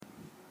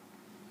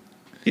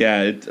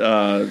Yeah,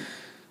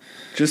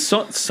 just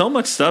so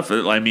much stuff.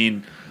 I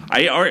mean,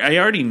 I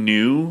already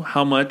knew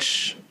how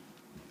much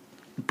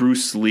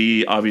Bruce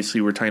Lee.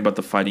 Obviously, we're talking about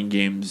the fighting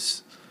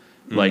games,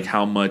 like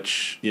how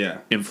much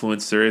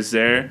influence there is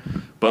there.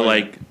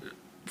 But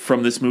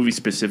from this movie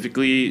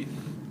specifically,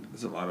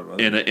 there's a lot of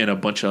other in a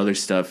bunch of other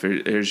stuff.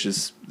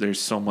 There's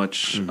so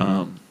much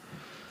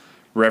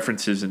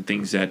references and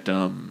things that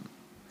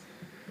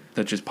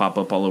just pop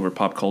up all over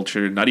pop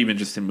culture. Not even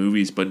just in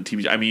movies, but in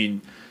TV. I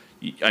mean,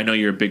 I know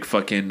you're a big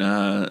fucking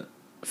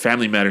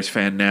Family Matters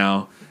fan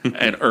now,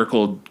 and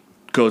Urkel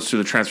goes through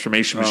the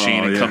transformation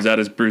machine and comes out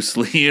as Bruce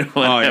Lee.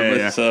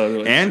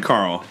 And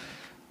Carl.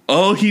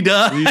 Oh, he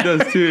does. He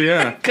does too.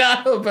 Yeah. I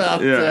forgot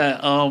about that.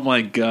 Oh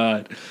my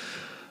god.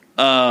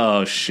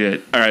 Oh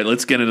shit. All right,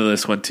 let's get into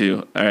this one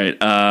too. All right,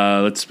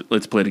 let's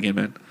play it again,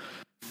 man.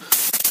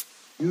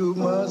 You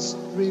must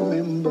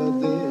remember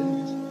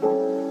this.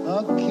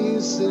 A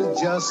kiss is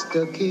just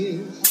a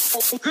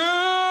kiss. Good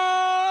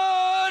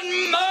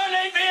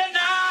morning,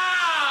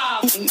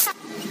 Vietnam!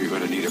 You're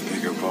gonna need a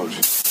bigger boat.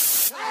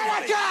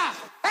 Attica!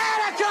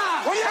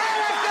 Attica!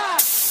 Attica!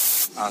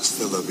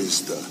 Hasta la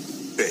vista,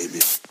 baby.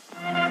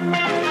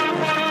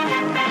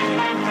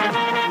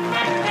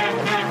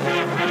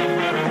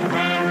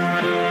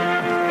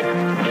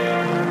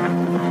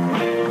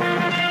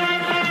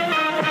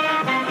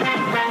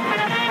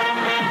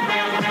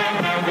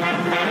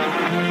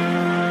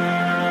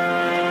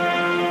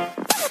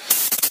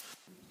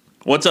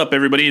 What's up,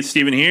 everybody? It's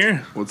Steven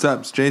here. What's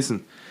up? It's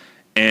Jason.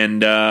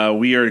 And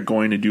we are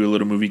going to do a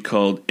little movie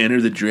called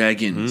Enter the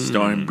Dragon,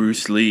 starring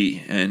Bruce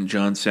Lee and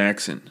John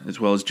Saxon, as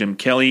well as Jim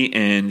Kelly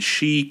and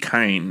Shi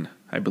Kine,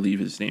 I believe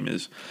his name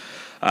is.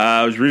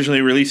 It was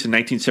originally released in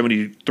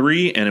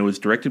 1973, and it was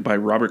directed by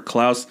Robert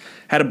Klaus.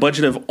 Had a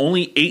budget of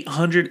only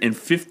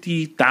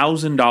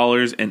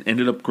 $850,000 and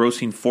ended up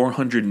grossing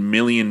 $400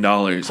 million.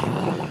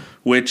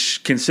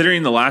 Which,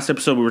 considering the last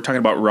episode we were talking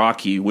about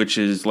Rocky, which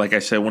is, like I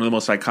said, one of the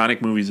most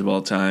iconic movies of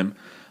all time,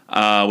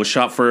 was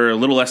shot for a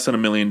little less than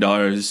 $1 million,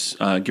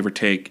 give or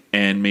take,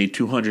 and made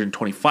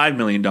 $225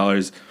 million.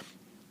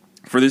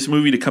 For this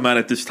movie to come out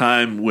at this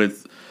time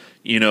with,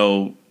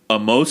 a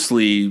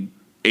mostly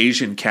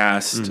Asian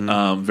cast,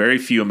 very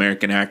few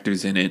American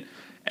actors in it,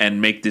 and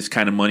make this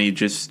kind of money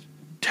just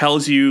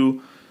tells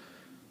you,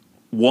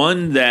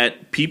 one,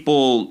 that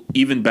people,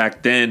 even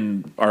back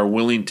then, are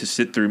willing to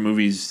sit through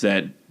movies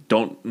that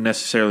don't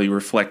necessarily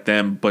reflect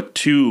them, but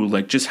two,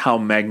 just how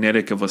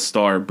magnetic of a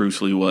star Bruce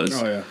Lee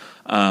was. Oh, yeah.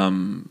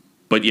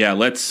 But yeah,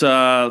 let's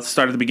start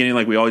at the beginning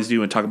like we always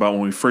do and talk about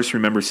when we first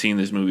remember seeing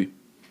this movie.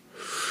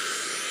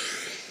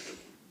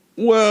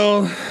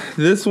 Well,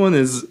 this one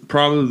is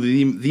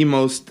probably the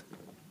most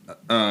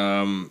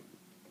burned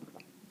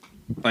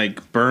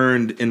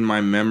in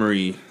my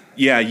memory.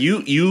 Yeah,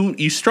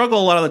 you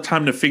struggle a lot of the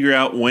time to figure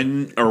out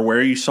when or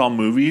where you saw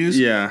movies.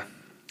 Yeah.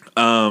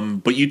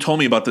 But you told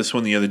me about this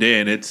one the other day,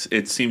 and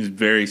it seems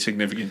very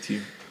significant to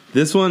you.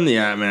 This one,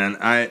 yeah, man.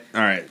 All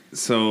right.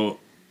 So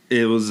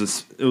it was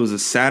a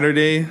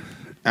Saturday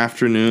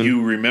afternoon.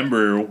 You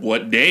remember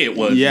what day it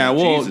was? Yeah,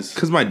 well,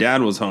 because my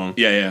dad was home.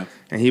 Yeah.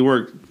 And he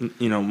worked,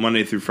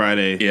 Monday through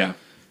Friday. Yeah.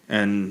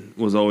 And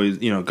was always,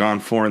 gone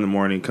 4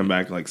 a.m, come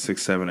back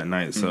 6, 7 at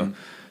night. So,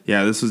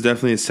 yeah, this was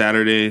definitely a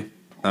Saturday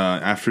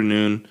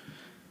afternoon.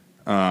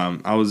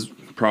 I was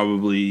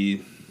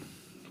probably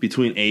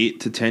between 8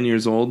 to 10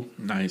 years old.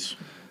 Nice.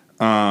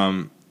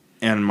 And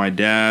my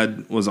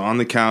dad was on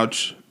the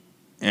couch,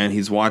 and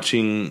he's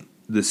watching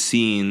the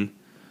scene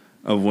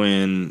of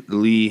when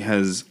Lee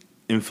has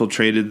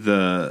infiltrated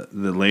the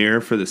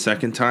lair for the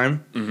second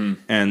time,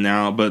 and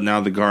now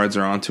the guards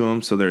are onto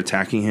him, so they're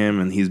attacking him,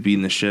 and he's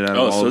beating the shit out of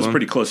all of them. Oh, so it's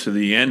pretty close to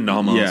the end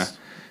almost. Yeah,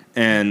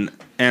 and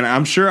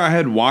I'm sure I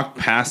had walked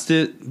past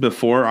it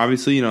before,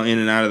 obviously, in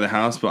and out of the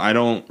house, but I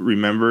don't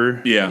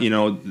remember. Yeah.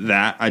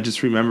 That I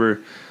just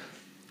remember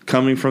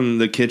coming from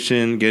the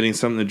kitchen, getting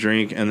something to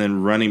drink, and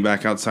then running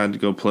back outside to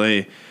go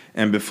play.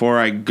 And before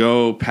I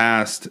go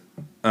past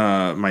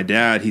my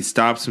dad, he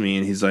stops me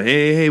and he's like,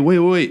 hey,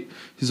 wait.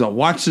 He's like,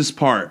 watch this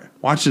part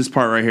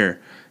right here.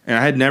 And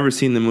I had never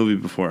seen the movie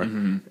before.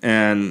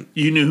 And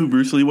you knew who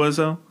Bruce Lee was,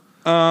 though?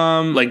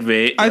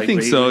 I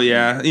think so,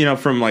 yeah.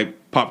 From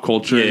pop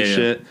culture and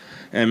shit.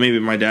 And maybe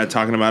my dad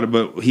talking about it,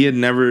 but he had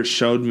never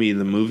showed me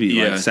the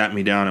movie, sat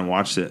me down and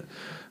watched it.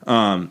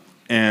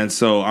 And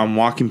so I'm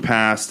walking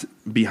past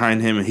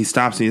behind him, and he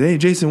stops me. Hey,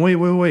 Jason,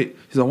 wait.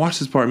 He's like, watch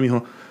this part,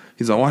 mijo.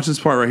 He's like, watch this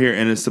part right here.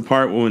 And it's the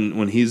part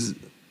when he's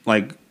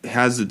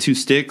has the 2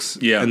 sticks,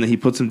 and then he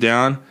puts them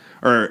down,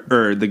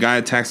 or the guy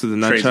attacks with the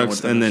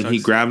nunchucks, and then he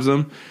grabs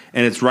them,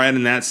 and it's right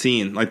in that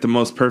scene, the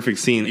most perfect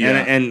scene. Yeah.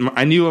 And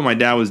I knew what my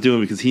dad was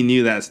doing because he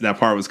knew that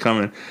part was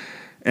coming.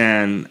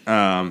 And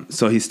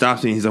so he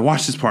stops me. And he's like,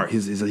 "Watch this part."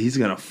 He's like, "He's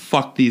gonna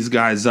fuck these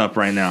guys up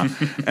right now."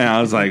 And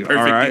I was like, "Perfect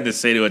all right." thing to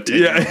say to a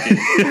kid.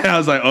 Yeah. I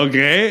was like,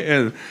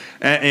 "Okay."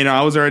 And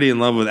I was already in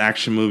love with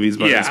action movies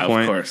by this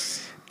point. Of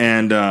course.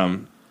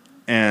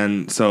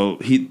 And so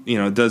he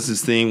does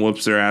his thing,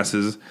 whoops their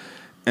asses,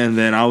 And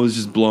then I was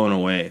just blown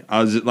away.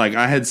 I was like,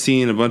 I had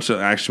seen a bunch of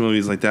action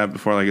movies like that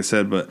before, like I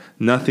said, but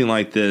nothing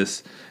like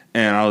this.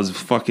 And I was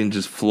fucking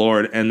just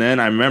floored. And then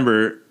I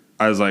remember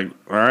I was like,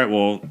 all right,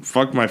 well,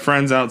 fuck my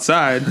friends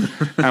outside.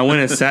 I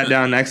went and sat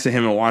down next to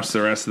him and watched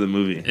the rest of the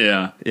movie.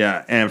 Yeah.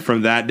 Yeah. And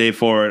from that day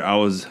forward, I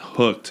was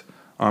hooked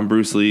on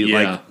Bruce Lee,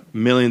 like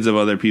millions of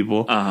other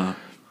people.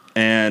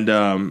 And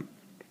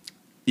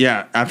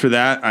after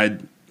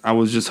that, I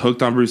was just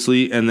hooked on Bruce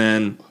Lee. And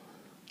then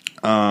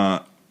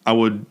I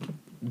would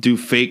do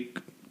fake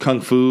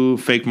kung fu,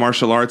 fake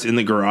martial arts in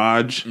the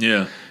garage.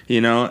 Yeah.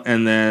 You know,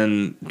 and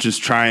then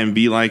just try and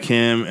be like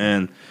him.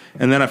 And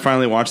then I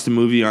finally watched the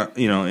movie,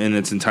 in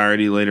its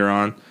entirety later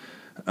on.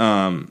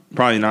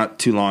 Probably not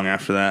too long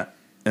after that.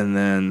 And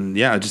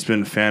then, I've just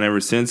been a fan ever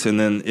since. And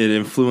then it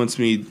influenced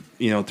me,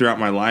 throughout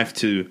my life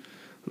to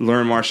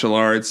learn martial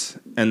arts.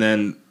 And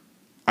then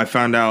I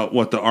found out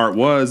what the art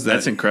was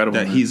that's incredible,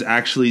 that he's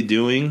actually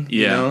doing,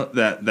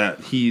 that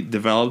he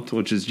developed,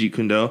 which is Jeet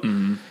Kune Do.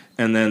 Mm-hmm.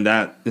 And then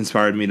that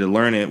inspired me to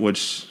learn it,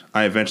 which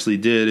I eventually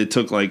did. It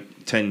took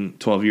like 10,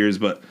 12 years,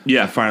 but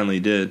I finally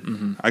did.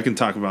 Mm-hmm. I can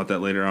talk about that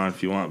later on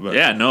if you want. But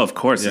of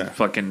course. Yeah. It's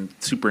fucking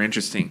super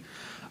interesting.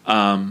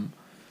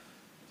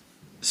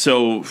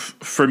 So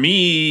for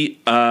me,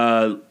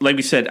 like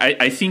we said,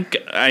 I think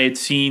I had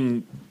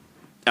seen,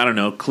 I don't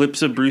know,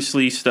 clips of Bruce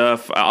Lee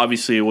stuff.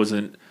 Obviously, there was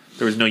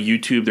no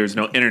YouTube, there was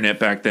no internet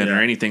back then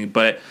or anything,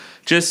 but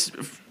just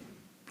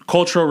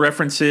cultural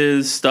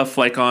references, stuff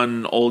like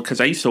on old, because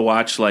I used to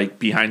watch like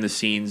behind the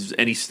scenes,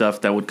 any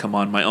stuff that would come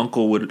on. My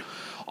uncle would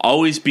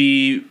always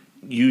be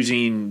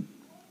using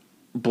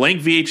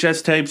blank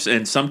VHS tapes,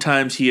 and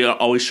sometimes he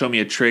always showed me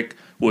a trick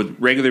with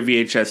regular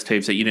VHS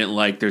tapes that you didn't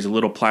like. There's a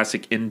little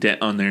plastic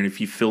indent on there, and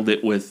if you filled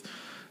it with,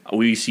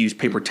 we used to use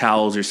paper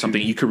towels or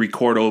something, you could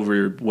record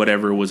over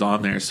whatever was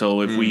on there.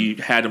 So if we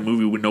had a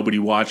movie with nobody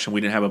watched and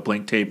we didn't have a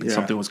blank tape and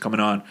something was coming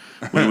on,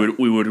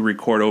 we would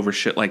record over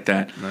shit like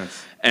that.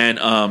 Nice.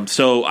 And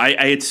so I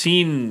had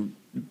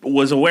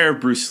was aware of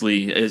Bruce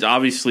Lee. Is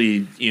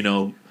obviously,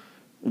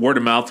 word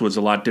of mouth was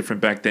a lot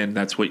different back then.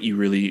 That's what you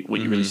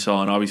really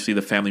saw, and obviously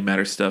the Family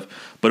Matters stuff.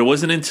 But it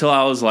wasn't until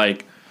I was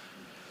like,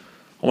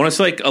 I want to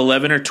say like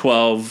 11 or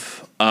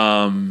 12,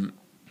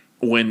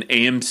 when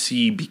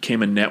AMC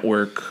became a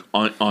network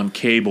on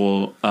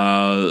cable.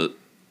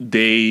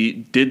 They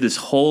did this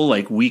whole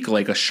like week,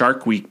 like a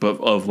Shark Week, but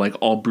of like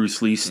all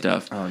Bruce Lee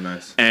stuff. Oh,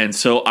 nice! And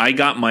so I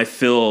got my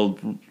fill,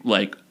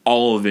 like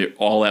all of it,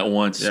 all at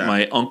once. Yeah.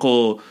 My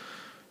uncle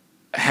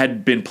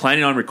had been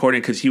planning on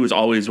recording because he was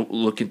always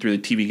looking through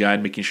the TV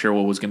guide, making sure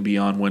what was going to be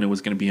on, when it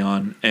was going to be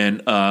on,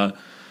 and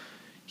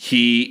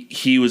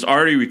he was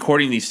already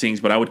recording these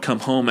things. But I would come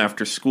home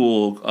after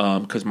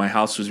school because my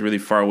house was really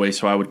far away,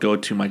 so I would go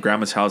to my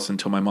grandma's house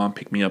until my mom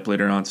picked me up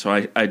later on.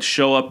 So I'd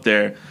show up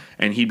there,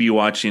 and he'd be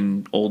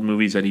watching old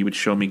movies that he would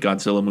show me,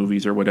 Godzilla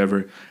movies or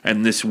whatever.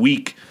 And this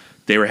week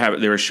they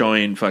were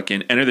showing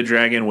fucking Enter the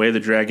Dragon, Way of the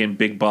Dragon,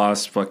 Big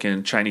Boss,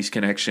 fucking Chinese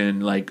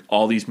Connection, like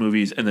all these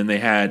movies. And then they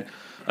had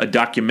a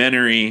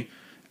documentary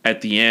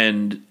at the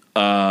end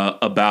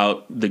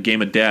about the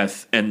Game of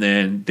Death, and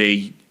then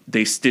they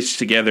stitched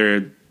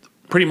together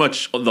pretty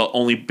much the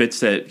only bits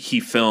that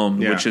he filmed,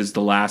 which is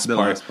the last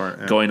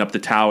part going up the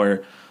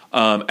tower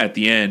at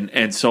the end.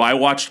 And so I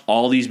watched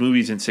all these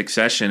movies in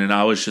succession, and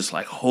I was just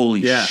like,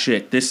 holy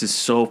shit, this is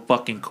so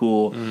fucking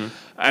cool. Mm-hmm.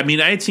 I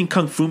mean, I had seen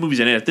Kung Fu movies,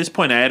 and at this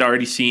point I had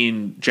already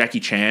seen Jackie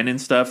Chan and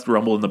stuff,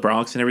 Rumble in the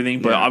Bronx and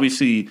everything, but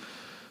obviously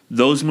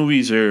those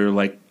movies are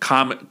like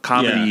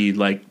comedy,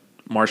 like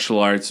martial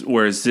arts,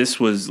 whereas this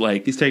was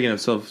like... He's taking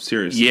himself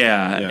seriously.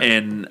 Yeah,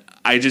 and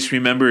I just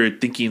remember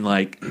thinking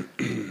like,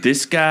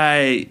 this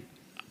guy...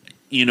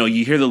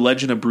 you hear the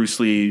legend of Bruce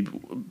Lee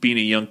being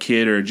a young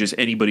kid or just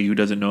anybody who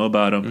doesn't know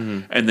about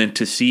him, and then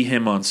to see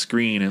him on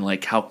screen and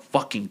like how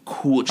fucking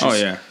cool,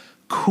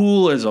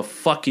 cool as a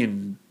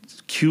fucking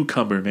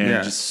cucumber,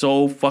 man, just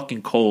so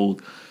fucking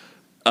cold.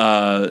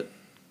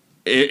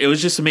 It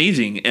was just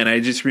amazing, and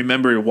I just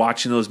remember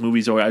watching those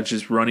movies, or I was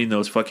just running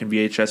those fucking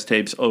VHS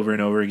tapes over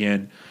and over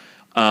again.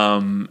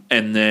 And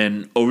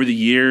then over the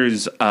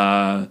years,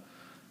 I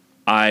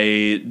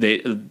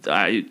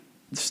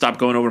stopped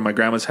going over to my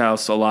grandma's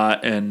house a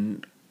lot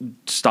and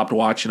stopped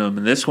watching them.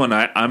 And this one,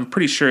 I'm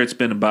pretty sure it's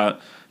been about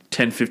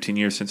 10, 15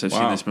 years since I've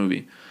seen this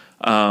movie.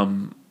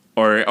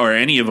 Or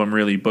any of them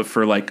really. But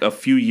for like a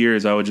few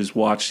years, I would just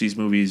watch these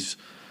movies,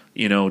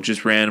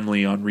 just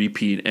randomly on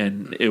repeat.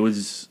 And it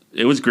was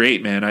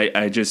great, man.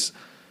 I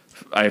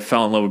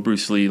fell in love with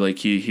Bruce Lee. Like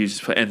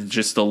he's, and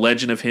just the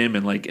legend of him.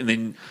 And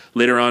then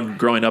later on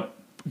growing up,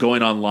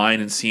 going online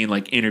and seeing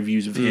like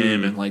interviews of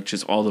him and like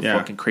just all the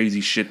fucking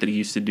crazy shit that he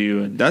used to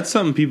do. And that's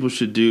something people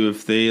should do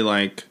if they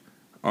like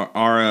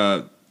are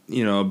a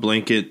a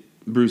blanket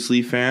Bruce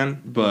Lee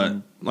fan, but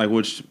like,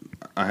 which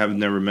I have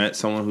never met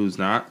someone who's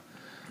not.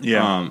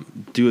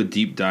 Do a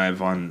deep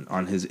dive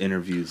on his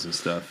interviews and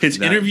stuff. His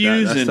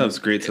interviews that and stuff's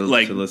great to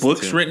like listen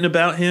books to. written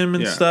about him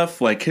and stuff.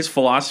 Like his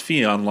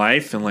philosophy on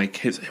life and like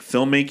his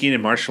filmmaking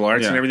and martial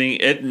arts and everything.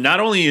 It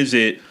not only is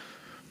it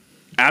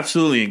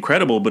absolutely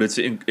incredible, but it's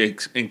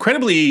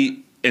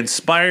incredibly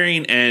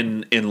inspiring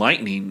and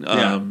enlightening.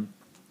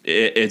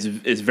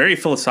 It's very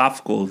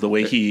philosophical the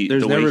way he.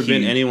 There's never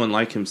been anyone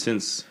like him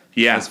since.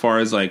 Yeah, as far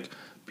as like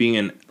being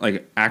an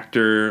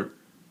actor,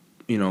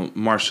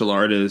 martial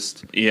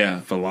artist,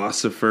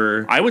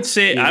 philosopher. I would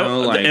say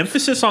the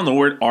emphasis on the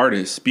word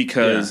artist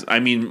because I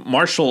mean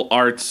martial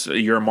arts.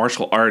 You're a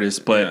martial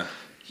artist, but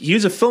he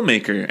was a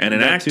filmmaker and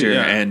an actor, too,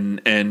 and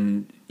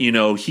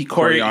he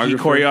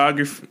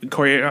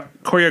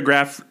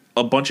choreographed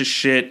a bunch of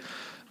shit.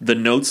 The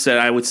notes that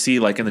I would see,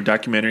 like in the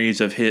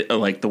documentaries of his,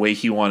 like the way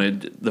he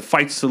wanted the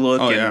fights to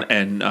look,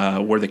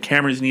 and where the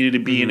cameras needed to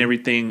be, and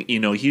everything.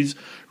 He's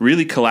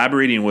really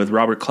collaborating with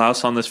Robert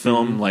Klaus on this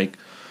film. Like,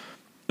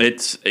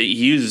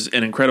 he's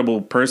an incredible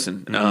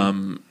person,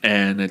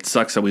 and it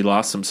sucks that we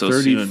lost him so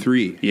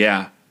 33. soon.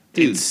 Yeah,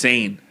 dude,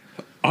 insane.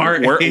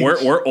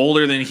 We're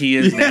older than he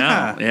is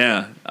now.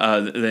 Yeah,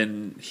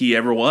 than he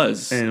ever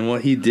was. And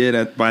what he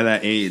did by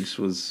that age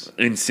was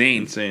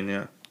insane. Insane,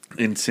 yeah.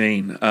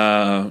 Insane.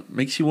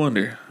 Makes you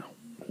wonder,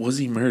 was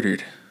he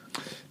murdered?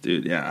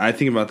 Dude, yeah, I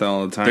think about that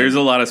all the time. There's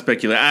a lot of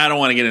speculation. I don't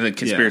want to get into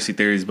conspiracy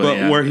theories,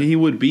 but where he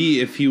would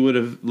be if he would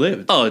have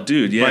lived. Oh,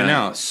 dude, yeah. By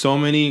now, so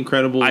many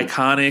incredible,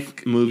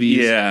 iconic movies.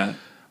 Yeah,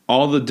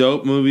 all the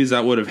dope movies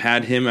that would have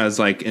had him as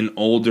like an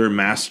older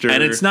master.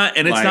 And it's not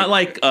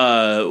like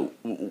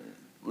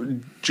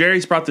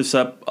Jerry's brought this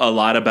up a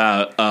lot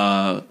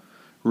about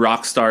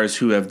rock stars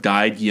who have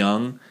died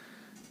young.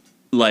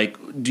 Like,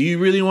 do you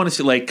really want to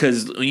see, like,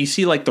 because when you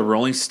see, like, the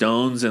Rolling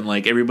Stones and,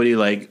 like, everybody,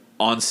 like,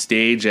 on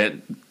stage at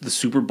the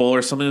Super Bowl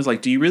or something, it's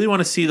like, do you really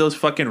want to see those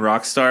fucking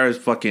rock stars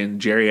fucking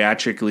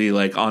geriatrically,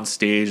 like, on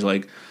stage,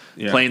 like,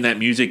 playing that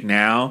music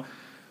now?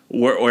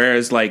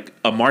 Whereas, like,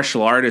 a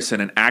martial artist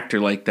and an actor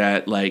like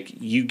that, like,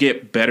 you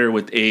get better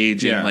with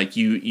age and, like,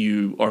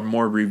 you are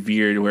more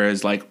revered,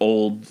 whereas, like,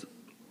 old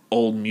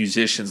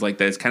musicians like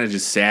that, it's kind of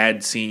just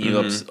sad seeing you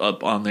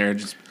up on there.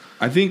 Just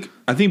I think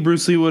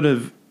Bruce Lee would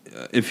have,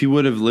 if he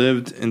would have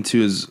lived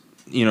into his,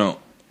 or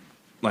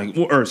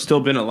still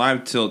been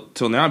alive till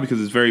now,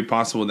 because it's very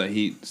possible that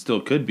he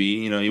still could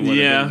be. He wouldn't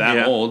have been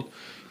that old.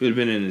 He would have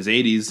been in his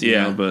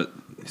 80s. But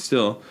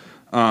still,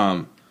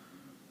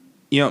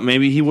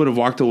 maybe he would have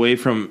walked away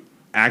from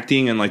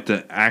acting and like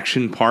the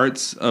action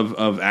parts of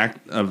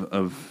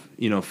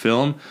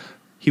film.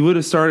 He would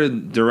have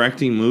started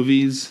directing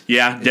movies.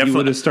 Yeah, definitely. He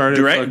would have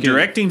started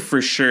directing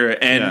for sure.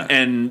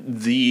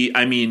 And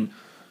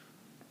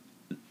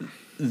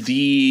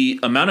the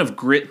amount of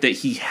grit that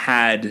he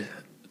had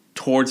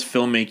towards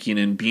filmmaking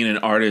and being an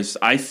artist,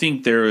 I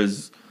think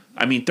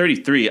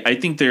 33, I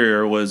think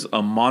there was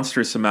a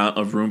monstrous amount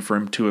of room for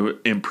him to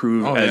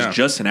improve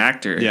just an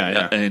actor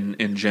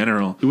in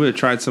general. He would have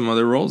tried some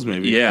other roles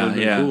maybe.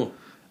 Cool.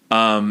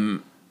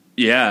 And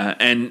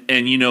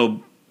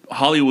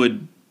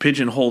Hollywood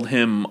pigeonholed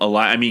him a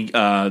lot. I mean,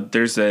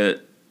 there's a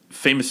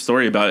famous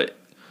story about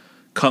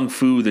Kung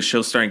Fu, the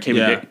show starring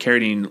Kevin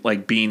Carradine,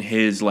 like being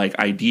his like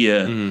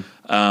idea.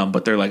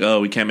 But they're like, oh,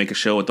 we can't make a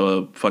show with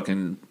a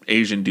fucking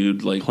Asian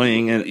dude like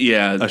playing a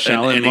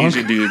Shaolin an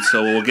Asian dude,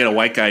 so we'll get a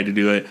white guy to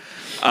do it.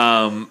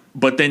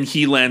 But then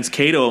he lands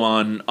Kato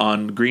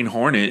on Green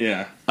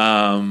Hornet.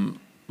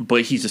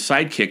 But he's a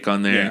sidekick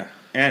on there,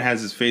 and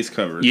has his face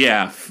covered.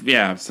 So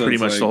pretty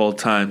much the whole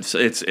time. So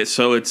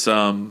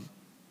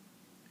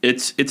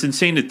it's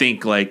insane to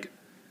think like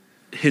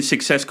his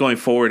success going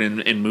forward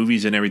in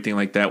movies and everything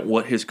like that,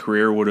 what his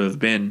career would have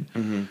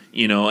been,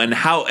 and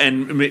how,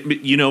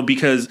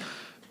 because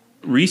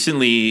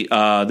recently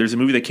there's a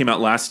movie that came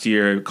out last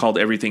year called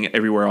Everything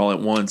Everywhere All at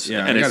Once,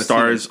 and it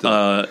stars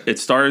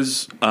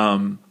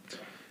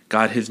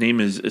God, his name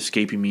is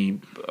escaping me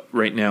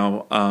right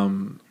now,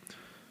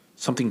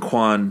 something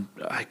Quan,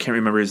 I can't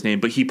remember his name,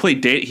 but he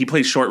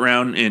played Short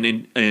Round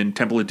in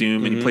Temple of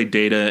Doom, and he played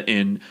Data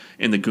in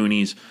The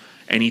Goonies.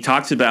 And he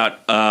talks about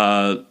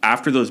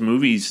after those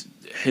movies,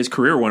 his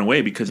career went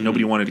away because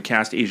nobody wanted to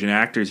cast Asian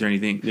actors or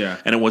anything.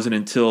 And it wasn't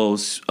until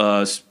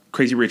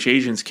Crazy Rich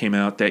Asians came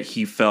out that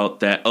he felt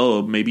that,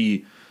 oh,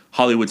 maybe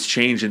Hollywood's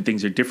changed and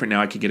things are different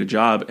now. I could get a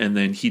job. And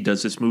then he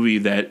does this movie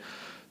that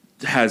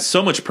has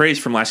so much praise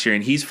from last year,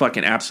 and he's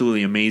fucking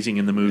absolutely amazing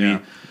in the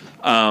movie.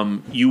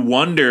 You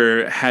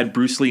wonder, had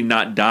Bruce Lee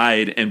not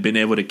died and been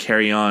able to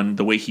carry on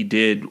the way he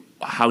did,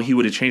 how he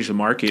would have changed the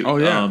market.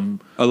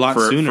 A lot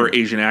sooner for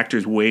Asian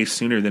actors, way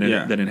sooner than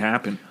it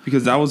happened.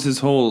 Because that was his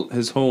whole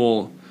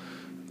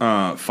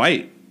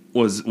fight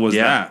was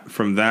that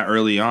from that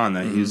early on,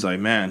 that he's like,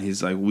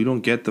 we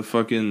don't get the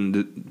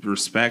fucking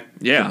respect,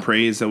 the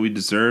praise that we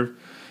deserve.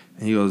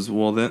 And he goes,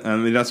 well, then, I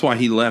mean, that's why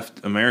he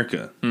left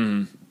America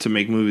to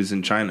make movies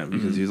in China,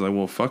 because he's like,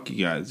 well, fuck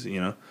you guys,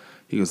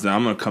 He goes,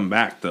 I'm going to come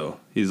back, though.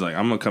 He's like,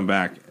 I'm going to come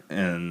back.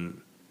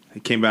 And he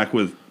came back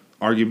with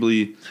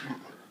arguably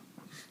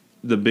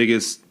the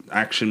biggest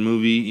action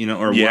movie,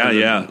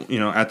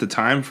 at the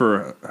time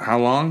for how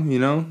long,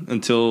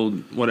 until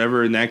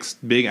whatever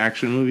next big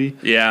action movie.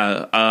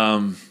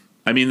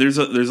 I mean, there's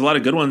a lot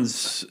of good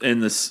ones in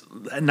this.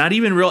 Not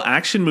even real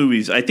action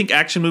movies. I think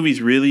action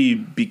movies really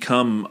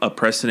become a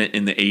precedent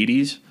in the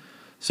 80s.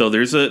 So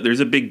there's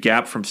a big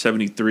gap from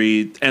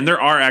 73, and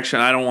there are action.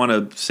 I don't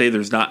want to say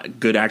there's not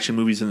good action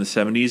movies in the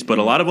 70s, but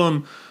a lot of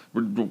them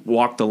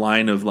walk the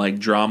line of like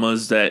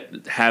dramas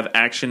that have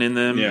action in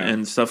them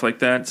and stuff like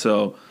that.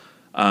 So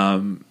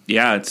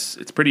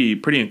it's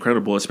pretty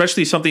incredible,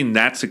 especially something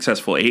that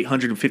successful.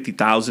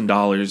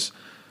 $850,000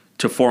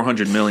 to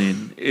 $400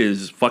 million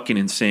is fucking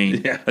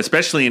insane,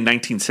 especially in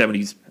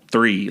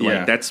 1973.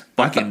 Like that's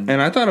fucking.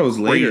 And I thought it was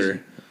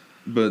later,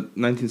 but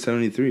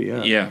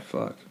 1973. Yeah.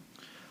 Fuck.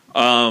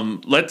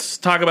 Let's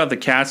talk about the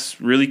cast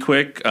really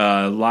quick.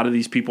 A lot of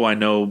these people I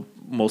know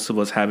most of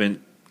us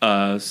haven't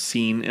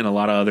seen in a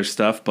lot of other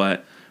stuff,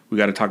 but we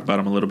got to talk about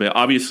them a little bit.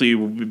 Obviously,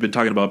 we've been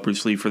talking about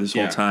Bruce Lee for this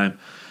whole time.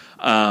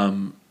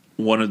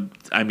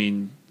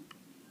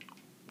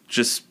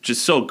 Just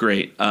so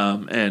great.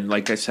 And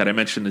like I said, I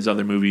mentioned his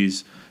other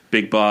movies: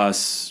 Big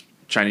Boss,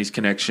 Chinese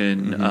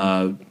Connection,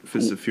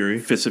 Fist of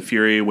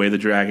Fury, Way of the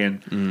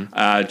Dragon.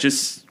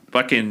 Just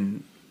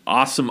fucking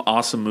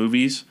awesome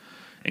movies.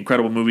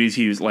 Incredible movies.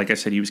 He was, like I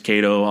said, he was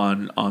Kato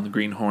on the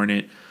Green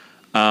Hornet.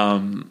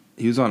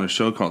 He was on a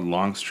show called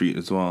Long Street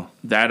as well.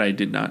 That I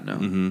did not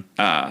know.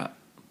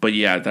 But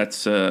yeah,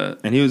 that's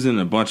and he was in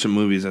a bunch of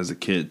movies as a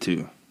kid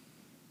too.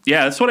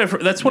 Yeah, that's what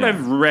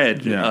I've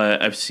read.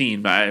 I've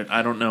seen, but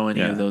I don't know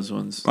any of those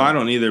ones. Well, I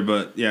don't either.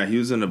 But yeah, he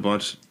was in a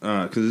bunch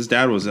because his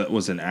dad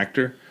was an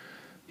actor.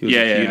 He was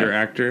a theater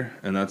actor,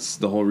 and that's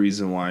the whole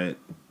reason why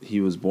he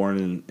was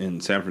born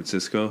in San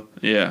Francisco.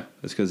 Yeah,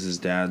 it's because his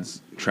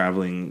dad's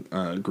traveling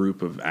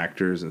group of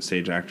actors and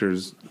stage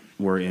actors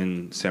were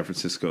in San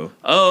Francisco.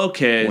 Oh,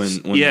 okay.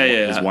 When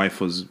his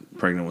wife was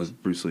pregnant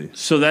with Bruce Lee.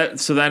 So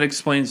that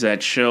explains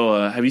that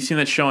show. Have you seen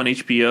that show on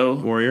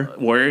HBO?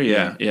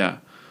 Warrior. Yeah.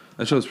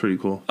 That show's pretty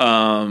cool.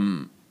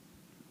 Then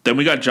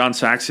we got John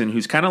Saxon,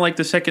 who's kind of like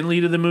the second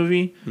lead of the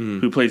movie,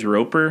 who plays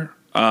Roper.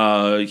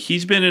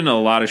 He's been in a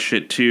lot of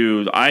shit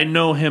too. I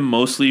know him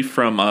mostly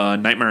from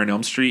Nightmare on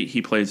Elm Street.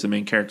 He plays the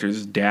main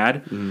character's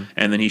dad,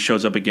 and then he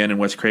shows up again in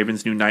Wes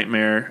Craven's New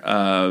Nightmare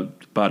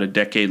about a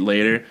decade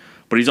later.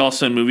 But he's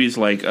also in movies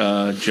like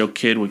Joe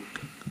Kidd with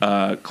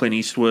Clint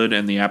Eastwood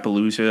and the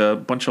Appaloosa, a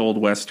bunch of old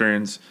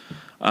westerns,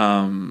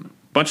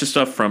 bunch of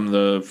stuff from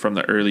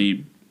the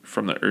early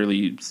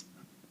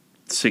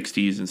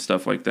 60s and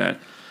stuff like that.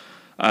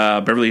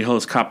 Beverly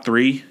Hills Cop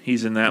 3,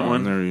 he's in that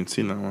one. I've never even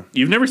seen that one.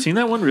 You've never seen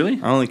that one,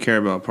 really? I only care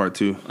about part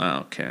 2. Oh,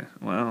 okay.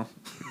 Well,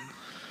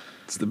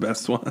 it's the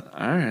best one.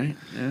 All right.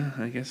 Yeah,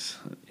 I guess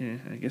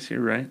you're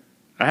right.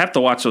 I have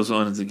to watch those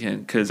ones again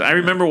because I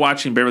remember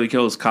watching Beverly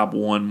Hills Cop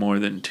 1 more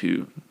than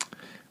 2.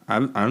 I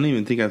don't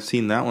even think I've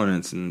seen that one in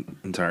its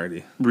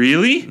entirety.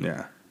 Really?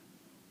 Yeah.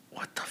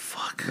 What the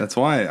fuck? That's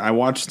why I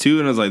watched 2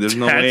 and I was like, "There's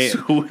no way."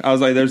 I was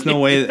like, "There's no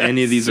way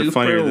any of these are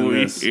funnier than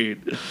this."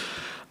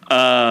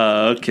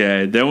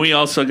 Okay. Then we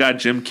also got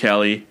Jim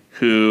Kelly,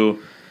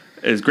 who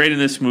is great in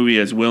this movie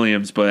as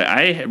Williams, but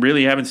I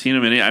really haven't seen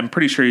him in it. I'm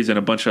pretty sure he's in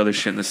a bunch of other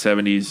shit in the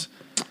 70s.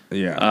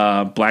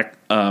 Yeah. Black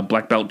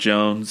Belt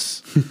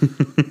Jones,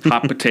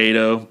 Hot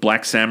Potato,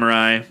 Black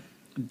Samurai,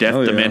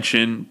 Death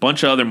Dimension,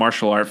 bunch of other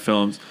martial art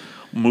films.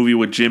 Movie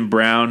with Jim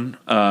Brown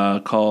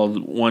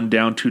called One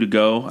Down, Two to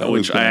Go,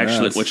 which I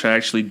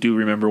actually do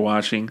remember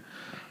watching.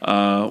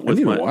 I need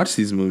to watch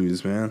these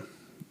movies, man.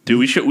 Dude,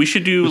 we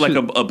should do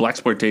a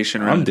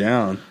blaxploitation. I'm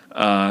down.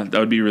 That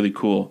would be really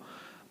cool.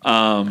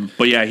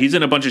 But yeah, he's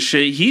in a bunch of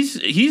shit.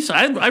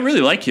 I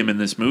really like him in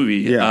this movie.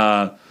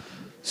 Yeah.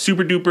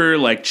 Super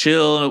duper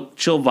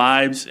chill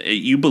vibes.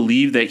 You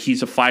believe that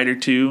he's a fighter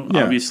too.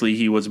 Yeah. Obviously,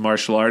 he was a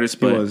martial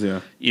artist, but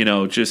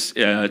just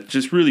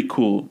really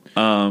cool.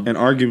 And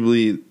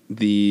arguably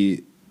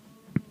the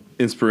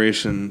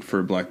inspiration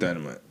for Black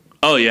Dynamite.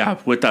 Oh yeah,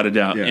 without a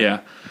doubt.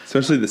 Yeah.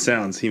 Especially the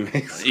sounds he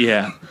makes.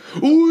 Yeah.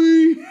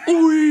 Oi,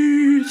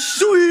 oi,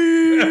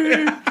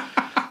 sweet.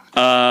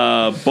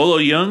 Bolo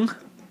Young,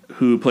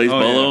 who plays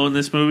Bolo in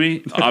this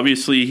movie.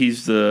 Obviously,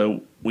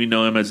 we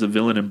know him as the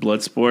villain in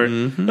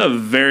Bloodsport. A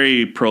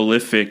very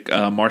prolific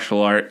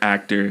martial art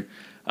actor.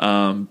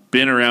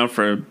 Been around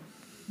for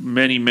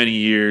many, many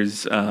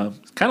years.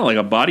 Kind of like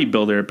a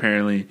bodybuilder,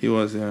 apparently. He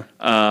was, yeah.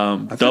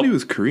 I thought he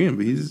was Korean,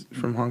 but he's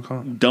from Hong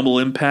Kong. Double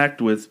Impact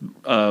with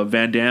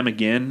Van Damme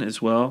again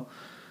as well.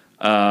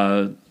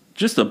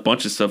 Just a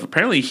bunch of stuff.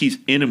 Apparently, he's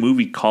in a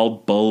movie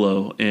called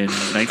Bolo in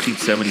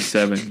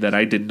 1977 that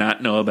I did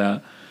not know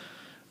about.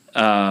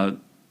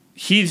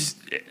 He's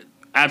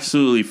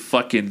absolutely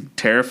fucking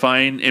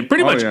terrifying in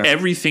pretty much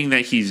everything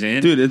that he's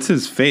in. Dude, it's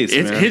his face,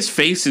 man. His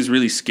face is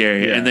really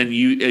scary. Yeah. And then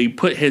you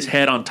put his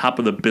head on top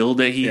of the build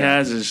that he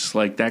has. It's just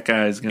like, that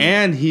guy's gonna...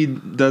 And he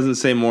doesn't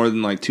say more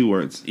than 2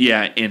 words.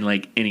 Yeah, in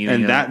anything.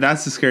 And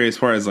that's the scariest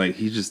part is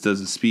he just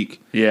doesn't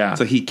speak. Yeah.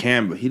 It's he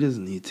can, but he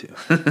doesn't need to.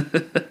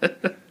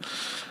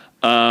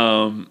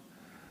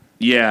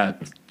 Yeah.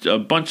 A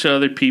bunch of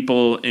other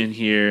people in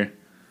here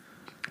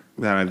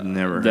that I've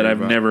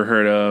never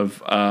heard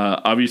of.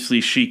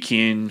 Obviously, Shi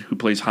Kin, who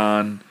plays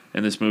Han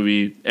in this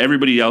movie.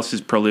 Everybody else is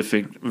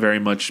prolific, very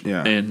much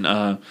in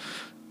the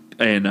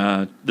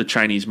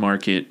Chinese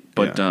market.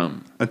 But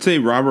I'd say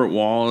Robert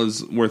Wall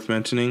is worth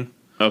mentioning.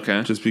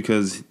 Okay, just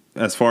because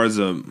as far as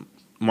the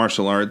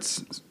martial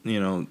arts,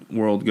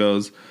 world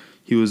goes,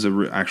 he was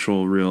a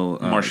actual real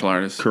martial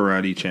artist,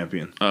 karate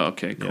champion. Oh,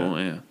 okay, cool.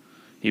 Yeah.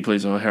 He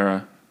plays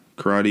O'Hara.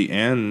 Karate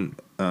and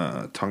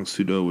Tang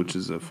Soo-do, which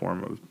is a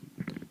form of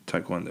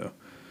Taekwondo.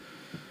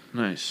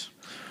 Nice.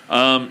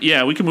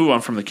 Yeah, we can move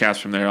on from the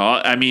cast from there.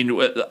 I mean,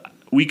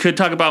 we could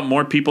talk about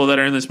more people that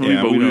are in this movie,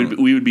 but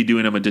we would be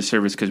doing them a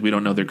disservice because we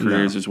don't know their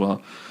careers as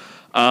well.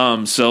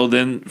 So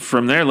then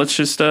from there, let's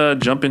just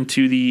jump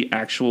into the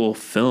actual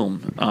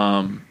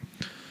film.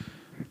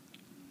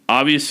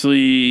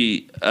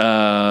 Obviously,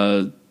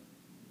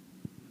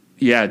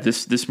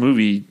 this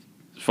movie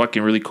is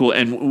fucking really cool.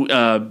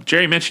 And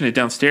Jerry mentioned it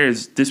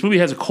downstairs. This movie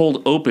has a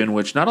cold open,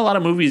 which not a lot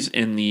of movies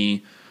in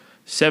the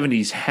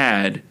 70s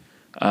had.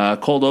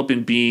 Cold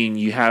open being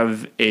you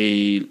have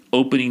a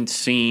opening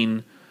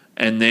scene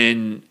and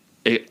then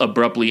it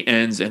abruptly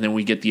ends, and then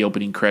we get the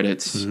opening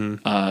credits to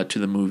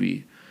the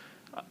movie.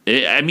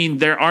 I mean,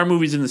 there are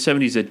movies in the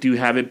 70s that do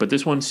have it, but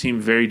this one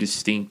seemed very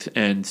distinct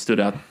and stood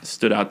out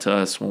to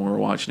us when we were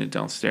watching it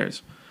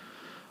downstairs.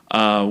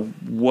 I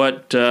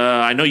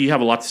know you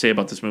have a lot to say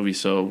about this movie,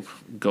 so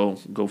go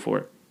for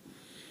it.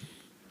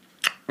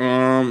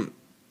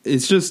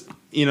 It's just,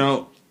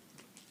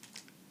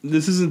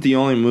 this isn't the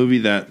only movie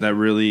that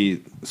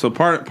really. So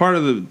part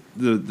of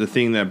the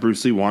thing that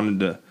Bruce Lee wanted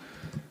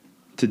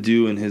to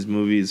do in his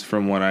movies,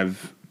 from what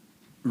I've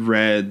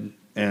read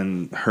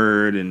and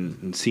heard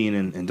and seen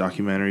in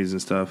documentaries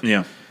and stuff,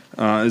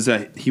 is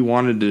that he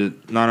wanted to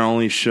not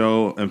only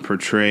show and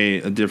portray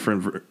a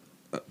different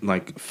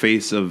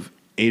face of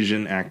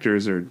Asian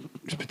actors, or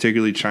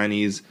particularly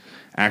Chinese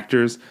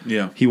actors.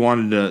 He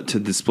wanted to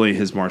display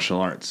his martial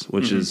arts,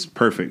 which is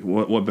perfect.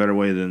 What better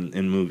way than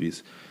in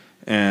movies?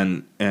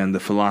 And the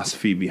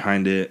philosophy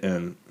behind it,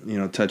 and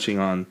touching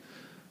on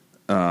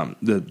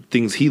the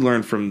things he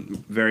learned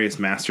from various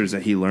masters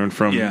that he learned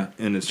from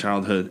in his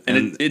childhood.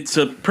 And it's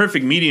a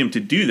perfect medium to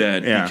do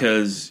that,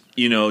 because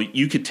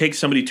you could take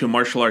somebody to a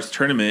martial arts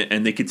tournament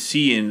and they could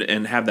see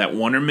and have that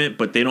wonderment,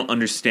 but they don't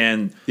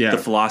understand the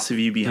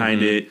philosophy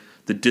behind it,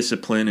 the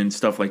discipline and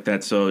stuff like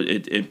that. So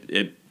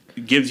it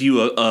gives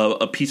you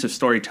a piece of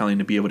storytelling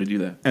to be able to do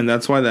that. And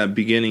that's why that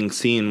beginning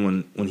scene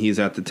when he's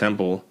at the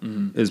temple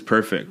is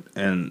perfect.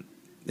 And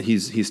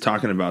he's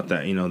talking about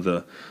that,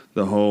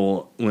 the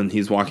whole, when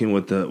he's walking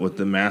with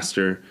the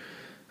master,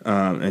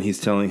 and he's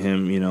telling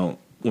him,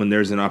 when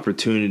there's an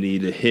opportunity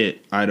to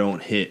hit, I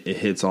don't hit, it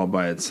hits all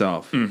by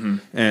itself.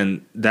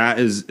 And that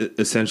is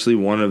essentially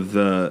one of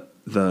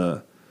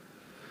the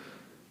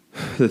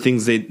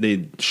things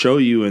they show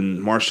you in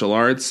martial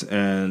arts,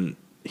 and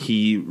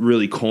he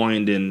really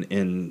coined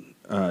in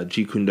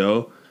Jeet Kune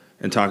Do,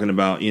 and talking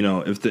about,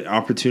 if the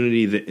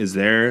opportunity that is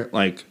there,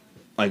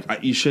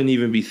 you shouldn't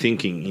even be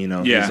thinking,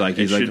 he's like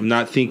I'm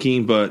not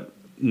thinking, but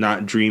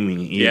not dreaming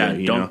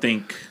either. Don't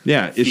think.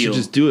 Yeah, it should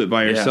just do it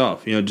by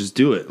yourself. Just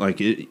do it.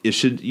 You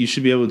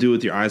should be able to do it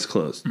with your eyes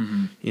closed.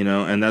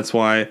 And that's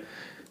why,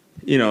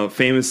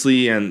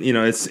 famously, and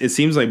it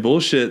seems like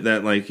bullshit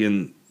that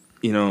in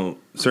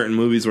certain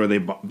movies where they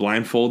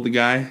blindfold the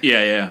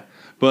guy.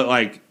 But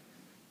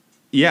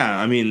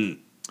I mean,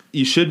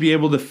 you should be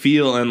able to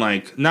feel and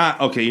you're not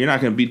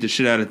going to beat the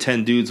shit out of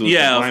 10 dudes with the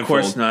blindfold. Of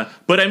course not.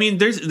 But I mean,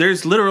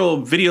 there's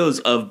literal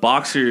videos of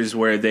boxers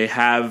where they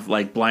have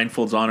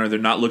blindfolds on, or they're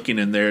not looking,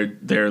 and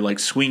they're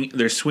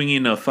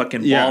swinging a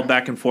fucking ball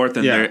back and forth,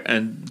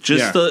 and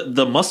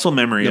the muscle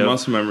memory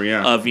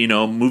of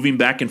moving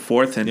back and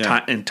forth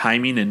and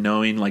timing and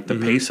knowing the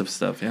pace of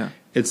stuff.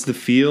 It's the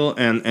feel,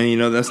 and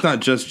that's not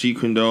just Jeet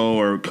Kune Do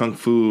or Kung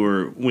Fu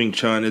or Wing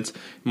Chun. It's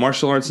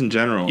martial arts in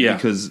general.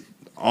 Because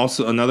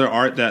also another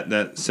art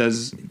that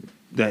says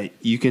that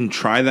you can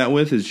try that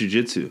with is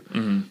jiu-jitsu.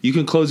 You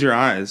can close your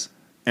eyes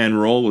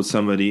and roll with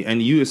somebody,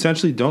 and you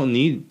essentially don't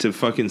need to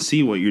fucking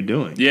see what you're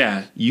doing.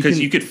 Because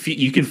you can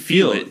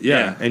feel it.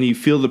 And you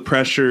feel the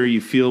pressure.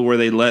 You feel where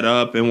they let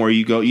up and where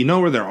you go. You know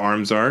where their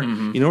arms are.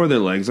 You know where their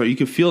legs are. You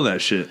can feel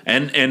that shit.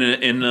 And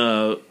in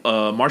a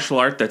martial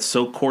art that's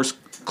so close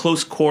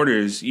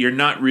quarters, you're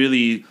not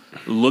really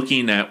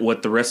looking at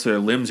what the rest of their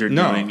limbs are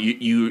doing.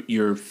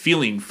 You're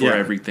feeling for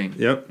everything.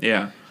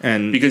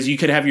 And because you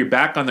could have your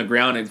back on the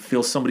ground and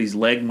feel somebody's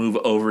leg move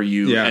over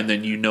you, and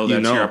then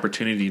that's your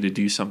opportunity to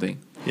do something.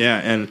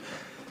 And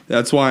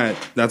that's why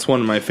that's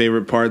one of my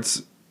favorite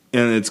parts,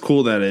 and it's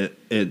cool that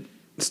it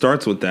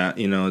starts with that.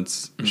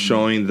 It's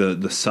showing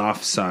the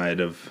soft side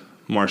of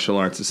martial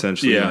arts,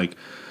 essentially,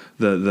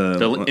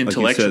 the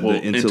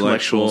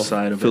intellectual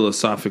side of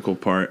philosophical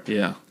part.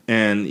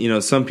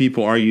 And some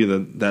people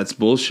argue that's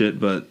bullshit,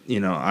 but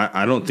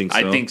I don't think so.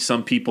 I think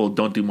some people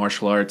don't do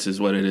martial arts is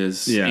what it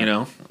is.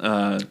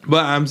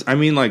 But I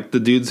mean the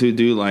dudes who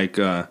do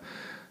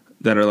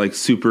that are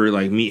super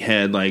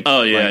meathead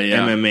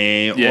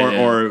MMA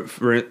or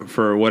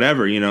for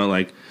whatever,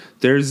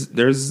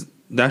 there's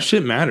that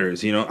shit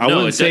matters. I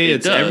wouldn't say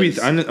it's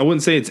everything. I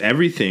wouldn't say it's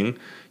everything.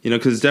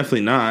 Because it's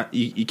definitely not.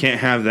 You can't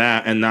have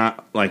that and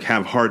not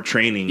have hard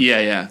training.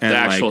 And the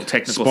actual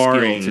technical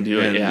sparring skill to do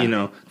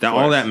it.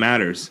 All that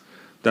matters.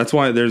 That's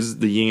why there's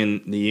the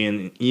yin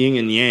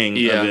and yang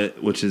of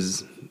it, which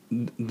is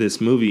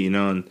this movie,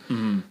 and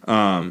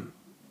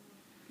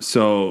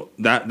so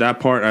that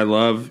part I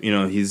love.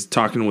 He's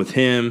talking with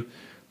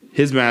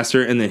his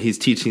master, and then he's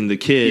teaching the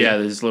kid. Yeah,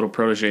 this little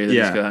protege that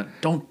he's got.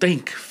 Don't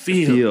think,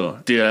 feel.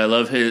 Dude, I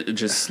love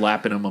just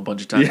slapping him a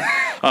bunch of times.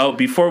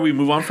 Before we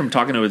move on from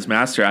talking to his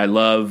master, I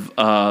love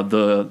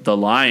the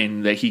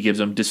line that he gives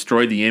him,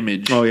 destroy the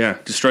image. Oh, yeah.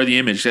 Destroy the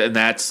image. And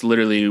that's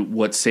literally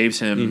what saves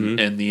him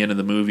in the end of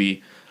the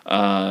movie.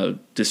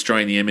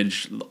 Destroying the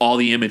image, all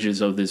the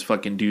images of this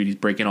fucking dude. He's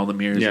breaking all the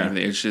mirrors and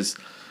everything. It's just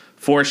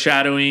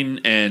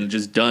foreshadowing and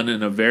just done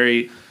in a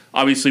very...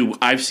 Obviously,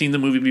 I've seen the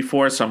movie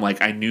before, so I'm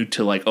like, I knew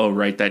to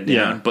write that down.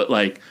 Yeah. But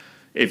like,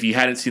 if you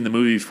hadn't seen the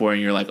movie before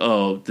and you're like,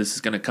 oh, this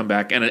is going to come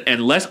back, and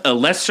a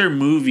lesser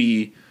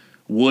movie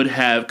would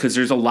have, because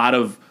there's a lot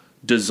of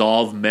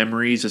dissolved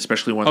memories,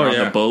 especially when they're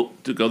on the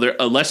boat to go there.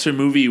 A lesser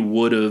movie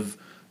would have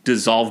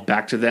dissolved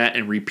back to that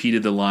and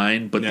repeated the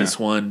line, but this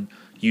one,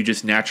 you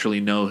just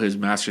naturally know his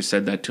master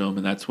said that to him,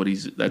 and that's what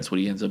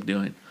he ends up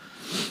doing.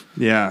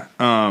 Yeah.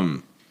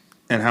 And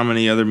how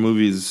many other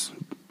movies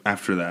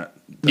after that?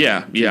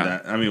 Yeah.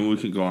 That. I mean, we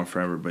could go on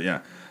forever, but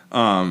yeah.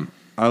 I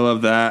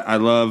love that. I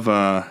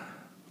love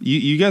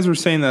you guys were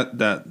saying that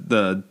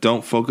the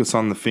don't focus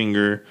on the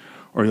finger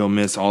or you'll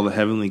miss all the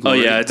heavenly glory.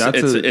 Oh yeah,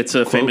 it's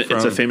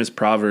a famous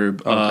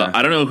proverb. Okay.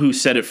 I don't know who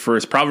said it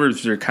first.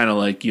 Proverbs are kind of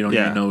like you don't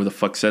even know who the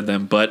fuck said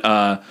them, but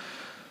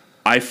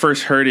I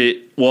first heard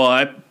it. Well,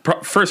 I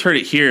first heard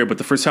it here, but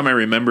the first time I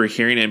remember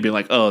hearing it and being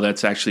like, "Oh,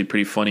 that's actually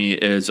pretty funny,"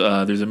 is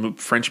there's a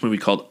French movie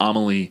called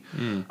Amélie,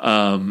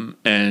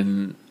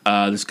 and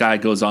this guy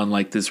goes on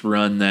like this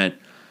run that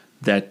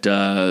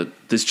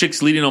this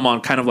chick's leading him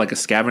on kind of like a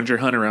scavenger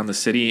hunt around the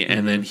city,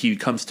 and then he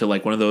comes to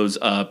like one of those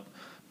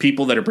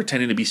people that are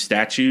pretending to be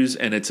statues,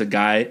 and it's a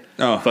guy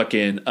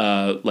fucking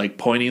like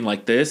pointing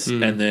like this,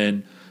 and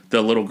then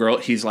the little girl,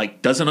 he's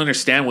like doesn't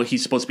understand what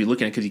he's supposed to be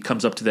looking at because he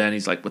comes up to that and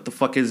he's like, what the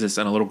fuck is this?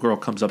 And a little girl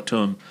comes up to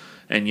him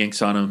and yanks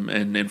on him,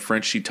 and in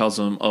French she tells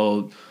him,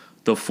 oh,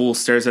 the fool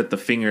stares at the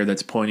finger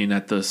that's pointing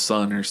at the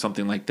sun or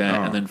something like that,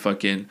 and then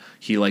fucking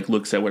he like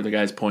looks at where the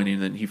guy's pointing,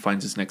 and then he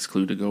finds his next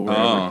clue to go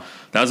wherever.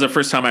 That was the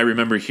first time I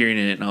remember hearing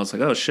it, and I was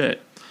like, oh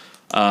shit.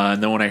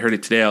 And then when I heard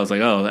it today, I was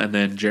like, oh. And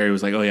then Jerry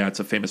was like, oh yeah,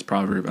 it's a famous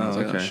proverb. And I was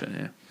like, oh shit,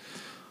 yeah.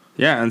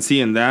 Yeah, and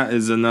seeing that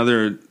is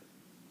another,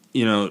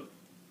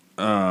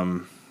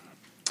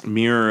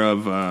 mirror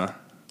of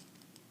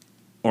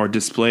or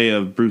display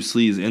of Bruce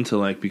Lee's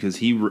intellect, because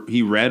he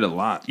read a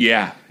lot.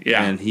 Yeah,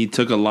 and he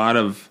took a lot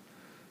of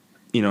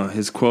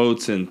his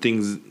quotes and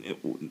things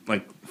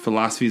like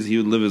philosophies he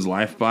would live his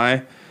life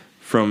by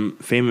from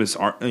famous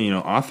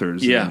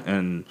authors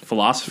and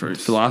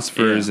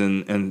philosophers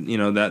and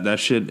that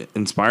shit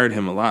inspired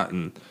him a lot,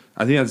 and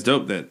I think that's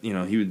dope that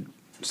he would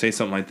say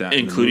something like that,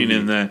 including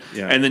in that.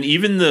 Yeah. And then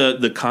even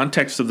the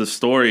context of the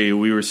story,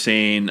 we were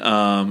saying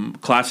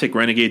classic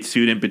renegade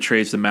student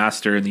betrays the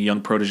master and the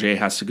young protege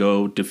has to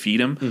go defeat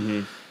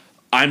him.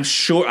 I'm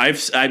sure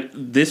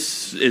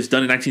this is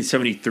done in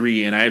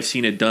 1973, and I have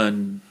seen it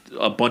done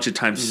a bunch of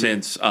times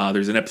since.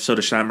 There's an episode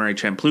of Samurai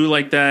Champloo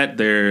like that.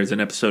 There's an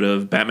episode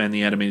of Batman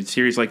the Animated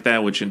Series like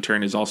that, which in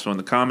turn is also in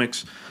the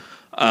comics.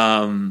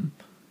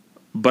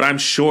 But I'm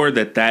sure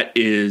that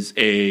is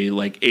a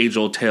like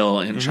age-old tale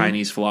in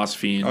Chinese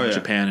philosophy and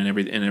Japan and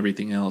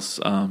everything else,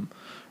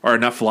 or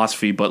not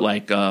philosophy, but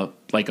like a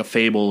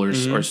fable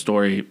or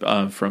story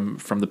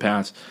from the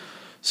past.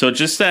 So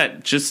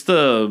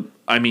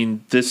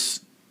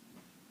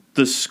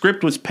the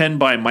script was penned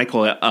by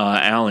Michael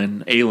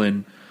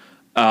Allen,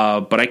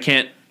 but I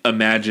can't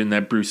imagine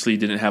that Bruce Lee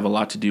didn't have a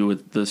lot to do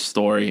with the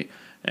story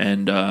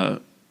and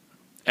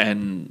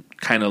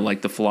kind of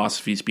like the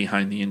philosophies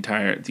behind the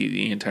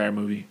entire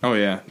movie. Oh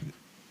yeah.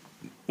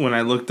 When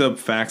I looked up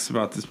facts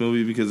about this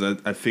movie, because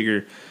I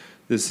figure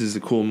this is a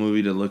cool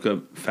movie to look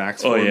up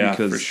facts for,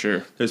 because for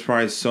sure. There's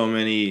probably so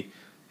many,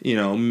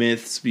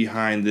 myths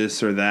behind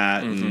this or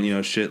that,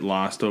 and shit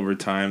lost over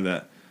time,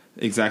 that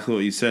exactly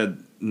what you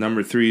said.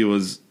 Number 3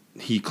 was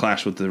he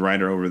clashed with the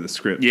writer over the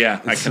script.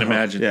 Yeah, I can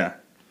imagine. Yeah.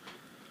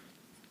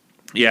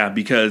 Yeah,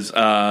 because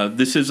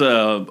this is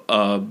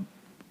an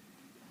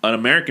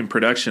American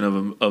production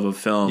of a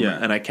film,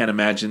 and I can't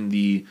imagine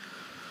the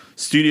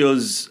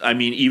studios. I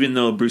mean, even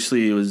though Bruce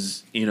Lee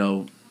was,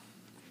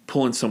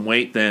 pulling some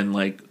weight, then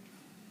like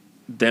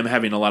them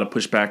having a lot of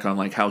pushback on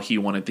like how he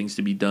wanted things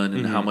to be done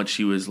and how much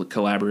he was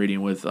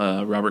collaborating with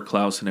Robert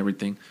Klaus and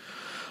everything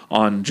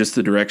on just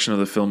the direction of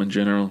the film in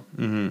general.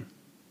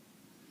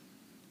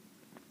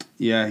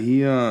 Yeah,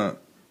 he.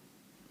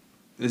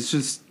 It's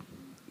just.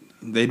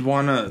 They'd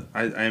want to.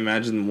 I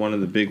imagine one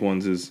of the big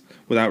ones is,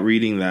 without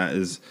reading that,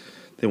 is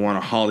they want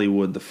to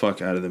Hollywood the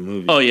fuck out of the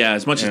movie. Oh yeah,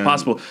 as much as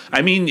possible.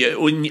 I mean,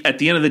 when at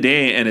the end of the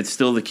day, and it's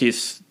still the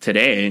case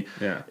today.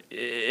 Yeah,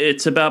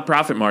 it's about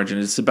profit margin.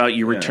 It's about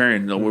your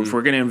return. If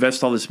we're going to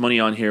invest all this money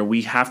on here,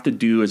 we have to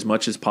do as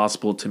much as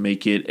possible to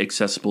make it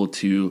accessible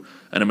to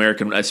an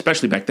American,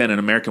 especially back then, an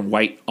American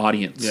white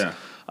audience. Yeah.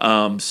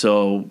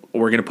 So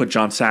we're going to put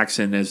John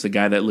Saxon as the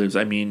guy that lives.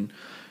 I mean,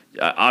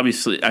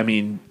 obviously, I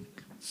mean,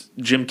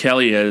 Jim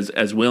Kelly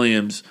as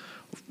Williams,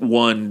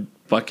 one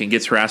fucking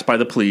gets harassed by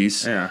the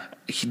police. Yeah.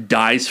 He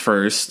dies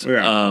first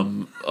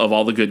of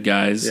all the good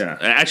guys. Yeah.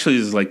 Actually,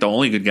 this is like the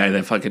only good guy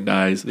that fucking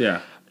dies.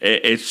 Yeah.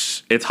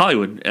 It's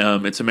Hollywood.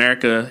 It's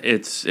America.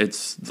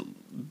 It's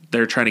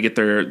they're trying to get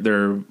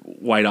their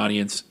white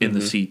audience in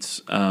the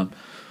seats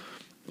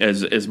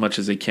as much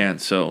as they can.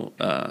 So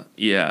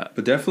yeah,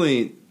 but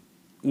definitely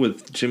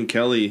with Jim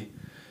Kelly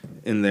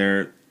in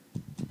there,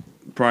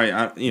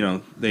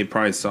 probably they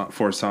probably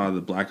foresaw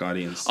the black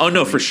audience. Oh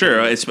no, for sure,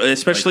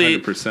 especially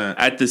like 100%.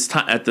 at this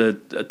time. At the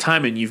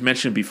time, and you've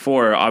mentioned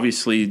before,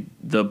 obviously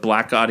the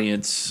black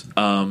audience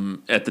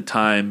at the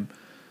time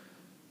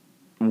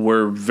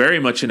were very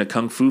much into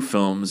kung fu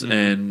films,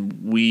 and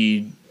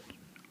we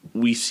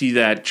see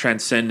that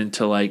transcend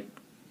into like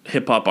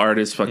hip hop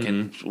artists,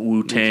 fucking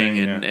Wu-Tang,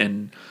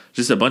 and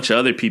just a bunch of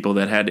other people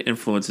that had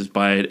influences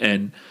by it.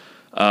 And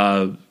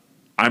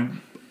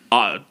I'm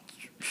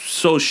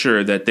so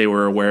sure that they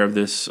were aware of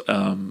this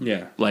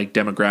like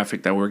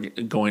demographic that were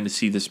going to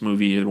see this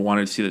movie and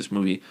wanted to see this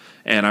movie.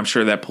 And I'm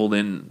sure that pulled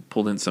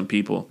in some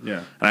people.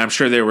 Yeah. And I'm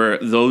sure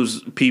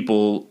those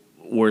people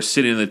were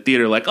sitting in the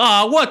theater like,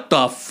 oh, what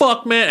the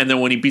fuck, man? And then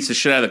when he beats the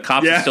shit out of the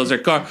cops and steals their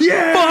car, fuck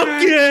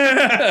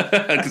yeah!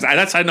 Because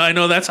I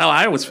know that's how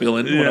I was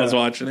feeling when I was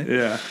watching it.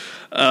 Yeah.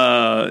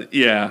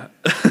 Yeah.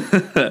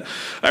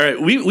 All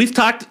right. We've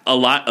talked a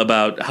lot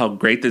about how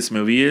great this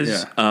movie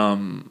is. Yeah.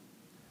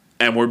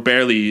 And we're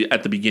barely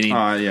at the beginning.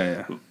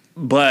 Yeah.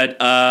 But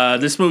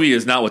this movie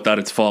is not without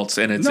its faults,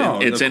 and its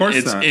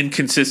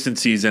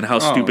inconsistencies and how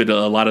stupid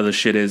a lot of the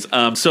shit is.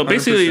 So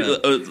basically,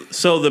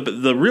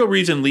 the real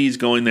reason Lee's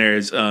going there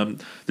is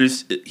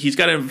he's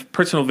got a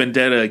personal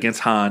vendetta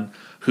against Han,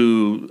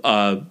 who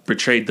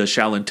betrayed the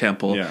Shaolin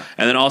Temple, and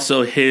then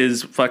also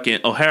his fucking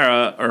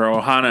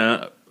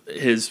Ohana,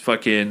 his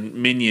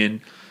fucking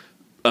minion,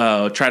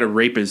 tried to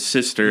rape his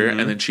sister, and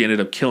then she ended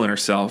up killing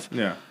herself.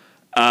 Yeah.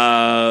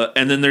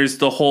 And then there's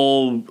the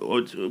whole,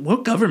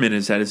 what government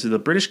is that? Is it the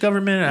British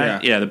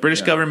government? The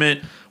British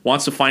government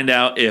wants to find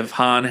out if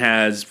Han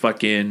has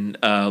fucking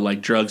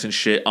like drugs and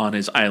shit on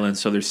his island,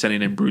 so they're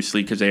sending in Bruce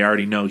Lee because they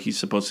already know he's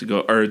supposed to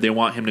go, or they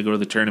want him to go to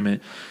the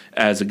tournament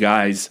as a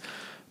guise.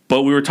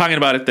 But we were talking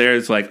about it there.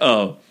 It's like,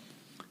 oh,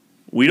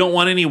 we don't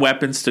want any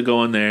weapons to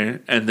go in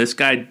there, and this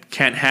guy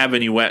can't have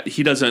any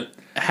he doesn't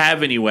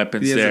have any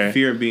weapons there. He has a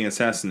fear of being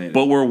assassinated.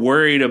 But we're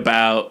worried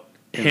about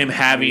him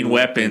having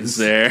weapons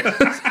there,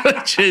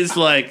 which is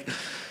like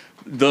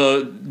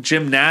the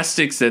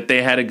gymnastics that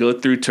they had to go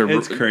through to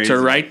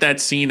write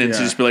that scene and to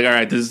just be like, all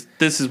right, this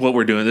is what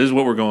we're doing. This is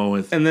what we're going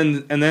with. And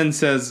then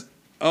says,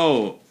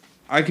 oh,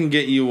 I can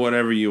get you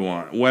whatever you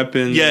want.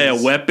 Weapons.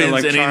 Weapons,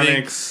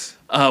 electronics.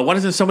 Anything. Why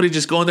doesn't somebody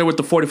just go in there with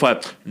the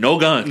 45? No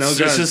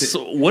guns.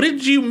 What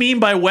did you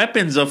mean by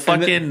weapons of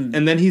fucking...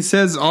 And then he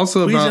says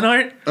also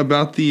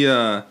about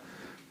the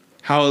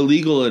how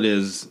illegal it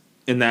is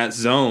in that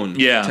zone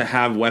to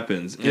have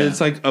weapons. And it's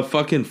like a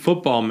fucking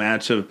football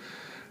match of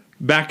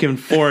back and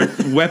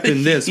forth,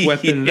 weapon this,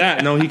 weapon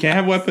that. No, he can't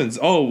have weapons.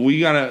 Oh, we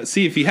gotta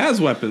see if he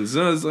has weapons.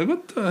 So it's like,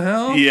 what the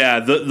hell? Yeah,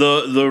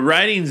 the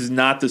writing's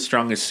not the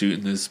strongest suit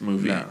in this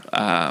movie.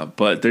 No.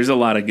 But there's a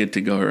lot of good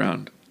to go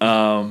around.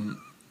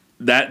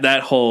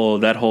 That whole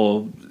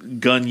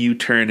gun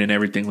U-turn and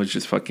everything was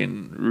just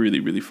fucking really,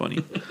 really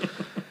funny.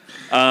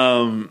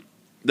 Then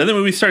the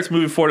movie starts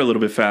moving forward a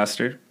little bit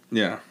faster.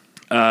 Yeah.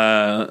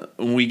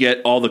 We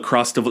get all the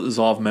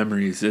cross-dissolve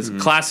memories. It's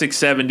classic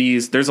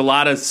 70s. There's a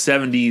lot of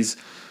 70s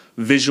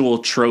visual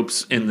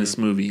tropes in this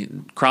movie.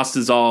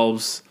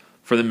 Cross-dissolves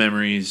for the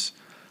memories.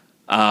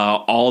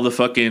 All the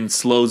fucking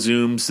slow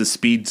zooms, the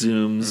speed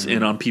zooms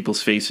in on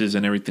people's faces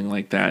and everything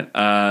like that.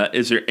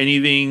 Is there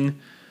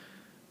anything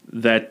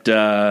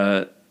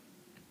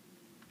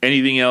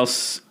anything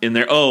else in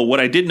there? Oh, what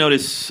I did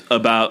notice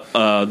about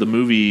the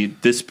movie,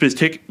 this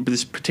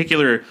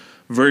particular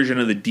version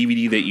of the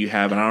DVD that you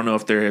have, and I don't know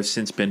if there have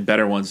since been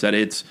better ones,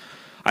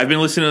 I've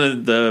been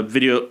listening to the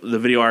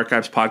Video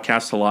Archives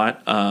podcast a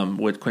lot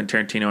with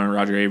Quentin Tarantino and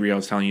Roger Avery. I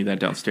was telling you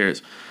that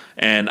downstairs,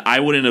 and I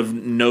wouldn't have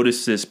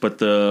noticed this, but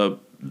the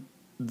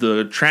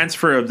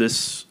transfer of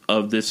this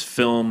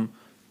film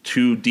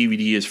to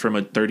DVD is from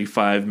a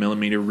 35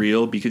 millimeter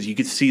reel, because you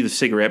could see the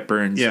cigarette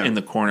burns in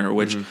the corner,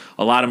 which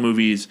a lot of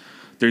movies,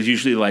 there's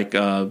usually like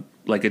a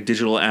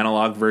digital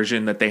analog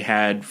version that they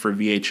had for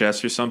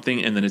VHS or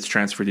something, and then it's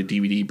transferred to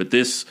DVD. But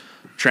this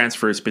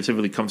transfer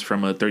specifically comes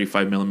from a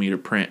 35 millimeter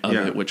print of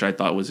it, which I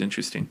thought was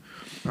interesting.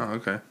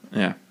 Oh, okay.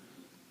 Yeah.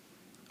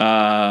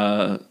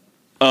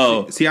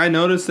 See, I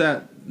noticed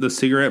that the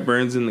cigarette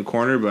burns in the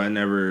corner, but I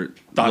never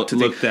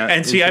looked at.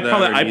 And see, I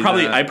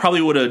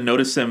probably would have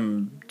noticed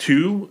them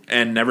too,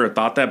 and never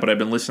thought that. But I've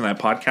been listening to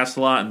that podcast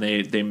a lot, and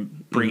they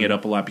bring it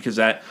up a lot, because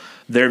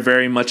they're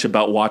very much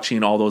about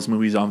watching all those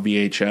movies on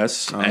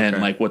VHS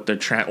and like what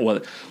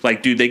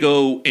do they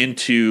go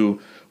into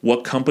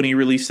what company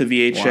released the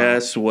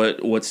VHS,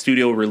 what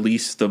studio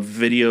released the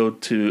video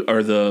to,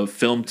 or the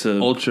film to,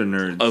 ultra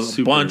nerds,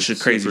 a bunch of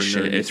crazy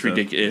shit. It's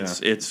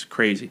ridiculous. It's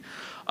crazy.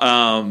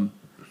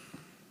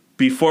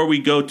 before we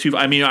go to,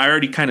 I mean, I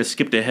already kind of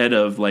skipped ahead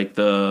of like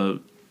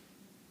the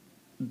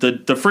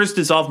first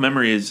dissolved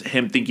memory is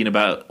him thinking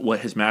about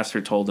what his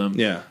master told him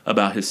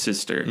about his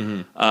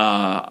sister.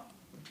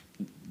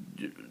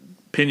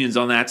 Opinions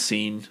on that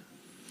scene?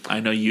 I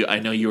know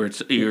you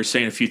were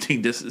saying a few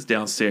things. This is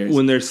downstairs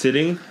when they're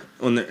sitting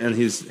and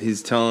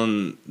he's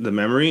telling the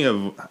memory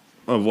of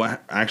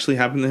what actually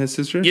happened to his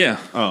sister. Yeah.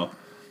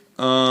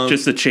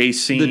 Just the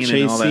chase scene. The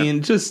chase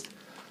scene. Just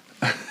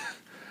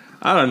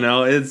I don't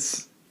know.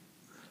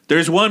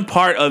 There's one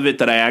part of it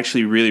that I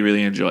actually really,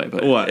 really enjoy,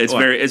 but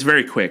it's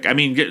very quick. I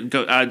mean,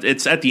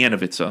 it's at the end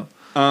of it, so.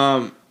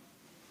 I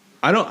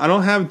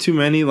don't have too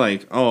many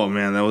like, oh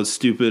man, that was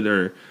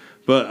stupid,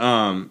 but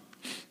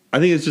I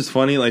think it's just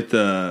funny, like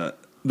the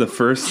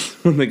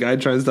first when the guy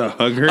tries to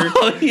hug her,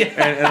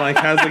 and like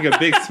has like a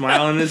big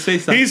smile on his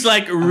face. He's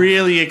like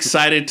really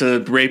excited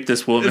to rape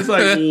this woman. It's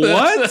like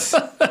what?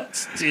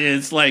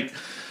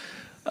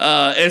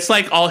 It's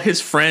like all his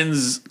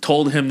friends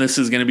told him this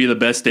is going to be the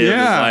best day of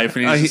his life,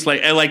 and he's just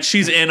like, and like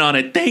she's in on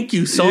it. Thank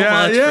you so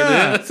much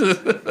for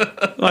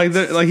this.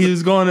 like he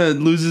was going to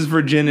lose his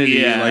virginity.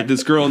 Yeah. Like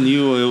this girl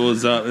knew it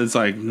was up. It's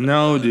like,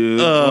 no, dude,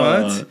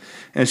 what?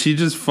 And she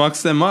just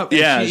fucks them up.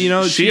 Yeah, she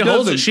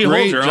holds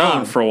her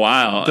own for a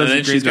while, and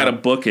then she's got to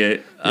book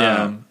it.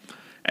 Yeah.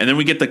 And then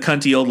we get the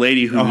cunty old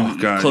lady who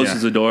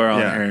closes the door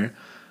on her.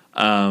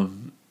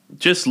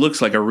 Just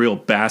looks like a real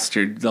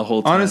bastard the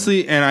whole time.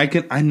 Honestly,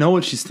 and I know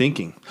what she's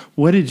thinking.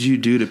 What did you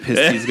do to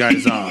piss these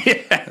guys off?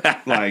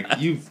 Like,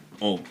 you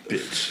old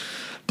bitch.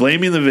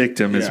 Blaming the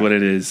victim is what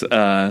it is.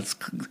 It's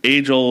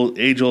age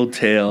old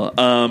tale.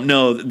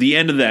 No, the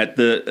end of that,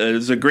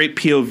 there's a great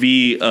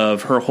POV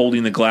of her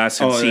holding the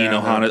glass and seeing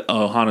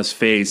Ohana's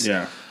face.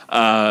 Yeah.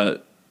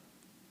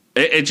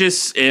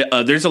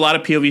 There's a lot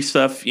of POV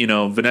stuff. You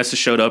know, Vanessa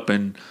showed up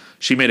and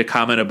she made a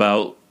comment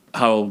about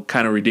how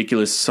kind of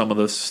ridiculous some of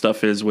the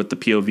stuff is with the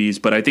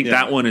POVs, but I think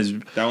that one's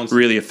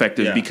really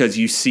effective because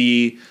you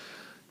see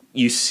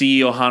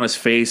Ohana's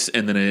face,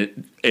 and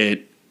then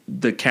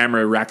the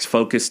camera racks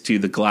focus to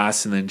the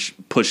glass, and then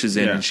pushes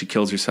in and she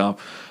kills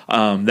herself.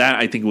 That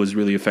I think was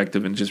really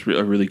effective and just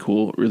a really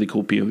cool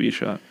POV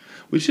shot.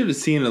 We should have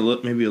seen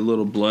maybe a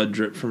little blood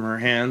drip from her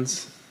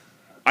hands.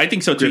 I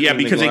think so too. Yeah,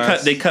 because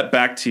they cut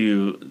back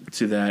to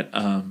that.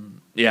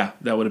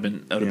 That would have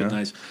been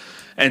nice.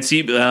 And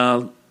see.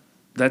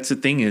 That's the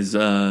thing is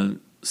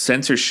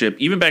censorship.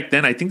 Even back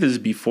then, I think this is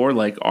before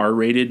like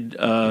R-rated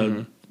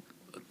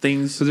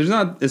things. So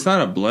it's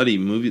not a bloody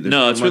movie.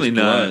 No, it's really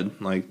blood.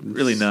 Not. Like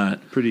really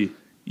not. Pretty.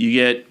 You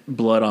get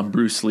blood on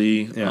Bruce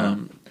Lee. A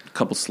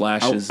couple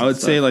slashes. I would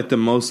say like the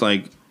most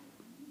like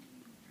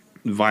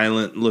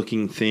violent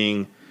looking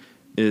thing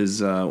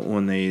is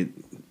when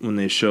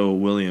they show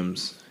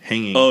Williams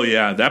hanging. Oh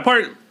yeah, that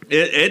part.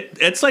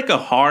 It's like a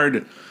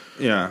hard.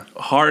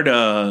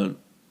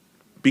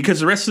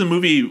 Because the rest of the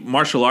movie,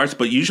 martial arts,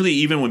 but usually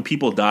even when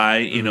people die,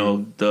 you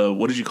know,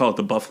 what did you call it?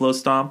 The buffalo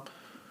stomp?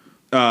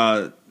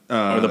 Or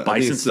the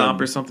bison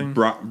stomp or something?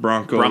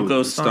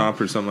 Bronco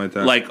stomp or something like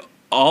that. Like,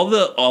 a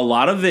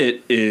lot of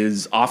it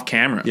is off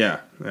camera.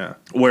 Yeah.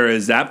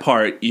 Whereas that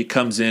part, it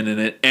comes in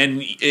and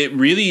it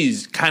really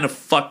is kind of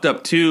fucked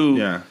up too.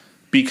 Yeah.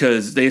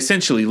 Because they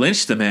essentially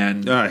lynched the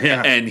man.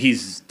 And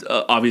he's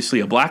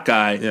obviously a black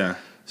guy. Yeah.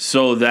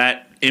 So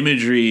that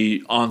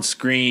imagery on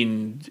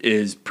screen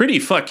is pretty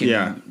fucking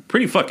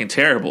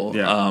terrible.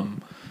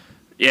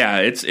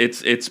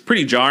 It's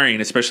pretty jarring,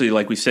 especially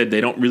like we said,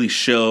 they don't really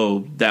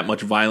show that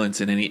much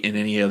violence in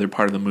any other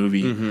part of the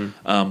movie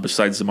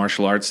besides the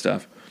martial arts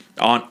stuff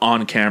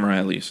on camera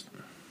at least.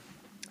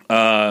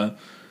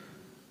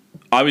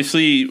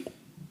 Obviously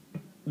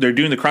they're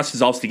doing the cross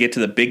dissolves to get to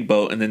the big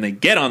boat, and then they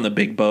get on the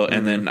big boat,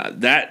 and then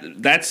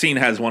that scene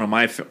has one of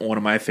my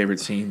favorite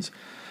scenes.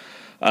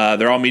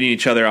 They're all meeting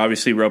each other.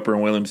 Obviously, Roper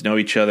and Williams know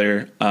each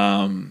other.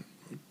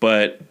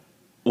 But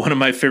one of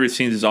my favorite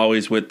scenes is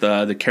always with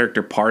the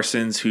character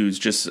Parsons, who's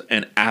just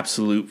an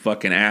absolute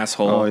fucking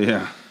asshole. Oh,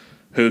 yeah.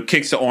 Who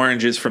kicks the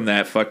oranges from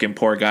that fucking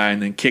poor guy and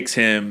then kicks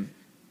him.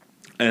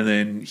 And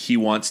then he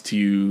wants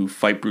to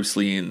fight Bruce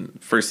Lee. And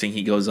first thing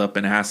he goes up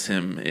and asks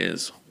him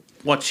is,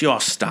 "What's your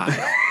style?"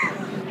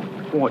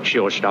 What's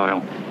your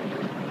style?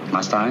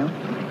 My style?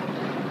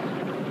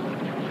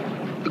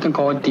 You can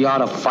call it the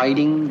art of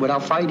fighting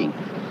without fighting.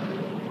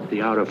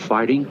 The art of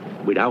fighting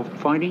without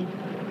fighting?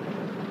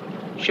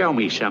 Show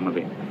me some of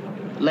it.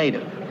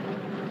 Later.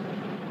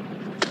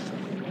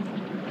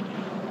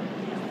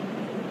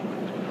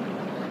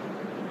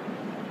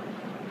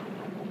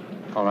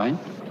 All right.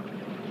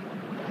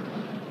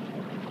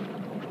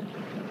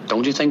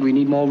 Don't you think we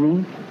need more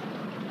room?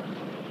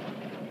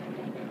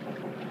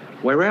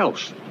 Where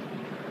else?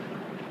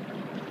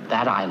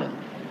 That island.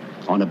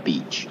 On a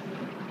beach.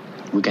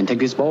 We can take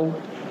this boat.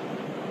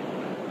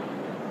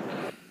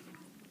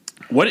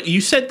 What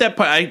you said that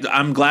part?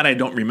 I'm glad I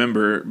don't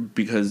remember,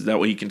 because that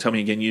way you can tell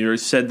me again. You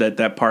said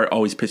that part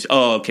always pisses.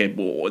 Oh, okay.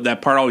 Well,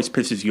 that part always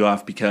pisses you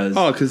off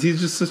because he's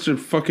just such a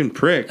fucking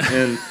prick,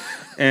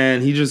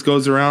 and he just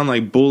goes around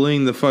like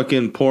bullying the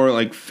fucking poor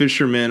like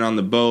fishermen on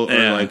the boat,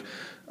 or like,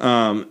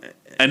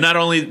 And not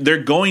only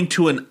they're going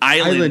to an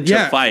island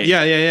to fight.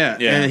 Yeah.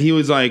 And he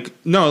was like,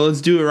 "No,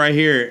 let's do it right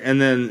here." And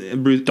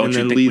then Bruce Don't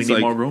you think we need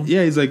more room?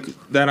 Yeah, he's like,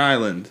 "That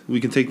island, we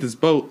can take this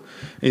boat."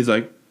 And he's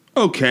like,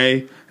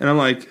 "Okay." And I'm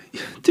like,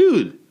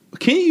 "Dude,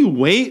 can't you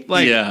wait?"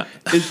 Like,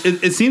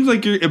 it seems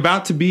like you're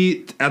about to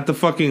be at the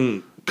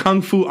fucking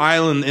Kung Fu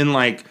Island in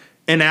like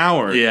an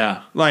hour.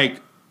 Yeah, like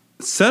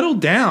settle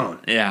down.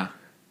 Yeah,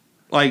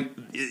 like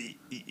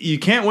you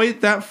can't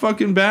wait that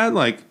fucking bad.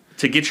 Like.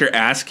 To get your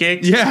ass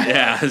kicked?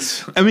 Yeah.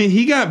 I mean,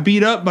 he got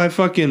beat up by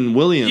fucking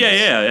Williams.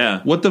 Yeah.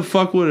 What the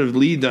fuck would have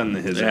Lee done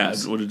to his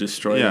ass? Yeah, would have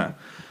destroyed him.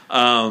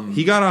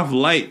 He got off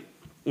light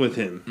with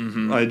him.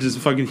 Mm-hmm. Like, just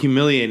fucking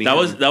humiliating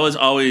him. That was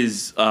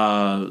always...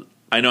 I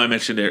know I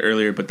mentioned it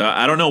earlier, but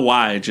I don't know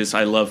why.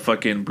 I love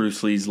fucking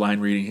Bruce Lee's line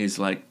reading. He's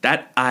like,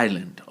 that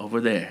island over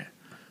there,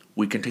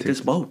 we can take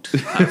this boat.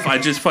 I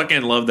just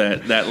fucking love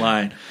that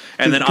line.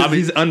 And then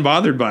he's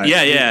unbothered by it.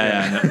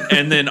 Yeah.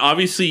 And then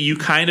obviously you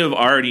kind of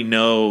already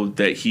know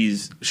that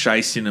he's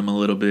shysting him a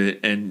little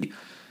bit, and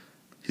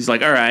he's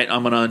like, "All right,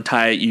 I'm gonna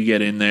untie it. You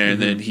get in there."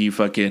 And then he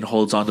fucking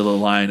holds onto the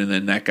line, and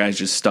then that guy's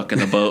just stuck in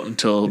the boat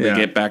until they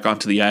get back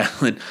onto the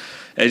island.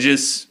 It's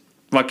just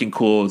fucking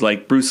cool.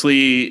 Like, Bruce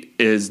Lee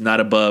is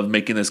not above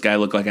making this guy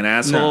look like an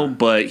asshole,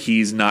 but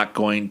he's not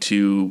going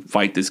to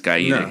fight this guy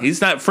either. He's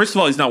not. First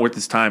of all, he's not worth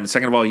his time.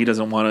 Second of all, he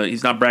doesn't want to.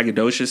 He's not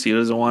braggadocious. He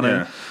doesn't want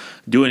to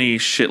do any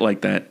shit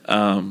like that,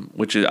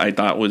 which I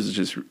thought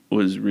was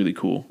really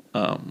cool.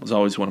 It was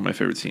always one of my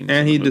favorite scenes.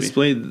 And he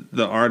displayed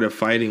the art of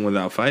fighting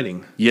without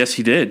fighting. Yes,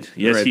 he did.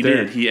 He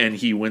did.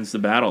 He wins the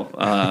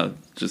battle.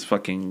 Just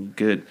fucking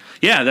good.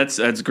 Yeah,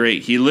 that's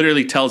great. He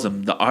literally tells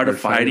him the art of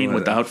fighting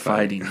without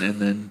fighting,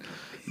 and then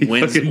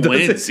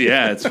wins.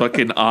 Yeah, it's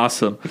fucking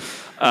awesome.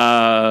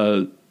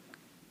 After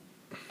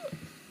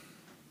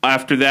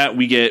that,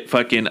 we get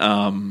fucking.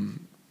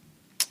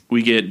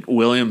 We get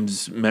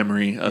Williams'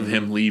 memory of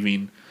him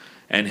leaving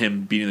and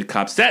him beating the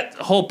cops. That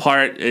whole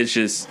part is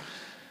just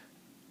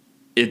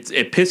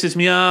it pisses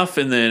me off,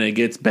 and then it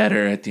gets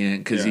better at the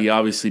end because he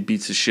obviously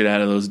beats the shit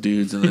out of those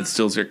dudes and then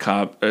steals their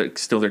cop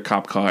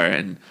car,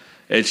 and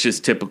it's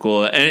just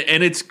typical.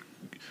 And it's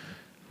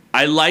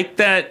I like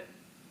that,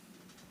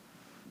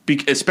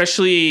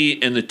 especially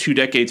in the 2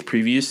 decades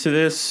previous to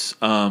this.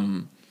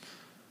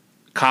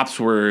 Cops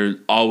were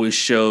always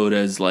showed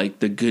as like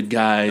the good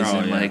guys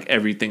like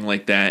everything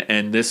like that,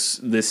 and this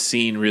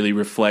scene really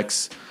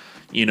reflects,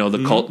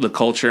 the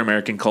culture,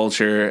 American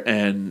culture,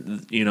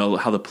 and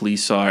how the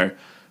police are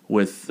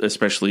with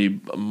especially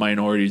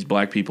minorities,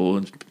 black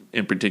people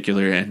in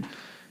particular, and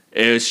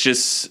it's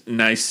just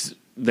nice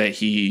that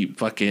he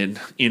fucking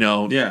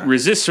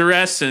resists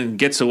arrest and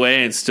gets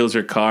away and steals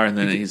her car, and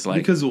then he's like,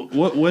 because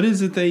what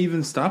is it they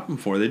even stop him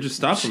for? They just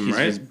stop him,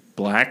 right?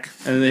 Black,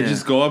 and they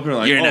just go up and are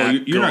like,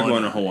 you're not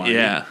going to Hawaii.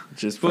 Yeah,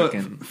 just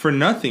fucking for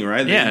nothing,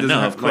 right? Yeah,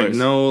 no, of course,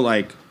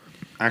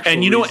 actual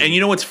and you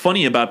know what's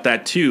funny about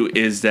that too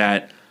is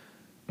that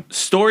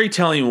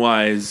storytelling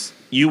wise,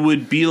 you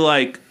would be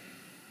like,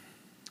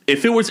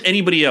 if it was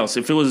anybody else,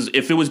 if it was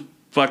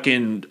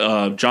fucking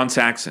John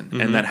Saxon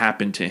and that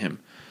happened to him,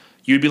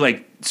 you'd be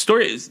like,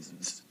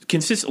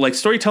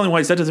 storytelling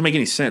wise, that doesn't make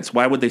any sense.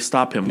 Why would they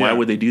stop him? Why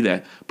would they do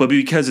that? But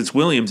because it's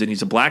Williams and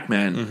he's a black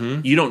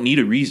man, you don't need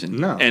a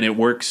reason, and it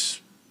works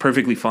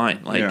perfectly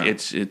fine. Like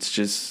it's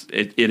just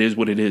it is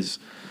what it is,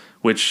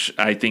 which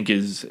I think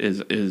is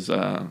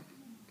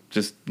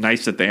just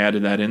nice that they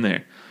added that in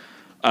there.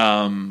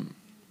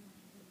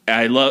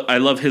 I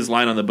love his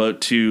line on the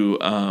boat too,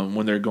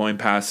 when they're going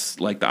past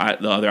like the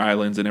other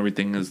islands and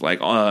everything is like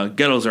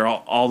ghettos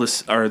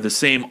are the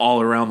same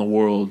all around the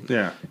world.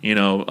 Yeah,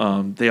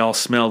 they all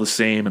smell the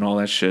same and all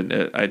that shit.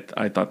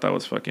 I thought that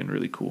was fucking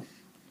really cool.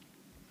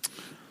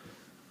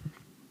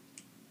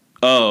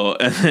 Oh,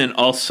 and then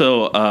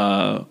also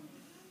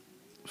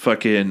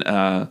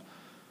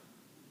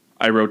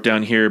I wrote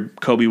down here,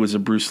 Kobe was a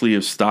Bruce Lee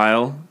of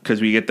style,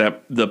 because we get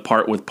the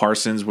part with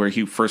Parsons where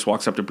he first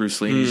walks up to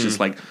Bruce Lee and he's just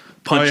like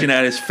punching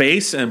at his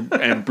face,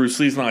 and Bruce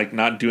Lee's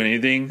not doing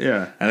anything.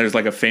 Yeah. And there's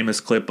like a famous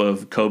clip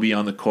of Kobe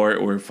on the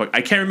court where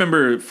I can't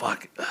remember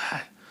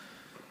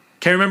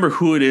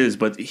who it is,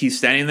 but he's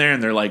standing there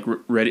and they're like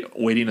ready,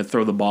 waiting to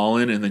throw the ball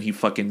in, and then he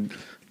fucking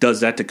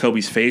does that to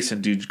Kobe's face,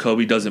 and dude,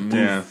 Kobe doesn't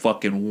move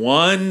fucking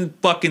 1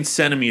 fucking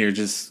centimeter,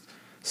 just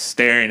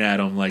staring at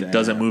him, like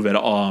doesn't move at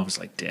all. I was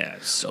like, damn,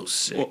 it's so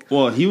sick.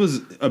 Well, he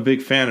was a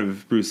big fan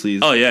of Bruce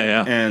Lee's. Oh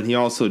yeah. And he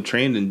also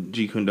trained in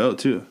Jeet Kune Do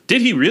too.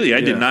 Did he really?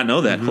 I did not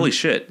know that. Holy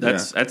shit,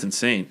 that's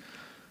insane.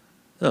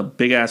 A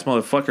big ass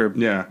motherfucker.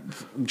 Yeah,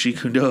 Jeet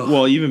Kune Do.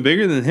 Well, even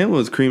bigger than him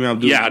was Kareem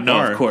Abdul-Jabbar. Yeah,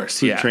 no, of course.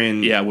 Who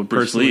trained with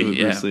Bruce Lee. With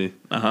Bruce Lee.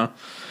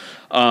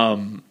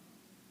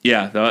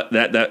 Yeah,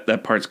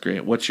 that part's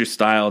great. What's your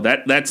style?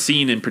 That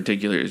scene in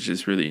particular is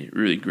just really,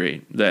 really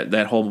great.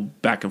 That whole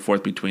back and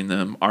forth between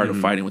them, art of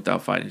fighting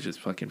without fighting, is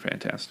just fucking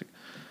fantastic.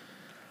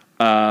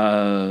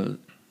 What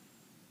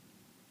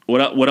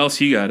else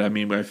you got? I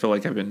mean, I feel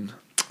like I've been.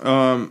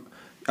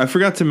 I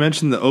forgot to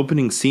mention the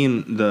opening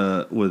scene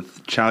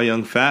with Chow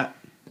Yun Fat.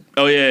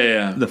 Oh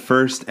yeah. The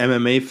first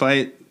MMA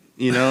fight.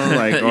 you know,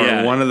 like,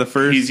 or one of the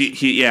first.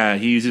 He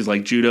uses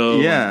like judo.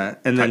 Yeah,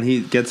 and then he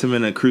gets him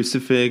in a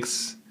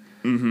crucifix.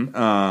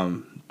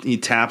 Mm-hmm. He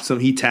taps him.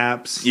 He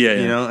taps. Yeah,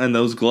 you know, and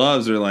those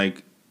gloves are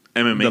like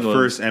MMA gloves.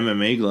 First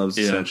MMA gloves,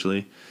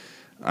 essentially.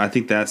 I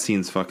think that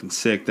scene's fucking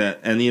sick.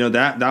 And you know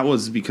that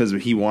was because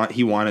he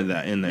wanted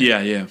that in there.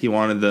 Yeah. He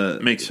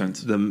wanted makes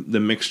sense. The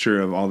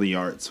mixture of all the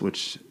arts,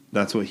 which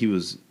that's what he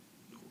was,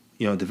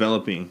 you know,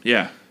 developing.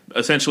 Yeah,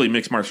 essentially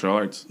mixed martial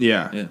arts.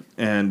 Yeah.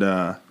 And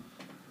I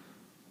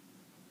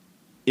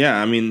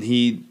mean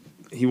he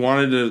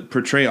wanted to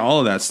portray all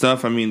of that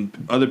stuff. I mean,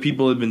 other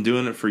people had been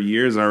doing it for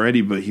years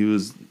already, but he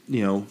was,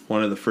 you know,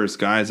 one of the first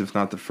guys, if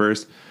not the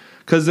first.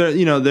 Because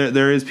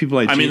there is people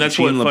like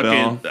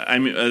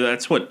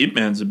that's what Ip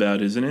Man's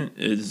about, isn't it?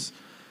 Is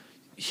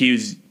he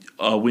was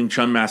a Wing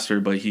Chun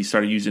master, but he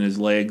started using his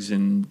legs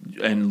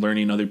and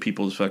learning other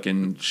people's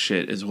fucking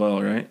shit as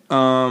well, right?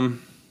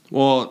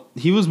 Well,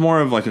 he was more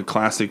of like a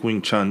classic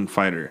Wing Chun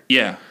fighter.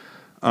 Yeah.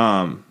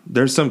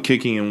 There's some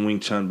kicking in Wing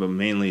Chun, but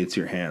mainly it's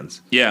your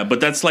hands. Yeah, but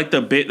that's like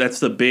the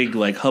big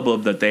like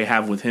hubbub that they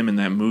have with him in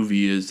that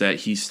movie is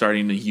that he's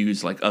starting to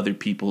use like other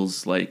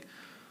people's like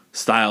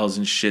styles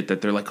and shit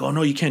that they're like, oh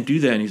no, you can't do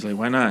that, and he's like,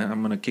 why not?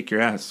 I'm gonna kick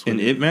your ass. In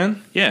Ip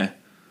Man? Yeah.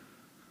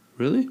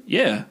 Really?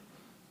 Yeah.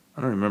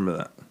 I don't remember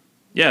that.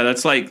 Yeah,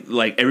 that's like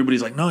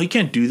everybody's like, no, you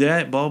can't do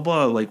that, blah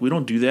blah. Like we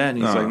don't do that, and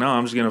he's like, no,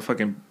 I'm just gonna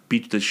fucking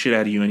beat the shit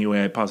out of you any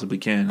way I possibly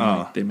can.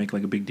 Like, they make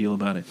like a big deal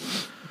about it.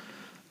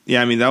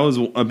 Yeah, I mean that was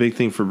a big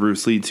thing for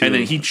Bruce Lee too. And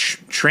then he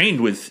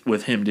trained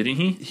with him, didn't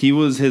he? He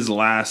was his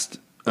last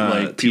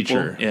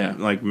teacher, yeah,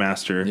 like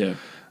master. Yeah.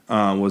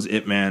 Was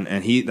Ip Man,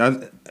 and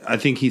I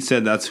think he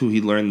said that's who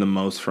he learned the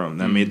most from.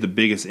 That made the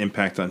biggest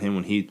impact on him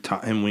when he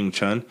taught him Wing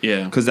Chun.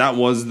 Yeah, because that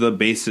was the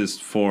basis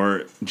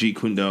for Jeet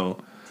Kune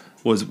Do,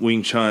 was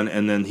Wing Chun,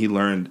 and then he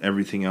learned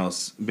everything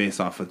else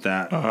based off of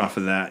that. Off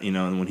of that, you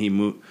know. And when he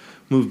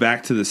moved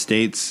back to the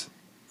States,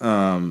 you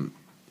know,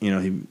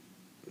 I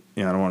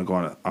don't want to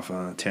go off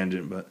on a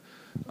tangent, but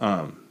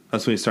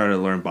that's when he started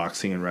to learn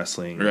boxing and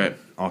wrestling, right?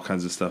 And all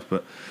kinds of stuff.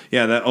 But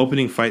yeah, that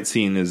opening fight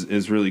scene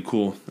is really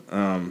cool.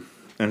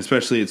 And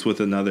especially it's with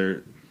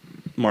another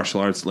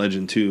martial arts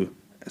legend too,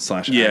 /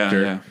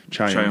 actor,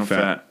 Chow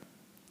Yun-fat.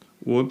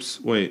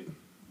 Whoops, wait.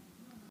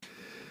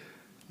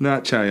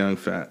 Not Chow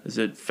Yun-fat. Is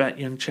it Fat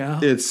Young Chow?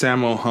 It's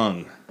Sammo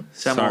Hung.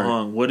 Sammo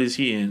Hung. What is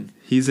he in?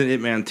 He's in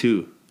Ip Man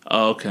 2.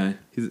 Oh, okay.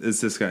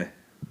 It's this guy.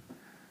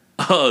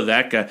 Oh,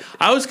 that guy.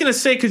 I was going to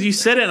say, because you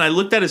said it and I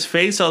looked at his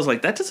face, I was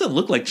like, that doesn't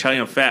look like Chow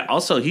Yun-fat.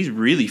 Also, he's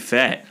really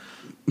fat.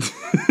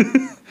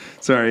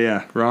 Sorry,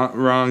 yeah.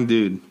 Wrong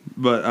dude.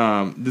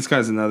 But this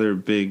guy's another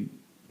big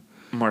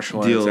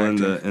martial deal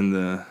arts in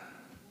the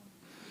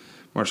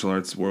martial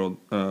arts world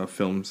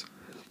films.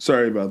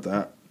 Sorry about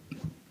that.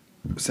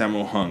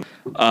 Sammo Hung.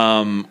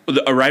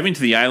 Arriving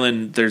to the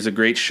island, there's a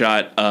great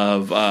shot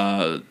of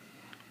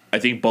I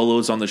think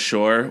Bolo's on the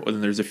shore,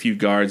 and there's a few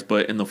guards,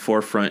 but in the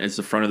forefront is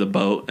the front of the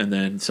boat, and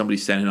then somebody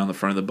standing on the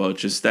front of the boat.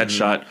 Just that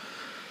shot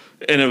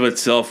in of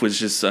itself was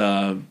just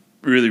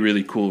really,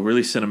 really cool,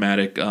 really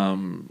cinematic.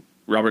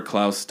 Robert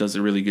Klaus does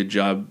a really good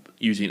job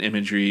using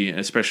imagery,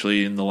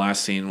 especially in the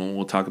last scene.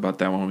 We'll talk about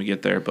that when we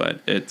get there.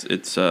 But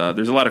it's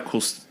there's a lot of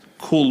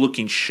cool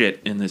looking shit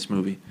in this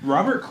movie.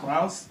 Robert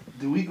Klaus,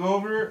 do we go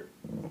over?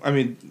 I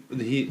mean,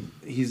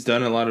 he's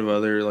done a lot of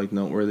other like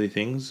noteworthy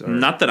things. Or?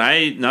 Not that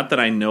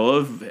I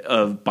know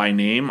of by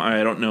name.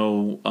 I don't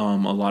know a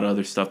lot of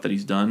other stuff that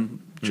he's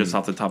done just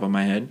off the top of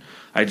my head.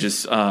 I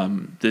just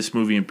this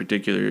movie in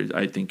particular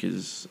I think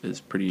is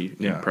pretty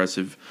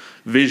impressive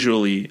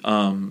visually.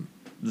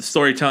 The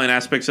storytelling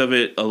aspects of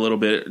it a little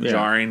bit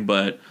jarring,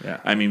 but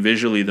I mean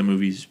visually the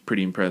movie's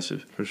pretty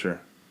impressive for sure.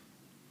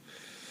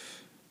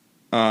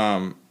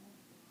 And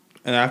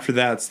after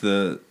that's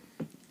the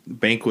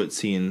banquet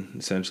scene,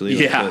 essentially.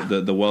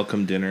 The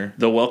welcome dinner.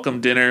 The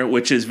welcome dinner,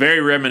 which is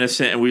very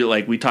reminiscent, and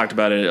we talked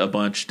about it a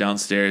bunch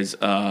downstairs.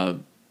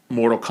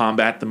 Mortal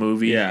Kombat, the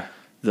movie. Yeah.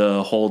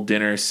 The whole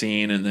dinner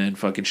scene, and then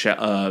fucking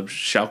Shang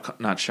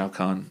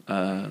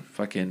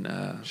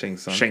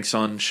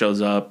Tsung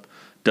shows up,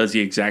 does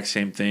the exact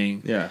same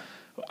thing. Yeah.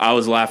 I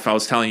was laughing. I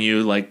was telling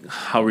you, like,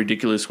 how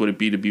ridiculous would it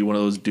be to be one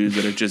of those dudes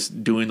that are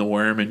just doing the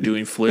worm and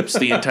doing flips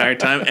the entire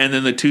time, and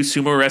then the two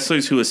sumo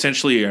wrestlers who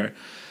essentially are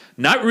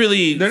not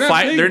really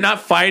they're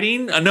not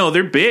fighting. No,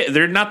 they're big.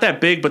 They're not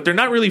that big, but they're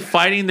not really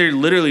fighting. They're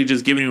literally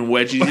just giving him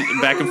wedgies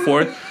back and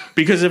forth.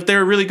 Because if they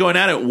were really going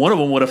at it, one of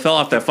them would have fell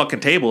off that fucking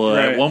table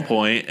at one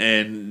point,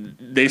 and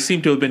they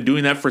seem to have been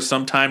doing that for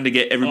some time to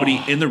get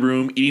everybody in the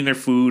room eating their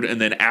food, and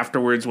then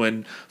afterwards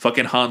when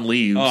fucking Han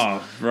leaves,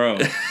 bro,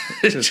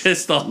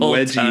 just the whole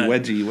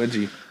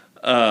wedgie,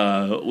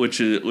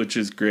 which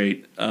is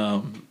great.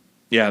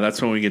 Yeah,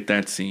 that's when we get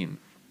that scene.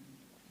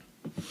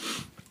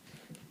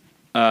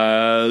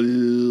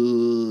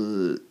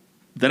 Then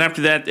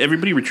after that,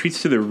 everybody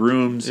retreats to their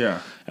rooms.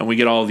 Yeah, and we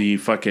get all the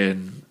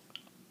fucking.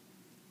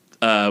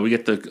 We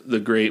get the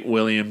great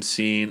Williams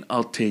scene.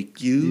 I'll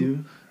take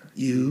you.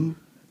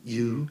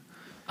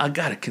 I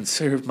gotta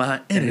conserve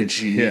my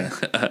energy. Yeah.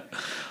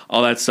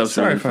 all that stuff.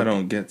 Sorry if I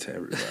don't get to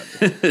everybody.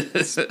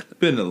 It's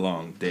been a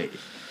long day.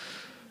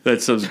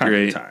 That stuff's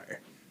great.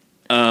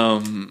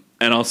 And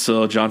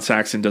also John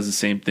Saxon does the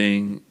same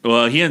thing.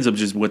 Well, he ends up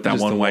just with that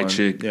one white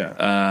chick.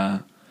 Yeah.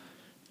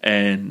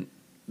 And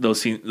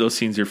those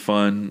scenes are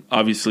fun.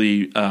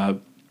 Obviously,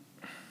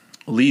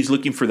 Lee's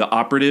looking for the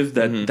operative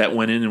that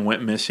went in and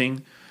went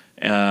missing.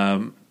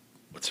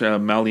 What's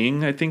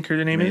Mei-Ling, I think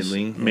her name is?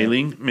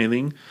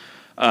 Mei-Ling.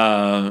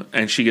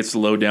 And she gets the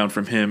lowdown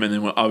from him. And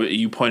then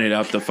you pointed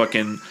out the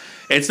fucking...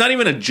 It's not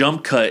even a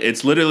jump cut.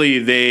 It's literally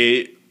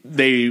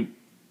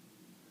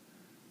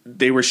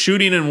they were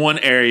shooting in one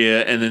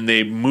area, and then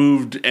they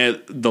moved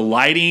the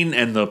lighting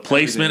and the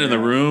placement in the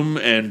room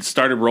and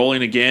started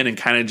rolling again, and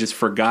kind of just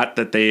forgot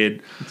that they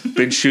had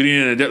been shooting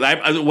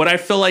in what I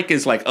feel like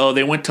is like,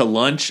 they went to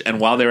lunch, and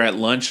while they were at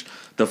lunch,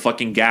 the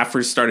fucking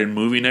gaffers started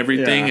moving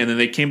everything, and then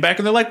they came back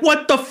and they're like,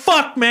 "What the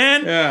fuck,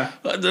 man? No,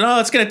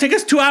 it's gonna take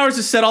us 2 hours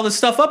to set all this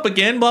stuff up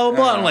again." Blah blah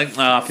blah. I'm like,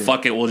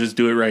 fuck it, we'll just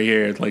do it right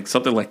here, like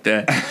something like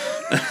that.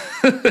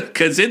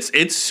 Because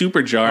it's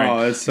super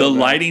jarring. It's so the bad.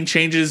 Lighting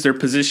changes, their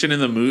position in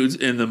the moods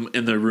in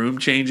the room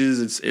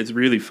changes. It's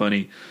really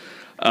funny.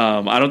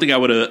 I don't think I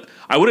would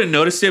have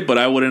noticed it, but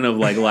I wouldn't have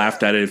like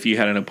laughed at it if you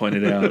hadn't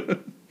pointed it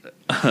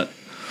out.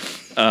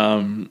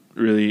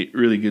 Really,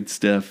 really good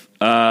stuff.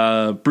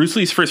 Bruce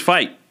Lee's first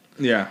fight.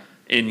 Yeah.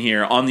 In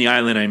here on the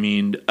island, I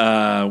mean,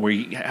 where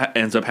he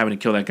ends up having to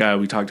kill that guy.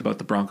 We talked about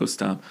the Bronco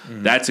stomp.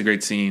 Mm-hmm. That's a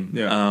great scene.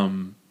 Yeah.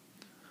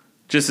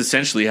 Just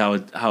essentially how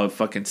it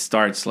fucking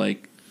starts.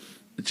 Like,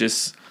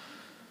 just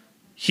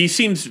he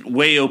seems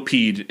way OP'd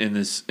in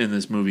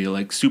this movie.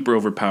 Like super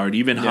overpowered.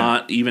 Even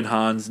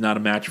Han's not a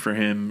match for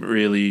him.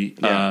 Really,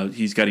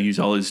 he's got to use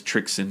all his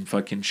tricks and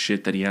fucking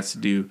shit that he has to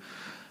do.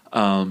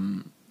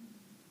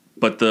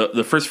 But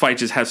the first fight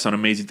just has some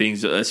amazing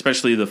things,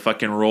 especially the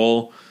fucking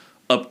roll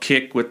up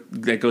kick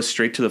that goes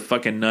straight to the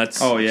fucking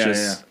nuts. Oh yeah,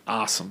 just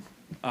awesome.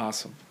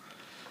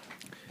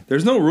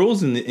 There's no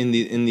rules in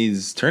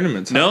these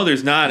tournaments. No,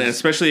 there's not, and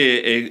especially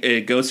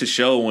it goes to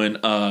show when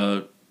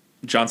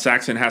John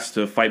Saxon has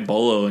to fight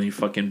Bolo and he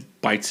fucking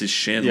bites his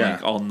shin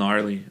like all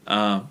gnarly.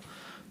 The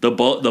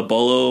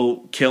Bolo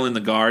killing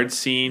the guard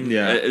scene.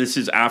 Yeah, this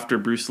is after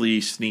Bruce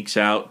Lee sneaks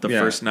out the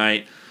first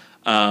night,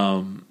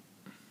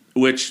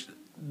 which.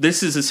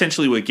 This is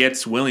essentially what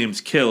gets Williams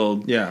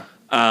killed. Yeah.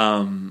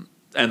 And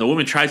the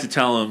woman tries to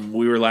tell him,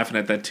 we were laughing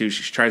at that too.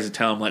 She tries to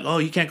tell him, like, "Oh,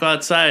 you can't go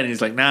outside." And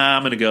he's like, "Nah,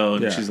 I'm going to go."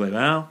 And she's like,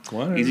 "Well,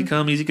 whatever. Easy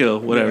come, easy go.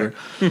 Whatever.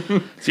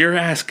 It's your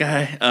ass,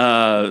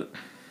 guy."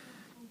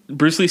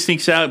 Bruce Lee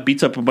sneaks out,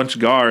 beats up a bunch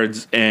of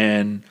guards,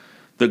 and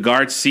the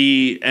guards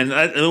see, and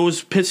it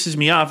always pisses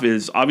me off,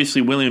 is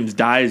obviously Williams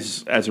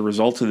dies as a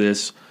result of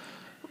this.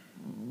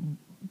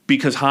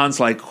 Because Han's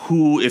like,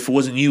 if it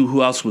wasn't you,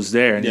 who else was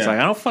there? And he's like,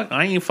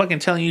 I ain't fucking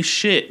telling you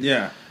shit.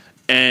 Yeah.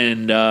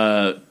 And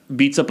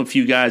beats up a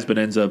few guys, but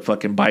ends up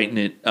fucking biting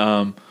it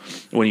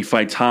when he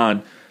fights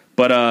Han.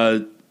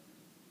 But,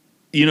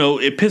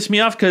 it pissed me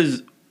off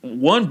because,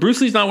 one,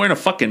 Bruce Lee's not wearing a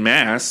fucking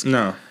mask.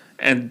 No.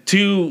 And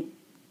two...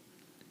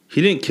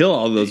 He didn't kill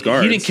all those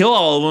guards. He didn't kill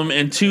all of them.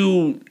 And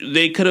two,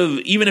 they could have,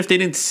 even if they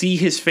didn't see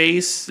his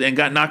face and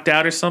got knocked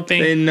out or something.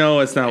 They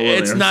know it's not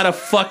Williams. It's not a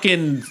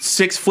fucking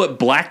 6-foot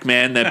black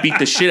man that beat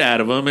the shit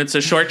out of him. It's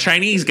a short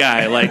Chinese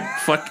guy. Like,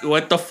 fuck,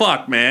 what the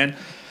fuck, man?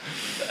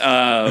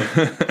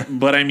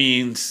 But I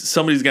mean,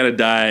 somebody's got to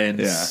die, and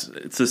it's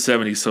the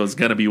 70s, so it's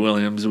gonna be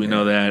Williams. We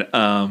know that.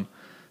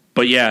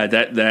 But yeah,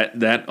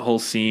 that whole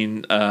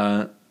scene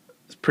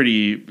is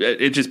pretty.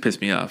 It just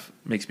pissed me off.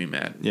 Makes me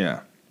mad.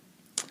 Yeah.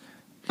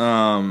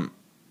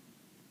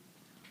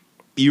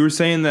 You were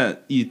saying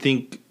that you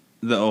think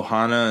the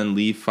Ohana and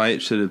Lee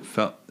fight should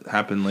have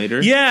happened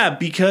later? Yeah,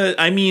 because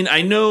I mean,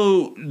 I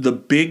know the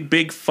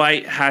big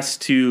fight has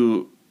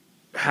to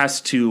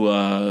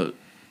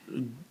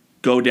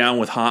go down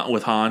with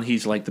Han.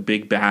 He's like the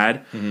big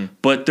bad. Mm-hmm.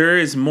 But there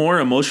is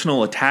more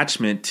emotional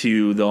attachment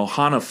to the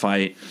Ohana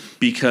fight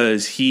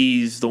because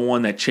he's the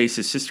one that chased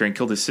his sister and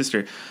killed his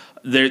sister.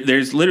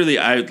 There's literally,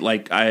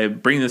 I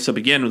bring this up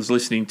again, was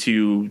listening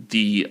to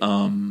the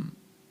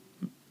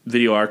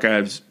Video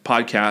Archives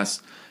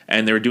podcast,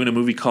 and they were doing a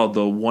movie called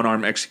The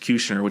One-Armed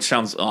Executioner, which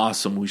sounds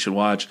awesome. We should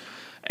watch.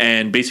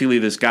 And basically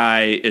this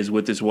guy is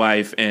with his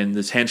wife, and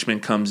this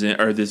henchman comes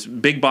in, or this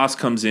big boss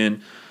comes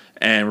in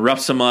and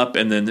roughs him up,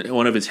 and then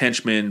one of his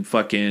henchmen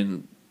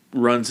fucking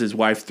runs his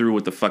wife through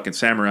with the fucking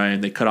samurai,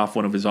 and they cut off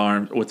one of his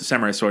arms with the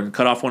samurai sword and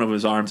cut off one of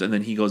his arms, and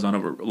then he goes on a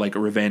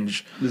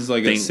revenge. This is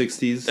like thing. A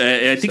 60s.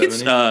 I think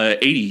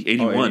 70? It's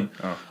 81.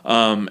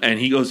 Oh, 80. And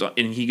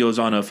he goes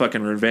on a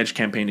fucking revenge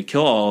campaign to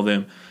kill all of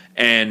them.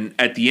 And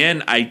at the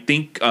end, I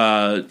think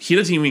he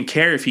doesn't even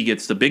care if he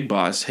gets the big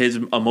boss. His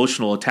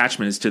emotional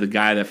attachment is to the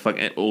guy that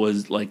fucking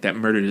was like that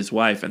murdered his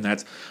wife, and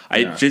that's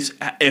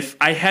if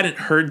I hadn't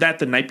heard that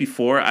the night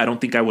before, I don't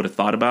think I would have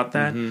thought about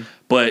that. Mm-hmm.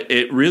 But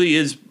it really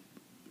is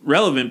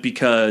relevant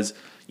because,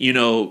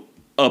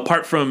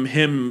 apart from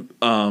him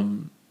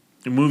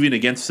moving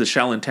against the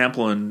Shaolin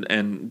Temple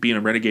and being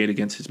a renegade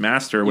against his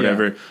master or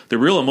whatever, the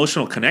real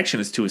emotional connection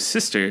is to his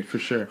sister, for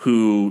sure,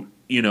 who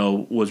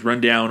was run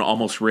down,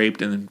 almost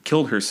raped, and then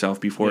killed herself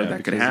before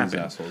that could happen.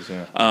 Assholes,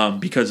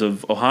 because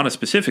of Ohana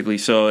specifically.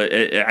 So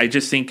I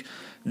just think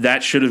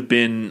that should have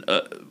been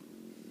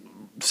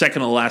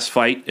second to the last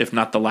fight, if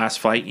not the last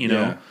fight.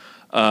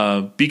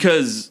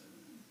 Because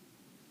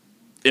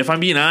if I'm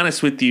being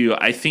honest with you,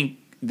 I think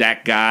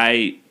that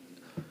guy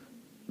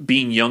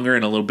being younger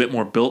and a little bit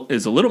more built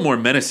is a little more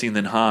menacing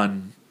than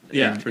Han.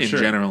 In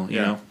general,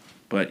 you know.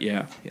 But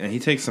yeah, he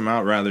takes them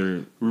out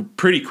rather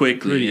pretty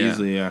quickly, pretty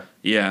easily.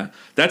 Yeah.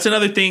 That's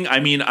another thing.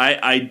 I mean,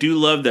 I do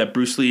love that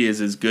Bruce Lee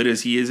is as good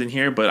as he is in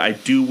here, but I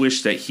do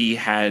wish that he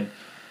had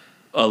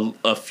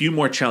a few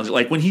more challenges.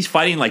 Like when he's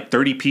fighting like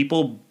 30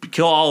 people,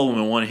 kill all of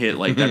them in one hit.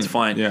 Like that's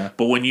fine. Yeah.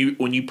 But when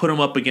you put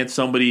him up against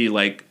somebody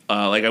like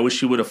I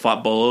wish he would have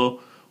fought Bolo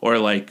or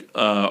like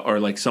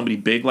somebody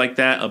big like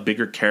that, a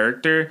bigger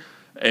character.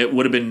 It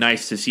would have been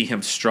nice to see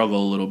him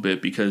struggle a little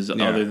bit because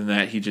other than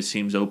that, he just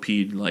seems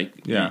OP'd.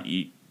 Like,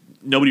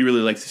 nobody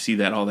really likes to see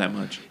that all that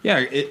much. Yeah,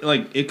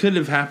 it could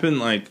have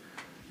happened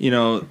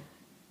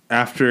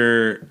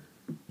after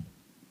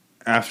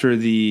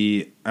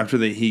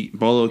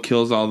Bolo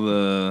kills all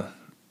the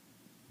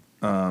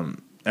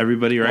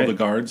everybody, right? All the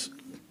guards.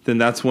 Then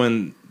that's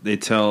when they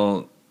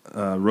tell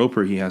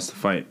Roper he has to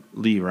fight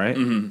Lee, right?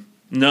 Mm-hmm.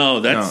 No,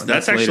 that's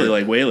actually later.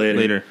 Like way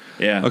later.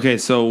 Yeah. Okay,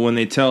 so when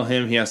they tell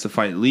him he has to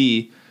fight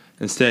Lee,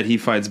 instead he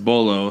fights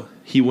Bolo.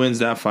 He wins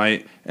that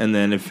fight, and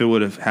then if it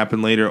would have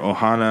happened later,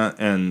 Ohana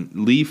and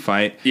Lee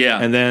fight. Yeah.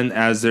 And then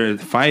as they're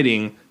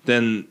fighting,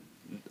 then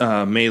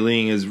Mei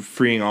Ling is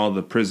freeing all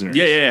the prisoners.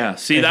 Yeah.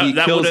 See, and he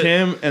kills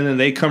him, and then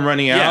they come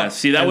running out. Yeah.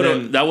 See, that would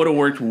have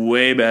worked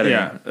way better.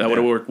 Yeah. That would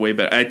have worked way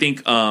better. I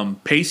think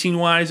pacing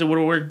wise, it would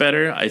have worked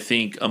better. I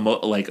think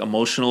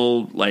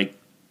emotional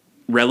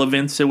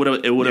relevance, it would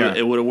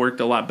have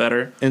worked a lot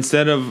better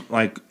instead of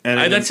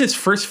that's his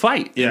first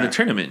fight in the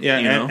tournament.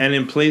 Yeah, and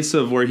in place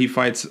of where he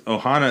fights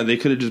Ohana, they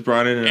could have just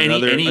brought in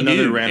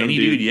another random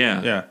dude.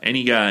 Yeah,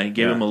 any guy,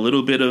 gave him a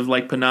little bit of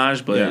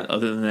panache, but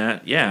other than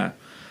that,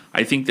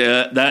 I think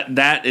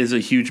that is a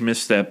huge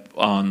misstep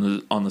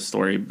on the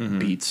story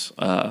beats.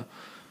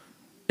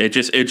 It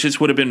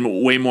just would have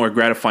been way more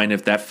gratifying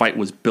if that fight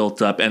was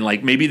built up and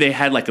maybe they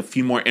had a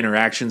few more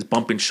interactions,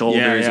 bumping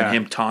shoulders and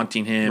him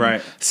taunting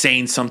him,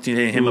 saying something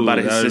to him about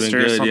his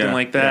sister or something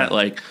like that.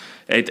 Yeah.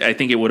 I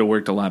think it would have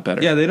worked a lot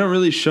better. Yeah, they don't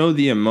really show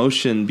the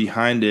emotion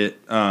behind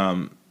it,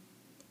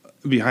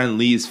 behind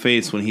Lee's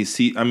face when he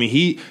sees. I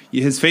mean,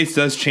 his face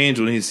does change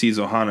when he sees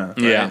Ohana.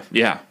 Right?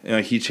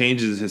 Yeah. He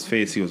changes his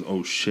face. He goes,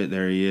 "Oh shit,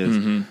 there he is."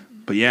 Mm-hmm.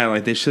 But yeah,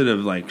 they should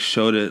have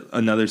showed it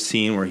another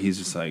scene where he's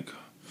just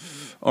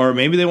or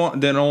maybe they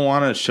don't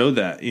want to show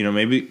that.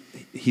 Maybe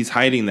he's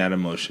hiding that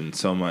emotion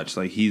so much.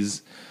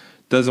 He's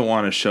doesn't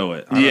want to show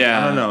it. I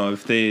don't know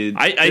if they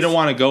don't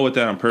want to go with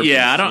that on purpose.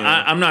 Yeah,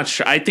 I'm not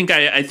sure. I think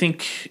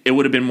it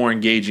would have been more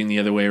engaging the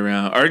other way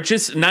around, or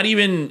just not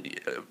even.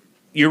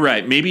 You're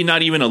right. Maybe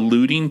not even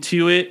alluding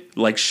to it,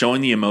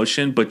 showing the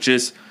emotion, but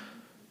just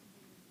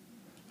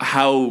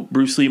how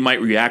Bruce Lee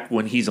might react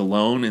when he's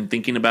alone and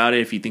thinking about it.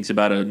 If he thinks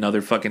about it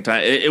another fucking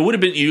time, it would have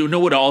been.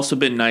 What would also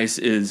been nice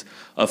is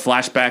a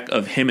flashback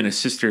of him and his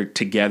sister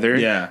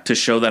together. To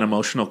show that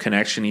emotional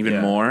connection even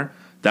more.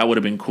 That would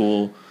have been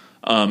cool.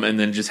 And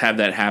then just have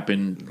that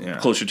happen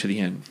closer to the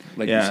end,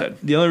 you said.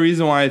 The only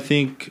reason why I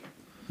think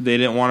they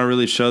didn't want to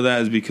really show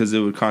that is because it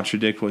would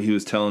contradict what he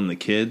was telling the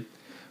kid.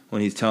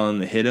 When he's telling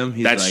him to hit him,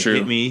 he's true.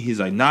 Hit me. He's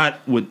not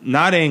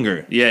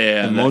anger.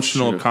 Yeah.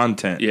 Emotional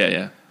content.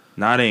 Yeah.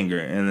 Not anger.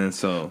 And then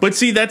so. But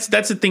see, that's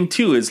the thing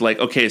too. Is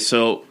okay,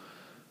 so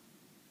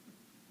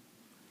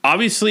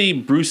obviously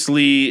Bruce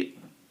Lee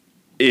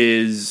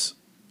is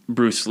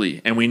Bruce Lee,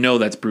 and we know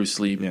that's Bruce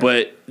Lee. Yeah.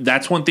 But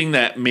that's one thing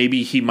that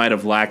maybe he might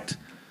have lacked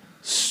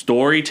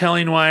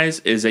storytelling wise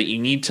is that you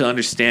need to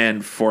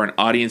understand for an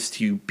audience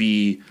to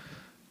be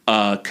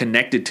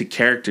connected to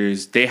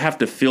characters, they have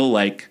to feel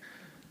like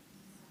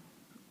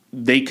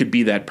they could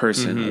be that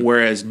person,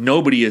 whereas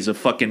nobody is a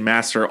fucking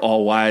master,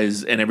 all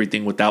wise and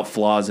everything without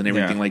flaws and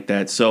everything like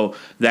that. So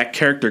that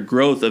character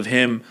growth of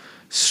him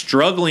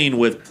struggling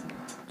with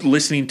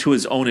listening to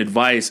his own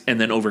advice and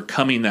then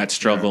overcoming that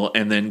struggle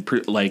and then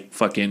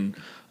fucking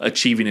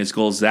achieving his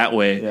goals that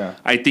way,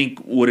 I think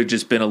would have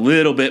just been a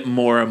little bit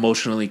more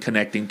emotionally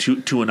connecting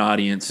to an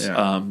audience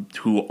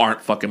who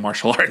aren't fucking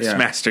martial arts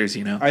masters.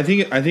 I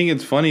think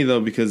it's funny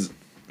though because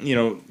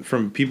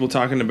from people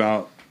talking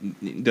about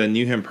that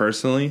knew him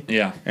personally,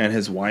 and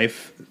his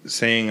wife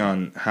saying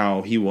on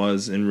how he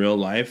was in real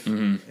life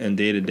and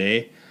day to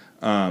day,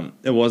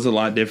 it was a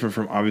lot different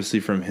from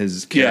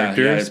his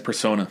characters, his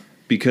persona,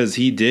 because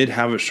he did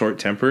have a short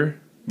temper,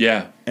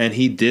 and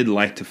he did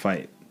like to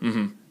fight.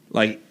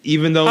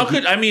 Even though how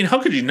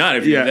could you not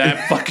if you're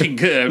that fucking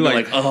good? I'm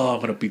I'm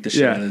gonna beat the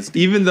shit out of this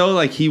dude. Even though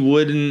he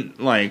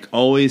wouldn't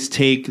always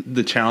take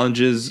the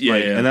challenges,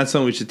 and that's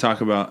something we should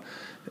talk about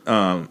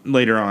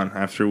later on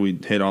after we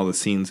hit all the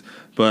scenes.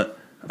 But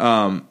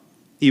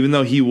even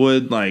though he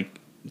would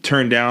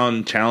turn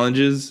down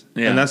challenges,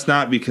 and that's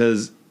not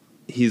because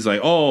he's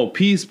like, "Oh,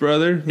 peace,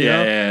 brother." You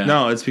know? Yeah.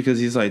 No, it's because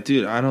he's like,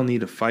 "Dude, I don't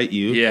need to fight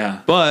you."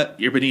 Yeah. But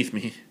you're beneath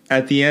me.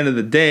 At the end of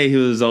the day, he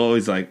was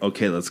always like,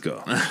 "Okay, let's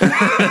go."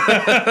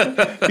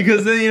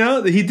 Because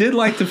then, he did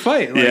like to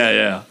fight. Like,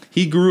 yeah.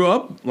 He grew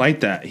up like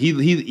that. He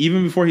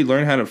even before he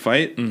learned how to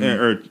fight,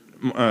 or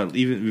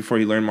even before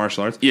he learned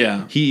martial arts,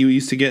 he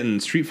used to get in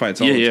street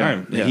fights all the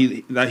time.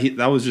 Yeah.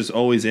 That was just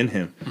always in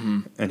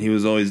him, and he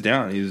was always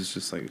down. He was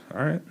just like,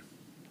 "All right."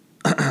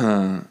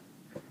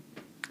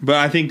 But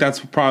I think that's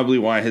probably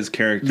why his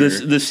character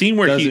the scene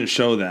where doesn't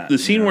show that. The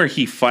scene where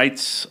he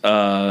fights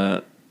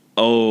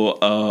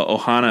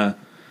Ohana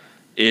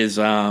is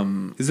it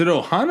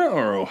Ohana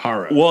or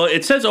O'Hara? Well,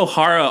 it says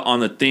O'Hara on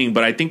the thing,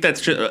 but I think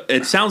that's just,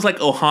 it sounds like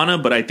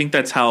Ohana, but I think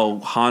that's how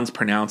Han's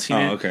pronouncing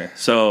it. Okay.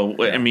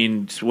 So I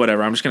mean,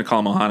 whatever. I'm just gonna call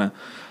him Ohana.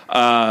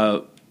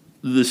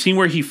 The scene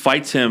where he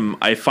fights him,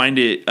 I find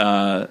it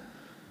the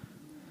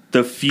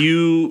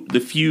few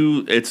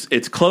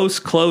it's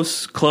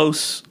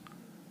close,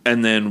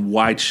 and then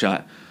wide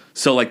shot.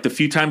 So like the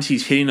few times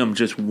he's hitting him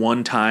just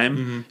one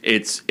time,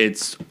 it's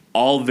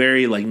all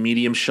very like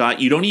medium shot.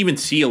 You don't even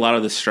see a lot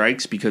of the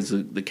strikes because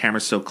the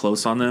camera's so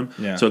close on them.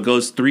 Yeah. So it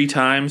goes 3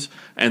 times,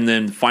 and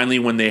then finally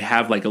when they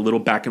have like a little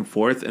back and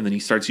forth, and then he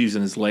starts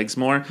using his legs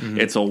more,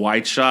 it's a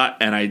wide shot,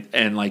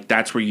 and like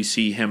that's where you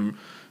see him,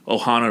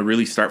 Ohana,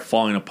 really start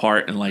falling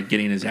apart and like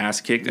getting his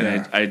ass kicked.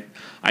 Yeah. And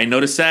I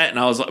noticed that, and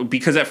I was like,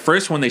 because at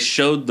first when they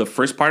showed the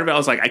first part of it, I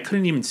was like, I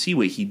couldn't even see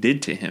what he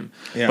did to him.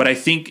 Yeah. But I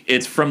think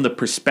it's from the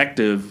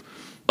perspective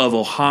of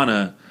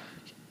Ohana.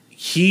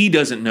 He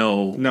doesn't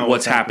know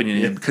what's happening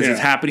to him because it's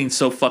happening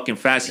so fucking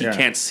fast. He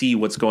can't see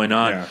what's going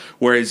on. Yeah.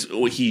 Whereas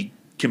he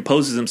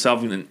composes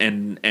himself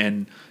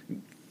and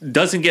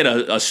doesn't get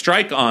a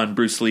strike on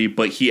Bruce Lee,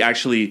 but he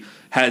actually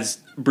has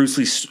Bruce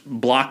Lee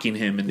blocking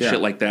him and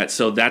shit like that.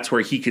 So that's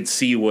where he could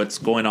see what's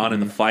going on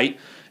in the fight.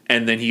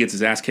 And then he gets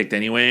his ass kicked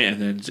anyway.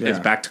 And then it's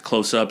back to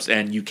close-ups,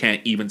 and you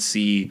can't even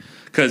see.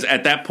 Because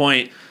at that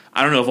point,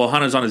 I don't know if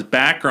Ohana's on his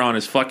back or on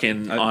his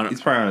fucking...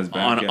 he's probably on his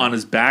back. On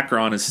his back or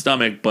on his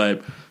stomach,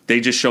 but... They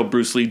just show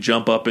Bruce Lee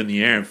jump up in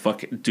the air and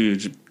fucking,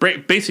 dude,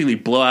 basically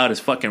blow out his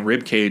fucking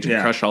rib cage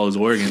and crush all his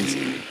organs,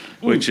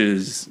 which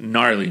is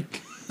gnarly.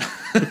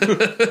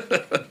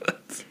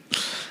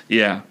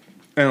 Yeah.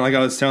 And like I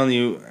was telling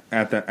you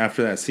after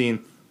that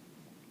scene,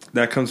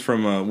 that comes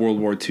from a World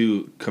War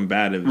II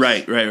combative,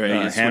 right.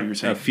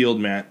 A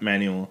field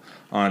manual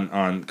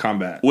on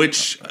combat,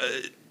 which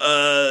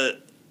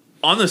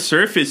on the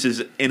surface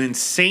is an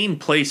insane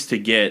place to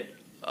get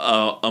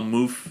a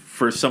move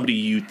for somebody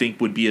you think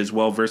would be as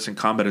well versed in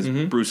combat as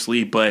Bruce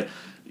Lee, but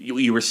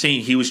you were saying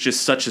he was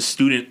just such a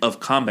student of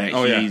combat.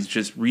 He's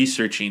just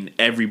researching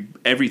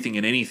everything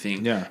and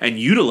anything, and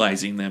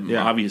utilizing them.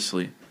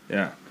 Obviously,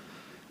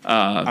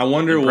 I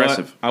wonder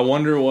impressive.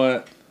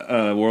 What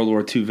World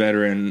War II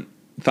veteran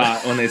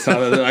thought when they saw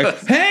that. They're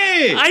like,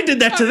 "Hey, I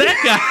did that to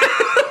that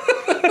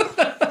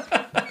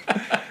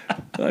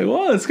guy." Like,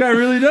 well, this guy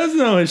really does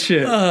know his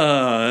shit.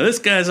 This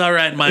guy's all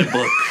right in my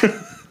book.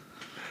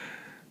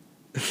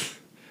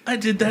 I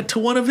did that to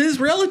one of his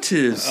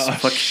relatives. Oh,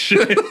 fuck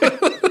shit.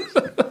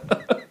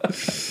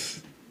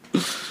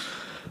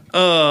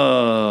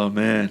 Oh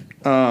man.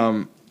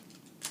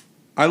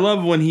 I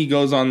love when he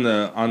goes on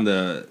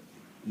the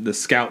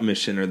scout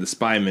mission or the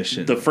spy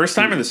mission. The first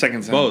time or the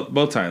second time?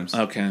 Both times.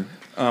 Okay.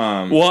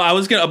 Well, I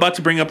was about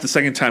to bring up the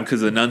second time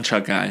because of the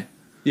nunchuck guy.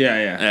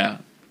 Yeah.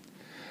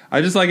 I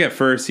just like at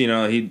first,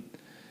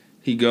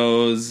 he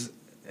goes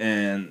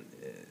and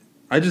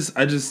I don't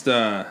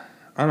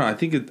know. I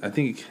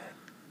think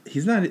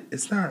he's not.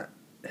 It's not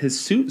his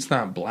suit's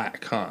not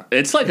black, huh?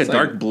 It's like a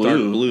dark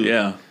blue.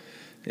 Yeah.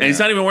 And he's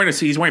not even wearing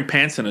he's wearing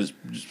pants and a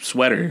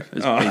sweater.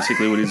 Is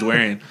basically what he's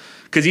wearing.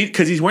 Because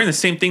he's wearing the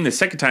same thing the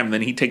second time, and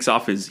then he takes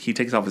off his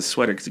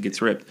sweater because it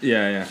gets ripped.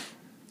 Yeah.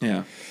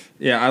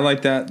 I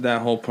like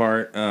that whole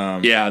part.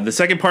 The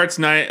second part's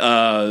night,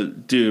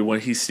 dude. When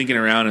he's sneaking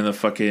around in the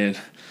fucking.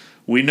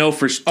 We know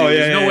for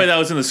there's no way that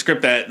was in the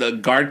script that the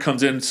guard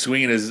comes in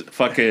swinging his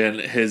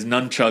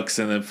nunchucks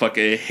and then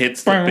fucking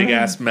hits the big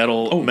ass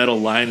metal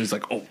line. He's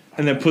like, oh,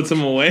 and then puts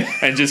him away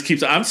and just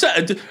keeps.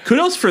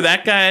 Kudos for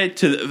that guy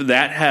to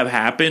that have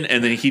happened,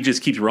 and then he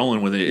just keeps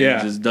rolling with it.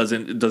 Yeah, and just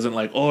doesn't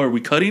like. Oh, are we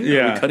cutting?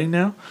 Yeah, are we cutting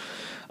now?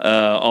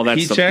 All that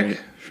heat stuff. Check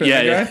for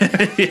that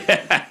guy?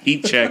 Yeah,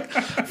 heat check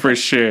for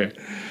sure.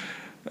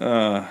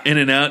 In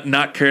and out,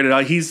 not cared at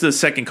all. He's the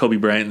second Kobe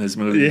Bryant in this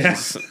movie. Yeah.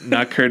 Just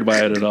not cared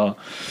by it at all.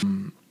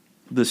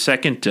 The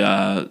second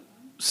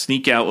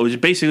sneak out was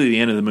basically the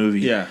end of the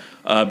movie. Yeah.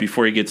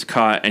 Before he gets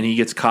caught, and he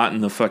gets caught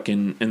in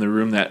the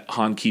room that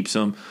Han keeps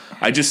him.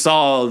 I just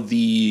saw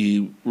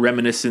the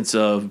reminiscence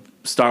of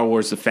Star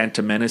Wars: The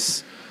Phantom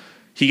Menace.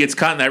 He gets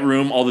caught in that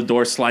room, all the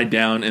doors slide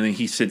down, and then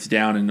he sits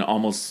down and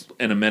almost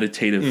in a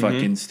meditative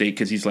fucking state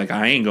because he's like,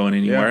 I ain't going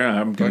anywhere.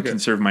 I'm going to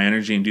conserve my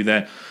energy and do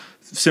that.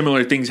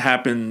 Similar things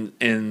happen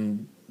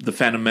in the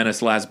Phantom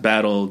Menace last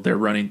battle, they're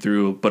running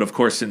through, but of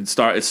course it's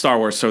Star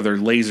Wars, so they're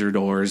laser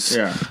doors,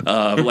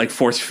 like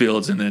force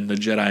fields, and then the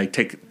Jedi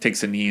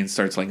takes a knee and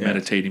starts like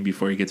meditating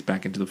before he gets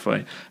back into the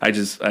fight. I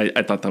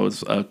thought that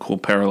was a cool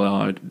parallel.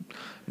 I'm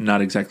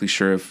not exactly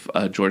sure if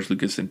George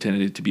Lucas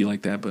intended it to be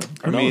like that, but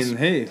I mean,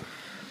 hey,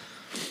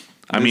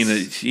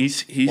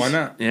 he's why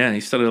not? Yeah,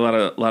 he studied a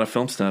lot of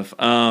film stuff.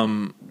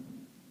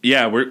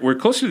 Yeah, we're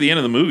closer to the end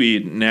of the movie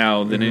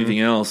now than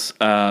anything else.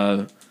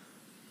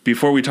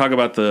 Before we talk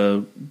about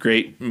the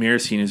great mirror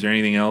scene, is there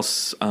anything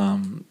else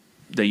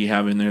that you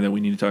have in there that we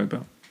need to talk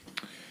about?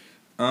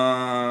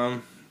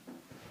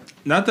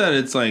 Not that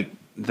it's like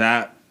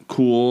that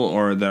cool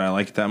or that I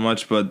like it that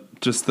much,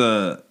 but just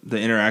the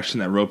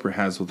interaction that Roper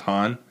has with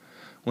Han.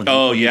 When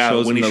he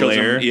shows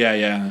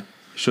him,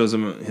 shows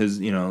him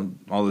his,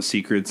 all the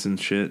secrets and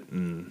shit,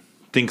 and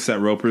thinks that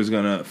Roper's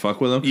gonna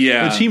fuck with him.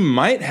 Yeah, which he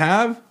might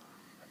have.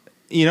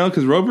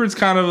 Because Roper's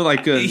kind of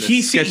like a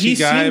sketchy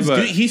guy,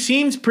 but he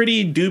seems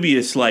pretty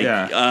dubious. Like,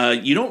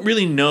 you don't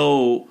really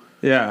know.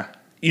 Yeah.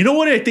 You know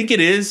what I think it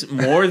is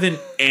more than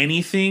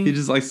anything? He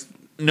just likes.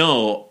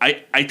 No,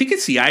 I think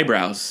it's the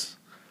eyebrows.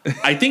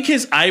 I think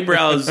his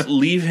eyebrows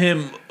leave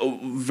him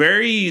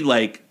very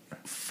like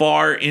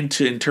far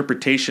into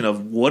interpretation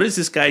of what is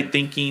this guy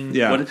thinking.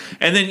 Yeah.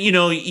 And then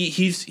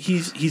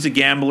he's a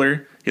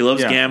gambler. He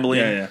loves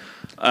gambling. Yeah.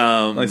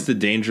 Likes the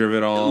danger of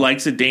it all.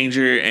 Likes the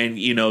danger, and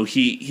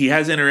he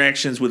has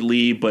interactions with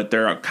Lee, but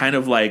they're kind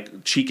of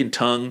like cheek and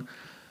tongue.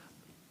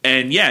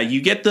 And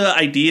you get the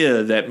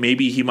idea that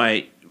maybe he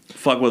might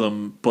fuck with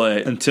him,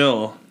 but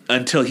until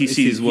he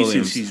sees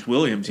Williams. He sees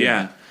Williams,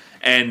 yeah.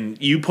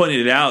 And you pointed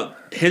it out.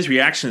 His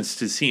reactions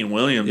to seeing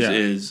Williams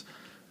is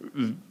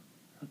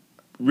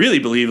really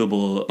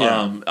believable.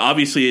 Yeah.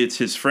 Obviously, it's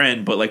his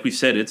friend, but like we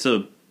said, it's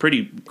a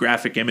pretty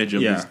graphic image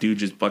of this dude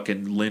just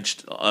fucking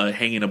lynched,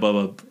 hanging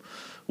above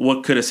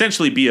what could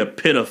essentially be a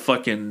pit of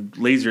fucking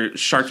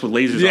sharks with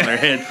lasers on their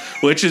head,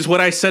 which is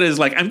what I said is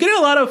like, I'm getting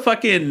a lot of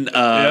fucking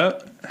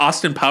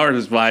Austin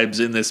Powers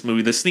vibes in this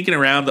movie. The sneaking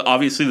around,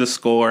 obviously the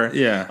score.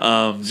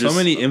 Yeah. So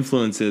many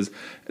influences.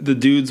 The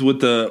dudes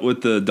with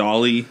the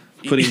dolly,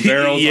 putting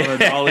barrels on the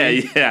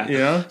dolly.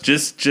 Yeah.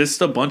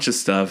 Just a bunch of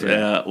stuff,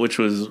 which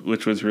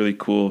was really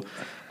cool.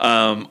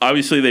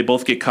 Obviously, they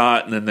both get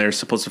caught, and then they're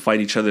supposed to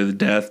fight each other to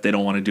death. They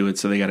don't want to do it,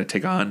 so they got to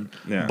take on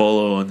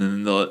Bolo, and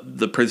then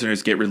the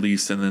prisoners get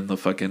released, and then the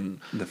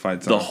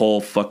whole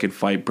fucking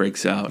fight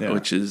breaks out,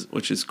 which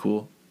is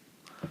cool.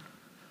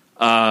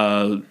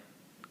 And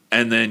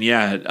then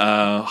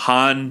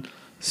Han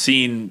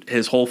seeing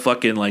his whole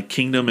fucking like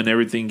kingdom and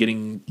everything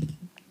getting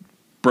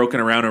broken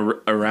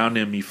around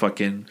him, he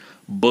fucking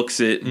books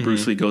it, and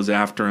Bruce Lee goes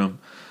after him.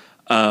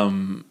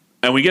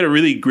 And we get a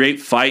really great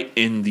fight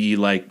in the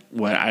like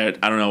what I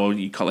don't know what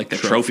you call like the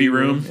trophy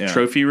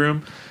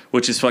room,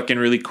 which is fucking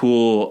really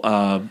cool.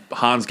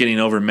 Han's getting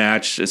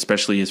overmatched,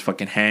 especially his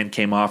fucking hand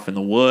came off in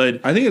the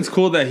wood. I think it's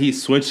cool that he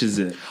switches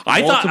it.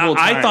 I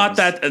thought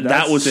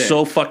that was sick.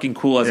 So fucking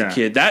cool as a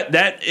kid.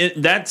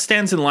 That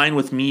stands in line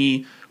with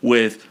me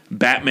with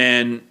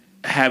Batman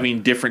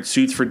having different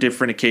suits for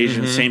different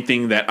occasions. Same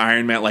thing that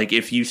Iron Man, like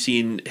if you've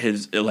seen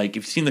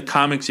the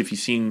comics, if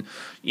you've seen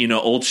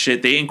old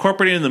shit, they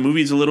incorporated it in the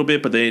movies a little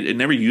bit, but they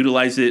never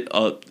utilized it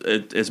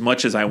as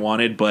much as I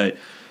wanted. But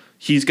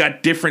he's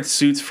got different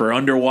suits for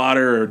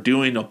underwater or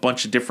doing a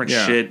bunch of different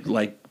shit,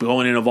 like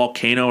going in a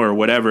volcano or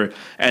whatever.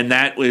 And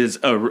that was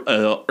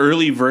a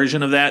early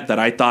version of that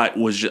I thought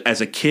was,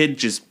 as a kid,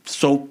 just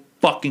so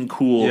fucking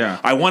cool.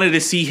 I wanted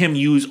to see him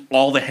use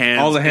all the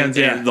hands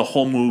in the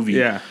whole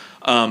movie.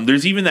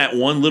 There's even that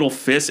one little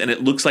fist, and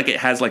it looks like it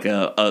has like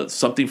a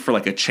something for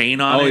like a chain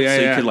on it,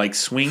 so you could like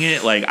swing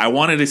it. Like I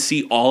wanted to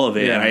see all of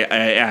it.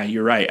 And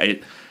you're right.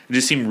 It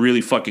just seemed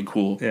really fucking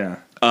cool.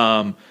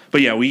 But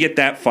we get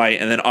that fight,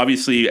 and then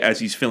obviously as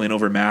he's feeling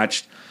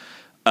overmatched,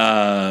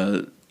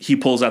 he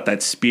pulls out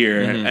that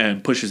spear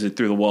and pushes it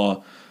through the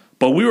wall.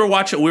 But we were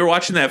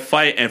watching that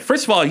fight, and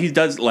first of all, he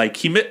does like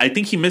I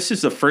think he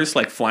misses the first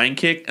like flying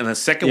kick, and the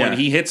second one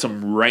he hits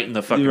him right in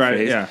the fucking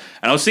face. And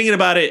I was thinking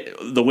about it,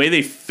 the way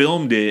they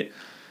filmed it.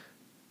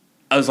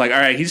 I was like, all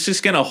right, he's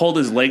just gonna hold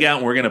his leg out,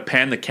 and we're gonna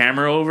pan the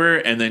camera over,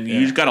 and then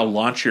you just gotta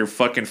launch your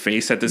fucking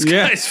face at this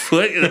guy's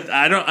foot.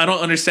 I don't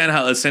understand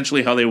how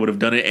they would have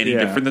done it any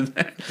different than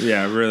that.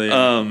 Yeah, really.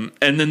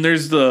 And then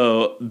there's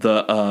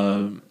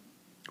the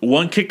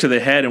one kick to the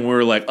head, and we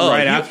were like, oh,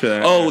 right after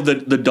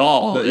that. The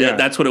doll.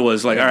 That's what it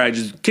was. Like, all right,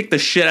 just kick the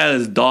shit out of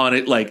this doll, and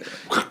it like,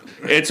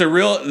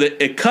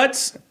 it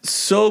cuts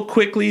so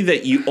quickly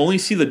that you only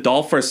see the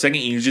doll for a second,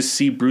 and you just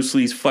see Bruce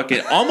Lee's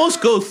fucking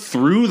almost go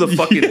through the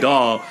fucking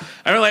doll.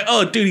 And we're like,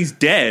 oh, dude, he's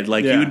dead.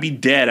 Like, he would be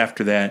dead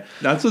after that.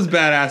 That's what's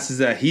badass is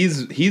that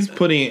he's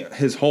putting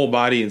his whole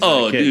body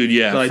inside the kick. Dude,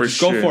 yeah, so, like, for just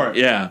sure. Go for it.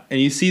 Yeah. And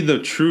you see the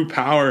true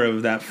power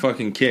of that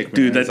fucking kick,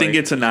 dude. That thing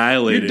gets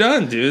annihilated. You're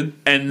done, dude.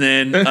 And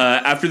then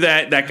after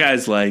that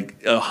guy's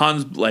like,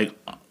 Han's like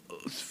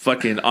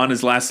fucking on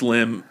his last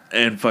limb,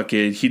 and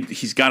fucking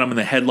he's got him in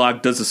the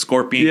headlock, does a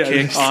scorpion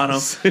kick on him.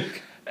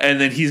 and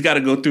then he's got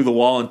to go through the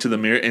wall into the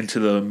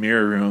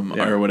mirror room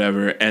or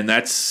whatever, and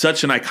that's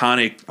such an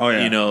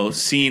iconic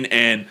scene.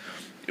 And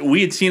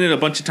we had seen it a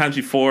bunch of times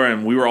before,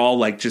 and we were all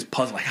like just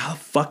puzzled, like how the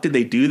fuck did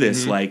they do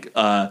this? Like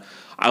I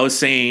was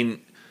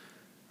saying,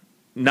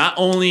 not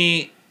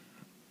only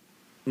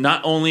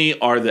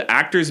are the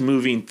actors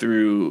moving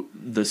through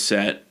the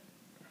set,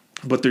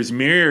 but there's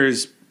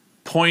mirrors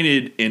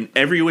pointed in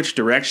every which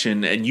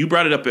direction. And you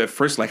brought it up at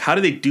first, like how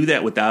do they do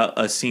that without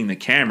us seeing the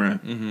camera?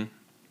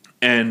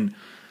 And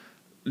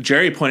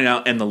Jerry pointed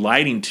out, and the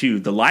lighting too.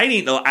 The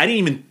lighting, I didn't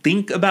even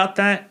think about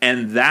that,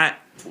 and that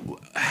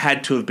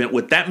had to have been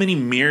with that many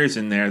mirrors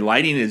in there.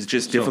 Lighting is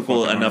just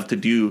difficult enough to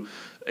do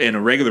in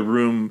a regular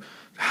room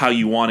how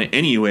you want it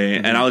anyway.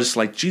 And I was just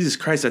like, Jesus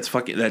Christ,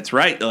 that's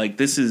right. Like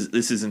this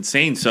is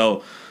insane.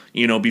 So,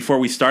 before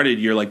we started,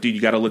 you're like, dude,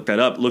 you got to look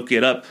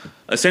it up.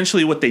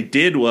 Essentially what they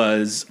did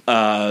was,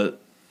 when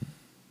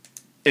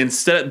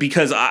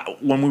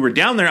we were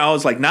down there, I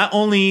was like, not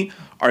only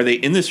are they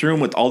in this room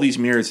with all these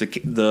mirrors,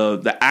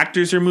 the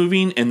actors are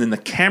moving, and then the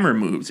camera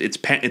moves. It's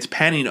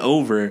panning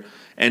over,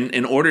 and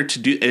in order to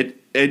do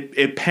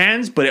it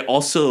pans, but it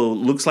also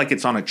looks like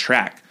it's on a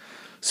track.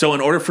 So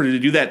in order for it to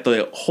do that,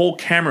 the whole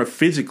camera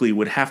physically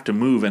would have to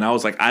move. And I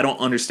was like, I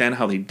don't understand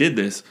how they did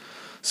this.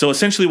 So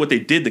essentially what they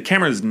did, the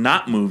camera is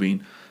not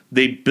moving.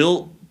 They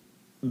built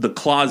the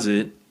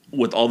closet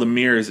with all the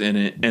mirrors in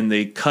it, and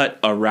they cut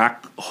a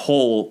rack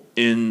hole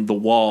in the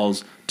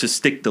walls to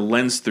stick the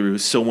lens through.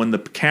 So when the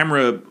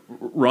camera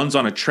runs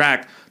on a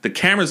track, the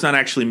camera's not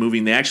actually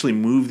moving. They actually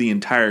move the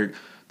entire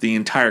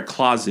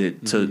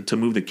closet to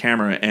move the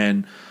camera,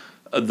 and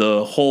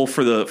the hole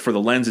for the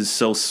lens is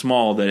so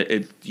small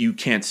that you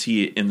can't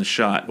see it in the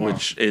shot,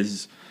 which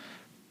is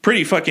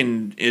pretty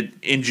fucking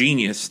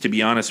ingenious, to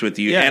be honest with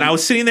you. Yeah. And I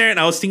was sitting there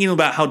and I was thinking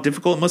about how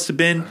difficult it must have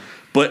been,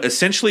 but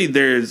essentially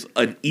there's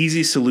an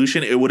easy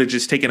solution. It would have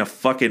just taken a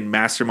fucking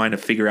mastermind to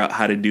figure out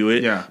how to do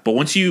it. Yeah. But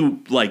once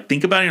you like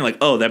think about it, you're like,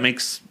 oh, that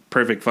makes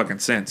perfect fucking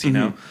sense, you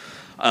know?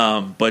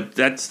 But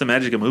that's the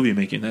magic of movie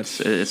making.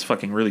 It's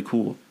fucking really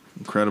cool.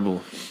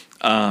 Incredible.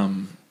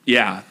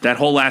 Yeah, that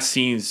whole last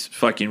scene's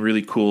fucking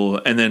really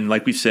cool. And then,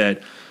 like we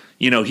said,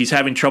 he's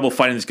having trouble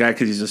fighting this guy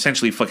because he's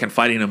essentially fucking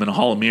fighting him in a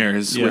hall of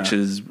mirrors, which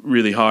is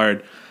really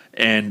hard.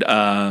 And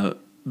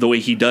the way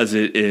he does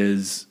it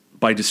is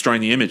by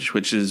destroying the image,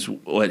 which is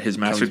what his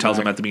master tells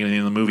him at the beginning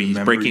of the movie.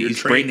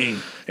 He's breaking.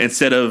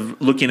 Instead of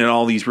looking at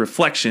all these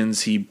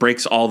reflections, he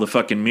breaks all the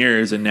fucking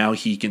mirrors, and now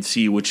he can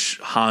see which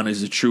Han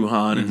is the true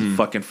Han and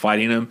fucking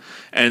fighting him.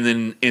 And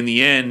then in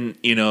the end,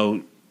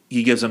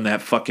 he gives him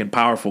that fucking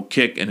powerful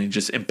kick, and he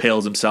just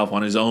impales himself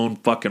on his own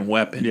fucking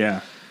weapon.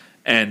 Yeah.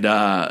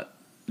 And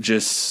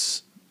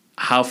just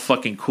how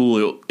fucking cool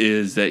it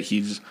is that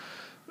he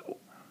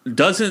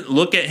doesn't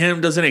look at him,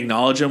 doesn't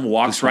acknowledge him,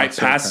 walks right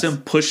past him,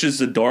 pushes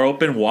the door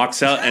open,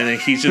 walks out, and then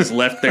he's just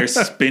left there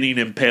spinning,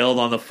 impaled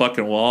on the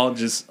fucking wall.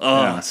 Just,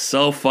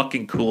 so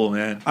fucking cool,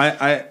 man.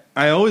 I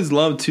always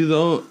love, too,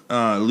 though,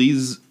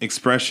 Lee's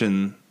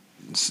expressions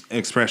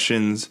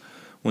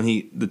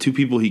when the two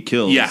people he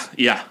kills.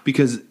 Yeah.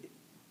 Because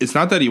it's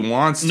not that he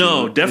wants to.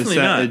 No, definitely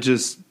not. It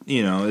just,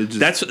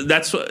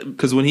 that's what,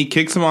 because when he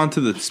kicks him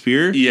onto the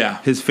spear,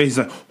 his face is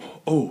like,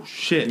 oh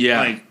shit.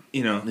 Yeah.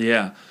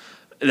 Yeah.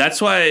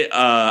 That's why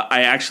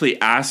I actually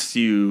asked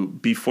you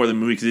before the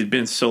movie, because it had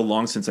been so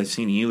long since I've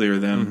seen either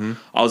of them.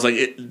 I was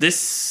like,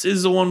 this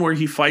is the one where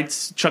he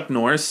fights Chuck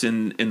Norris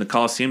in the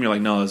Coliseum. You're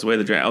like, no, it's Way of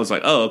the Dragon. I was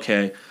like, oh,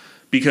 okay.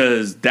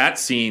 Because that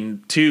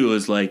scene, too,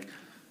 is like,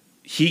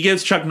 he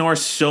gives Chuck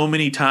Norris so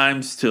many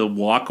times to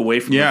walk away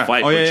from the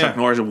fight, but Chuck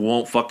Norris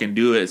won't fucking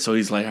do it. So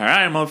he's like, all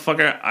right,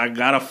 motherfucker, I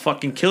gotta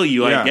fucking kill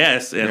you, I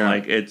guess. And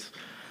like, it's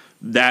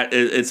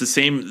the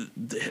same,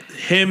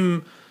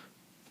 him,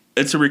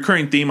 it's a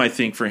recurring theme, I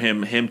think, for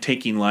him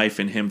taking life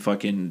and him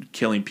fucking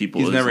killing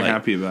people. He's never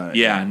happy about it.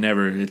 Yeah,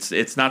 never.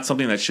 It's not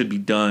something that should be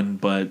done,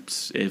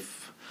 but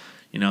if,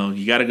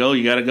 you gotta go,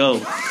 you gotta go.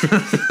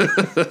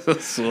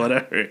 So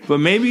whatever. But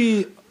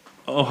maybe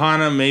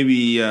Ohana,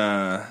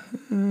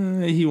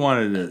 he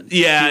wanted it.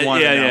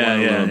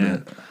 Yeah.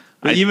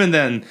 But even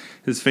then,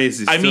 his face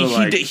is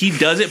he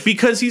does it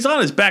because he's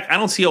on his back. I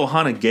don't see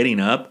Ohana getting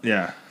up.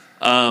 Yeah.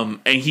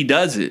 And he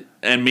does it.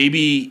 And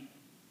maybe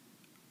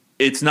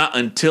it's not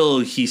until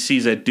he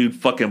sees that dude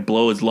fucking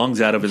blow his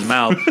lungs out of his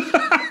mouth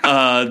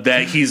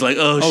that he's like,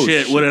 oh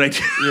shit, what did I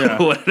do?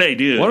 Yeah. What did I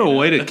do? What a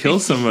way to kill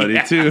somebody,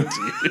 too.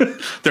 Dude.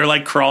 They're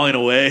like crawling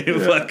away.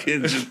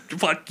 Fucking just,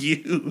 fuck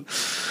you.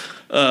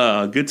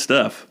 Good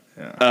stuff.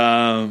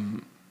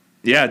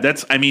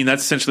 That's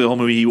essentially the whole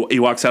movie. He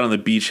walks out on the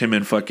beach, him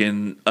and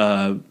fucking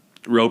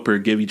Roper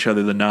give each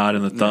other the nod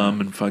and the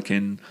thumb, and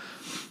fucking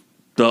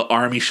the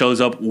army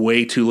shows up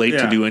way too late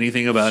to do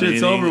anything about it.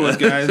 Shit's over with,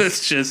 guys.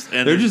 It's just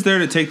they're just there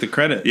to take the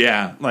credit.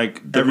 Yeah,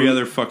 like every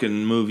other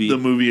fucking movie. The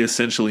movie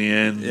essentially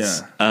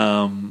ends.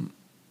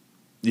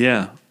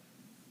 Yeah.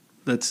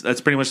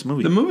 That's pretty much the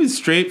movie. The movie's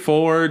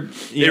straightforward.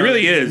 It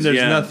really is.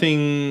 There's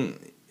nothing.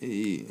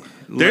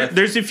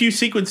 There's a few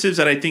sequences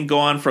that I think go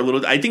on for a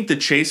little. I think the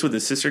chase with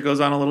his sister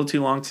goes on a little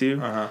too long too.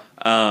 But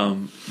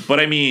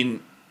I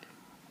mean,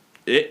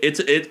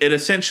 it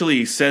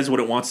essentially says what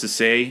it wants to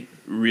say.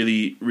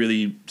 Really,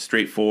 really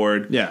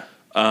straightforward. Yeah.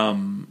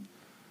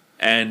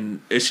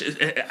 And it's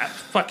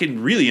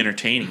fucking really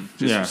entertaining.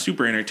 Just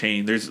super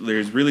entertaining. There's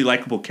really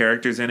likable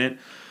characters in it.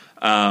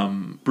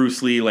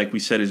 Bruce Lee, like we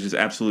said, is just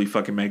absolutely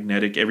fucking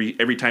magnetic.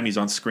 Every time he's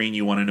on screen,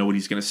 you want to know what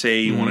he's going to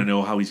say. You want to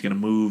know how he's going to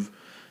move.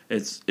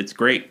 It's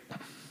great.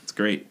 It's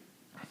great.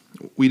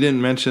 We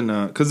didn't mention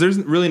because there's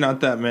really not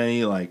that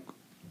many like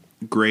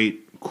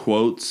great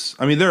quotes.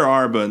 I mean, there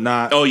are, but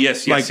not. Oh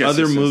yes,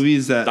 other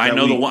movies that I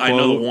know. I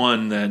know the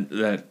one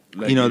that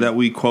that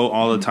we quote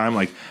all the time.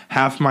 Like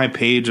half my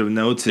page of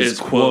notes is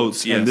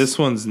quotes, yes. And this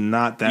one's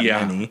not that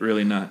many.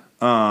 Really not.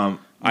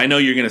 I know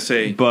you're gonna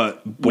say,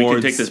 but we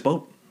can take this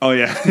boat. Oh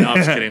yeah, no, I'm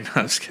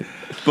just kidding.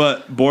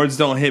 But boards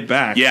don't hit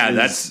back. Yeah,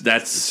 that's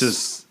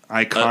just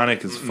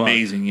iconic as fuck.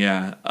 Amazing.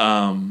 Yeah.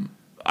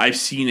 I've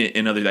seen it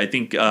in other. I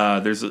think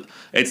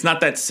it's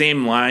not that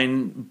same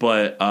line,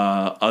 but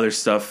other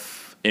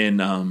stuff in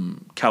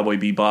Cowboy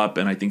Bebop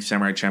and I think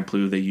Samurai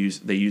Champloo they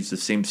use the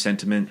same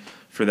sentiment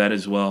for that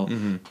as well.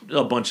 Mm-hmm.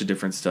 A bunch of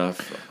different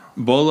stuff.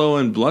 Bolo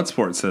in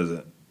Bloodsport says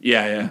it.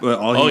 Yeah.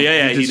 But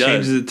he just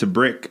changes it to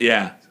brick.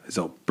 Yeah.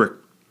 So brick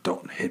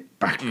don't hit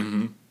back.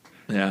 Mm-hmm.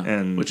 Yeah,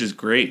 and which is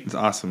great. It's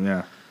awesome.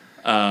 Yeah.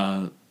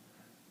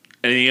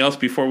 Anything else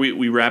before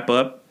we wrap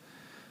up?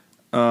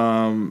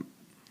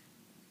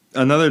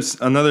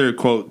 Another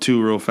quote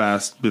too, real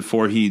fast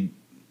before he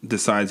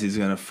decides he's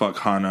gonna fuck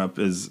Han up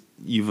is,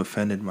 "You've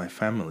offended my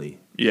family."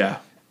 Yeah,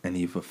 and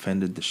you've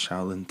offended the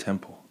Shaolin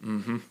Temple.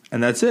 Mm-hmm.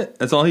 And that's it.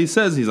 That's all he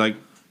says. He's like,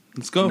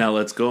 "Let's go now.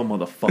 Let's go,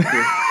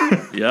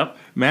 motherfucker." Yep,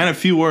 man. A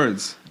few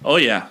words. Oh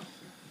yeah,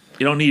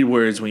 you don't need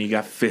words when you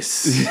got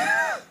fists.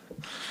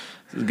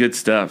 Good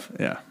stuff.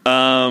 Yeah.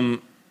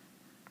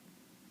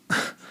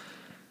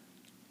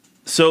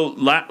 So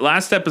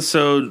last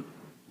episode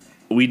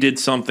we did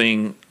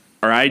something,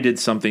 or I did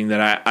something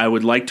that I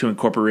would like to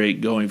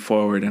incorporate going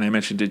forward, and I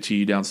mentioned it to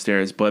you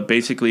downstairs. But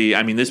basically,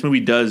 I mean, this movie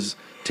does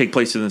take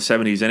place in the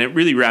 70s, and it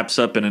really wraps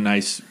up in a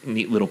nice,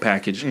 neat little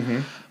package.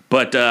 Mm-hmm.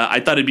 But I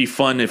thought it'd be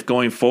fun if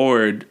going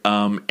forward,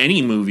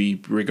 any movie,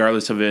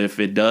 regardless of if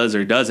it does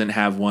or doesn't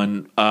have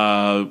one,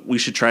 we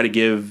should try to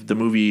give the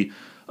movie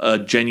a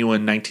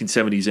genuine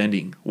 1970s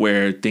ending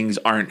where things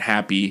aren't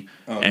happy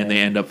and they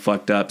end up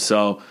fucked up.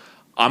 So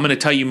I'm going to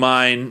tell you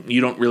mine.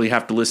 You don't really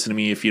have to listen to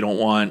me if you don't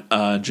want.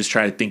 Just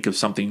try to think of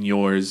something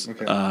yours.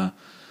 Okay.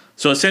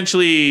 So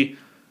essentially,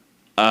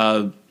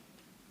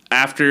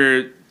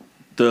 after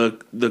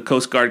the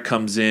Coast Guard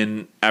comes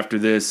in after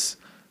this,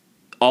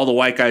 all the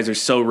white guys are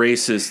so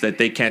racist that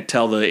they can't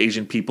tell the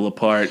Asian people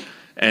apart,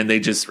 and they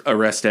just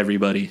arrest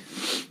everybody.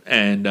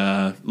 And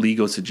Lee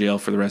goes to jail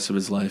for the rest of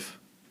his life.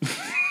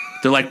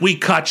 They're like, "We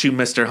caught you,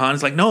 Mr. Han."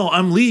 It's like, "No,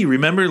 I'm Lee.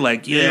 Remember?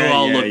 Like, you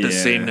all look the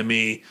same to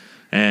me."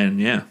 And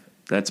yeah,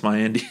 that's my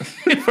ending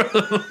for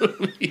the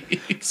movie.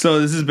 So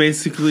this is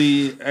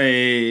basically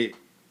a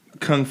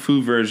kung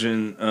fu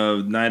version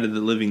of Night of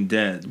the Living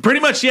Dead. Pretty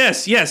much,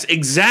 yes,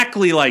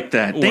 exactly like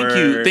that.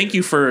 Thank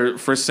you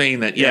for saying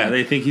that. Yeah,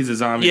 they think he's a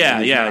zombie.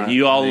 Yeah.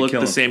 You all look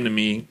the same to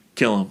me.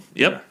 Kill him.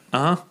 Yep.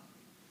 Yeah.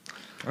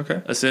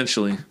 Okay.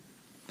 Essentially.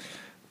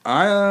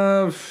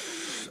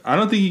 I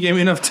don't think you gave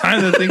me enough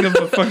time to think of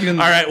a fucking. All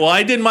right, well,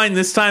 I did mine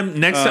this time.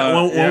 Next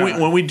time,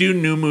 when we do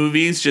new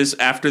movies, just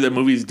after the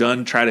movie's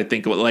done, try to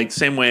think of it like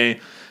same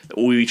way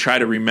we try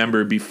to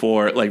remember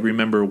before, like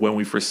remember when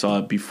we first saw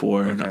it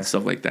before and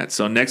stuff like that.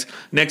 So next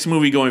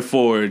movie going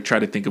forward, try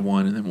to think of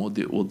one, and then we'll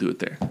do it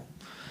there.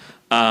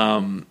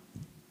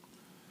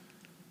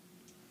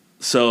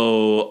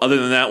 So other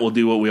than that, we'll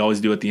do what we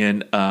always do at the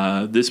end.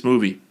 This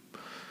movie,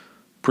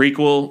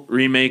 prequel,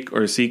 remake,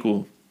 or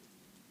sequel?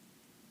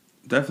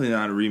 Definitely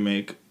not a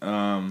remake.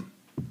 I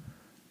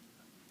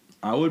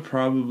would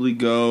probably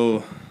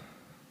go.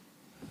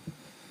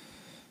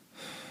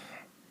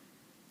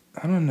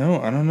 I don't know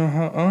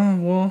how.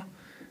 Well,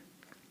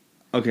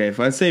 okay. If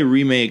I say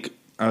remake,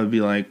 I would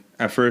be like.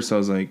 At first, I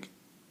was like,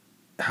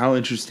 "How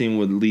interesting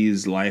would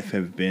Lee's life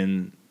have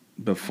been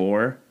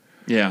before?"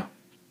 Yeah.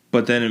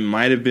 But then it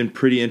might have been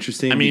pretty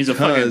interesting. I mean, he's a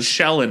fucking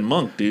Shaolin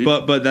monk, dude.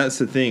 But that's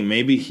the thing.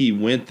 Maybe he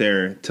went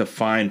there to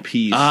find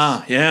peace.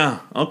 Yeah.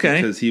 Okay.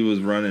 Because he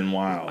was running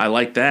wild. I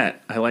like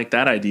that. I like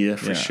that idea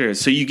for sure.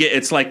 So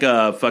it's like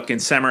a fucking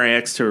Samurai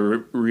X to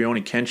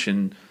Rurouni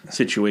Kenshin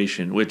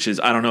situation, which is,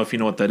 I don't know if you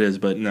know what that is,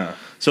 but no.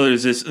 So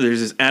there's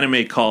this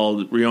anime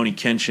called Rurouni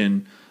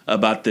Kenshin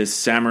about this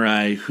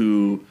samurai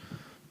who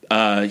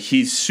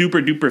he's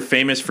super duper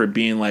famous for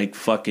being like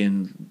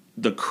fucking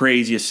the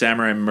craziest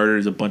samurai,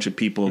 murders a bunch of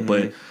people,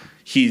 but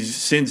he's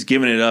since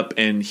given it up,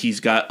 and he's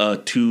got a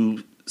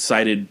two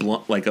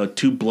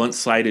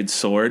blunt-sided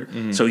sword.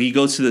 So he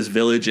goes to this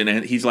village,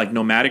 and he's like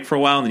nomadic for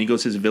a while, and then he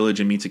goes to his village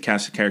and meets a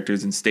cast of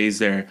characters and stays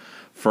there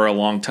for a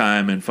long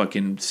time and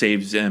fucking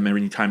saves them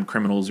every time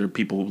criminals or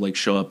people like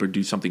show up or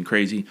do something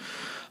crazy.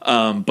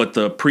 But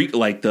the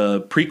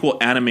prequel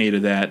anime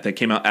to that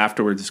came out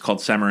afterwards is called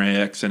Samurai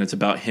X, and it's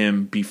about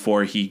him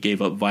before he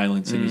gave up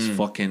violence, and he's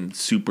fucking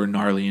super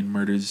gnarly and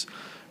murders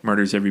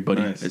murders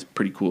everybody. Nice. It's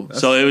pretty cool.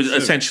 So it was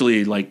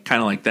essentially like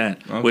kind of like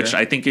that, which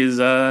I think is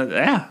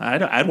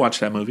I'd watch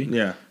that movie.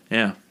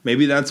 Yeah.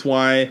 Maybe that's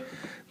why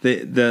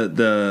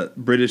the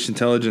British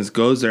intelligence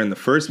goes there in the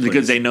first place,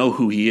 because they know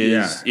who he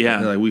is.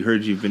 Yeah. Like, we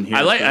heard you've been here.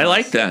 I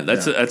like that.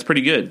 That's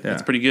pretty good. Yeah.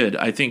 That's pretty good.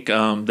 I think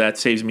that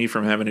saves me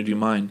from having to do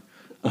mine.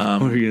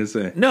 What were you gonna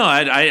say? No,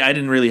 I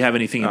didn't really have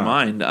anything in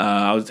mind.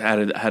 I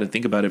had to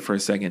think about it for a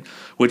second.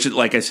 Which,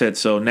 like I said,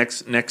 so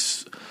next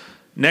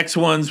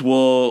ones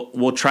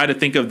we'll try to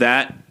think of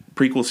that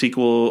prequel,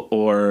 sequel,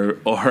 or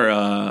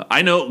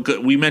I know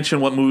we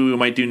mentioned what movie we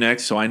might do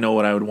next, so I know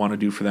what I would want to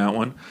do for that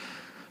one.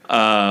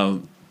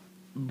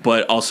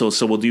 But also,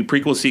 so we'll do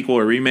prequel, sequel,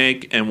 or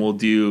remake, and we'll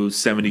do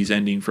 70s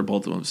ending for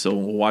both of them. So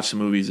we'll watch the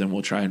movies and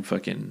we'll try and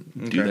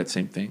fucking do that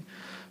same thing.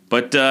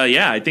 But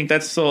I think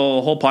that's the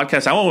whole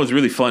podcast. That one was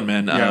really fun,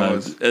 man. Yeah, it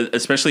was.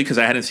 Especially because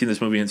I hadn't seen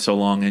this movie in so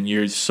long, and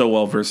you're so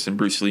well versed in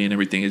Bruce Lee and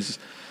everything is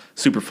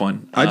super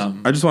fun.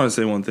 I just want to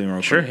say one thing real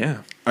quick. Sure,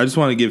 yeah. I just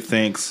want to give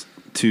thanks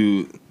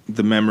to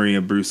the memory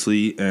of Bruce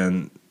Lee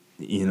and,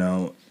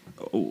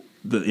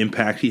 the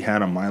impact he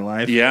had on my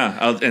life.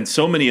 Yeah, and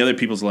so many other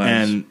people's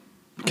lives. And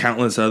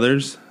countless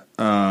others.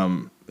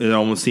 It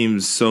almost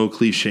seems so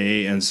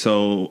cliche and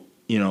so,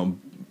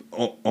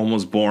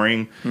 almost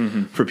boring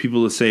for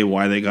people to say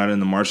why they got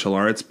into martial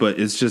arts, but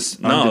it's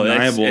just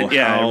undeniable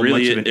how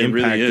much of an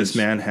impact this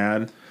man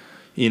had,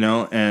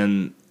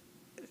 and,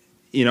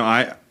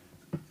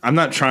 I'm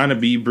not trying to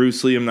be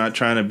Bruce Lee. I'm not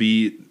trying to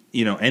be,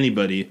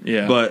 anybody.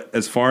 Yeah. But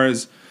as far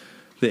as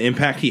the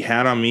impact he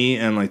had on me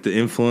and like the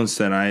influence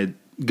that I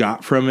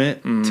got from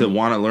it to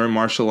want to learn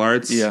martial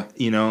arts,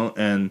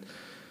 and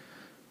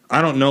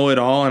I don't know it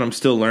all and I'm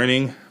still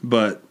learning,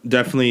 but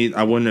definitely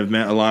I wouldn't have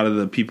met a lot of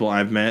the people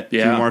I've met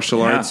through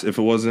martial arts if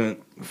it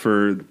wasn't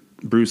for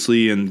Bruce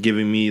Lee and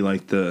giving me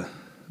like the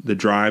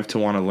drive to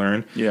want to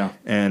learn. Yeah.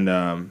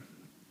 And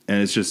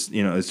it's just,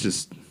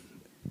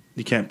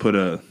 you can't put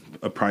a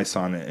price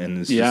on it, and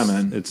it's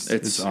man, it's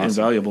awesome.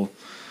 Invaluable.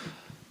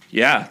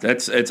 Yeah,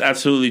 it's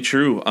absolutely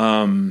true.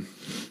 And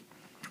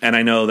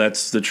I know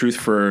that's the truth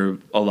for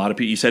a lot of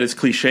people. You said it's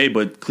cliche,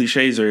 but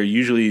cliches are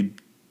usually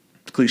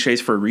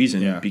cliches for a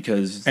reason,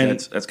 because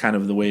that's kind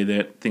of the way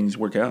that things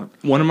work out.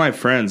 One of my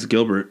friends,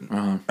 Gilbert,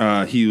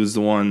 he was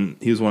one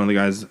of the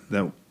guys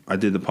that I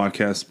did the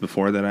podcast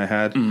before that I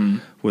had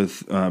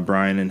with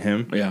Brian and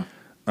him. Yeah.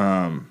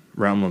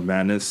 Realm of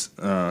Madness.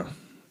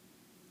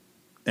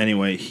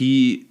 Anyway,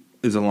 he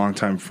is a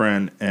longtime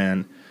friend,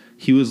 and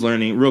he was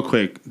learning real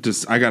quick.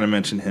 Just I got to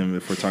mention him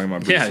if we're talking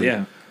about Bruce Lee.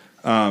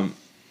 Yeah.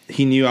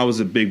 He knew I was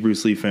a big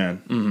Bruce Lee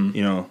fan,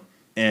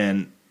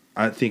 and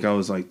I think I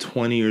was like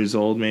 20 years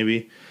old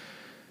maybe.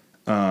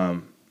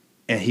 And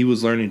he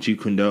was learning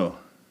Jeet Kune Do,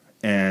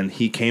 and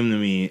he came to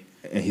me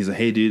and he's like,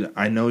 "Hey dude,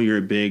 I know you're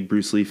a big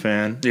Bruce Lee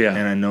fan. Yeah.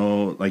 And I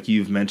know like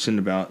you've mentioned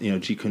about,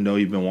 Jeet Kune Do,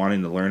 you've been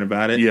wanting to learn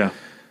about it." Yeah.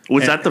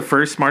 Was that the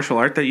first martial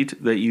art that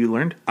you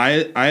learned?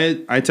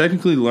 I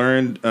technically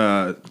learned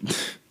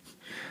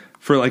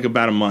for like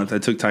about a month. I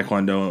took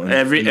Taekwondo in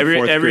every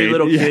grade.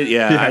 little kid.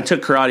 Yeah. I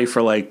took karate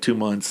for like 2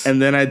 months,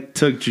 and then I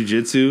took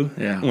jiu-jitsu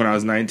when I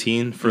was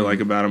 19 for like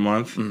about a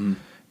month, and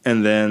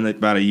then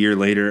about a year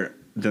later,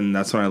 then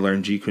that's when I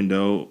learned Jeet Kune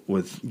Do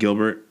with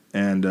Gilbert,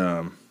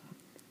 and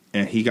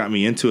he got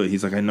me into it.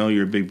 He's like, "I know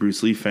you're a big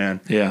Bruce Lee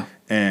fan." Yeah,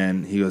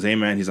 and he goes, "Hey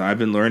man," he's like, "I've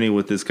been learning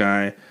with this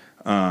guy."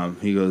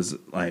 He goes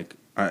like,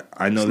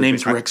 I know his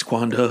name's Rex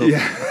Kwon Do.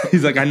 Yeah.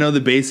 He's like, "I know the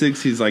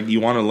basics." He's like,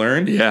 "You want to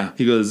learn?" Yeah.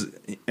 He goes,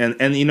 and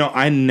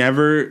I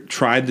never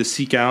tried to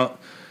seek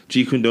out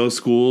Jeet Kune Do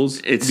schools.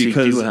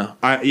 Because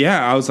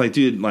I was like,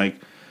 dude, like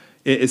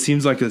it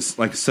seems like it's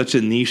like such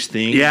a niche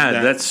thing.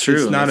 Yeah, that's true.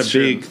 It's not a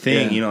big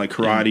thing, like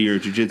karate or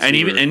jiu-jitsu. And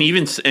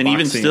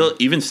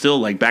even still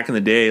like back in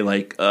the day,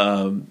 like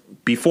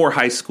before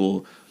high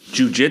school,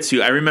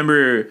 jiu-jitsu. I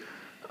remember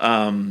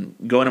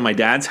going to my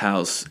dad's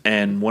house,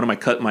 and one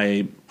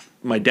of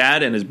my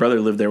dad and his brother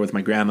lived there with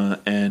my grandma,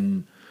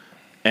 and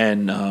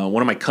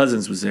one of my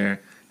cousins was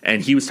there,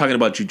 and he was talking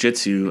about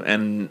jiu-jitsu,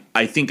 and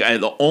I think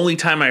the only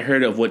time I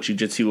heard of what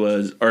jiu-jitsu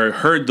was, or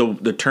heard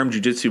the term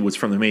jiu-jitsu, was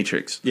from The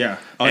Matrix. Yeah.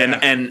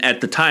 And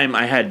at the time,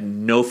 I had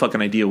no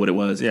fucking idea what it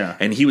was. Yeah.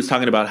 And he was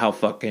talking about how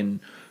fucking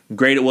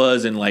great it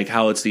was, and like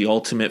how it's the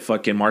ultimate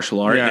fucking martial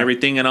art and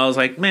everything, and I was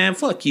like, man,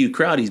 fuck you,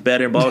 karate's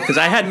better, because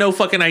I had no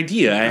fucking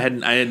idea. I had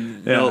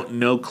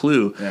no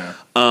clue.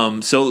 Yeah.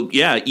 So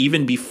yeah,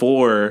 even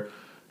before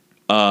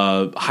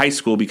high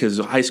school, because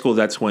high school,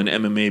 that's when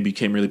MMA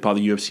became really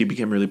popular, the UFC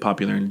became really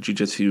popular, and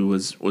jiu-jitsu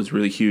was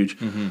really huge.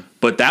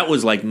 But that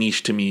was like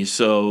niche to me.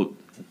 So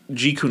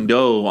Jeet Kune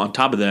Do, on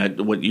top of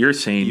that, what you're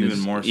saying even is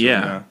more so.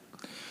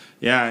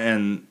 Yeah,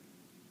 and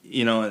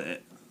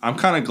I'm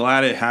kind of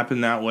glad it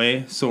happened that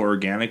way, so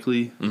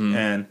organically.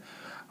 And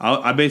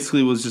I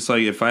basically was just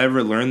like, if I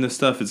ever learn this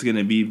stuff, it's going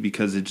to be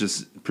because it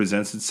just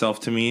presents itself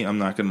to me. I'm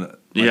not gonna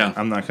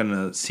I'm not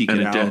gonna seek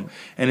it out. Did.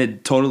 And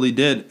it totally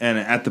did, and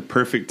at the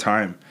perfect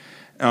time.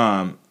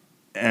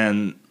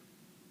 And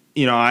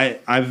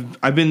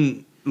I've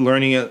been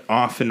learning it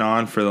off and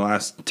on for the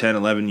last 10,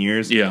 11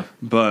 years. Yeah.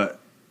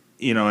 But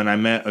you know, and I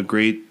met a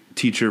great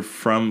teacher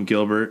from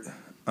Gilbert.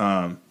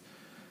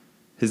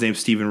 His name's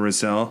Stephen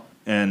Rizell,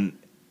 and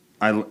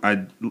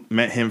I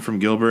met him from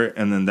Gilbert,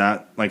 and then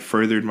that like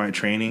furthered my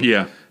training.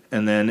 Yeah,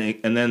 and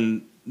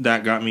then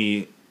that got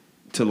me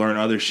to learn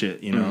other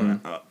shit. You know,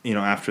 you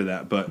know, after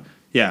that. But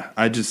yeah,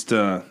 I just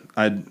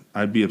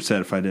I'd be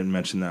upset if I didn't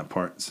mention that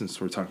part since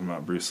we're talking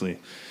about Bruce Lee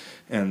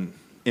and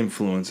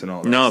influence and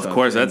all that. No, stuff. Of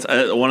course. That's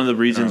one of the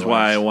reasons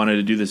why I wanted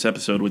to do this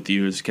episode with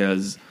you is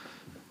because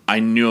I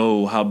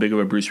know how big of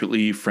a Bruce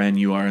Lee friend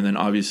you are, and then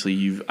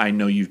obviously I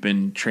know you've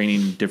been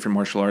training different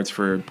martial arts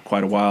for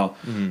quite a while.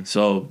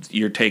 So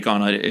your take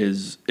on it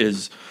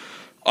is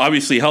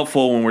obviously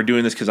helpful when we're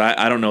doing this because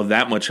I don't know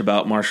that much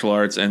about martial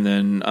arts, and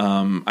then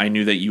I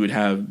knew that you would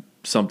have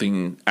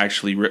something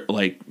actually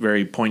like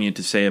very poignant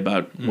to say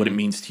about what it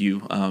means to you,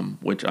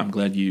 which I'm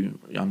glad you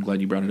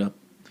brought it up.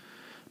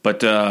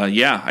 But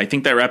yeah, I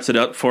think that wraps it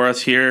up for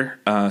us here.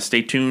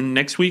 Stay tuned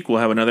next week. We'll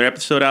have another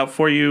episode out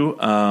for you.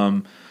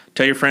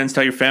 Tell your friends,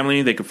 tell your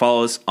family. They can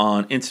follow us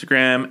on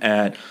Instagram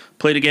at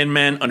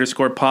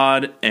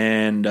PlayItAgainMen_pod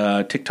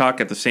and TikTok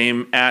at the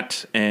same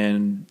 @.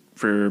 And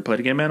for Play It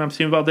Again Man, I'm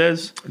Steven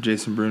Valdez.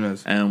 Jason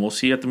Brunez. And we'll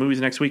see you at the movies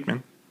next week,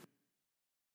 man.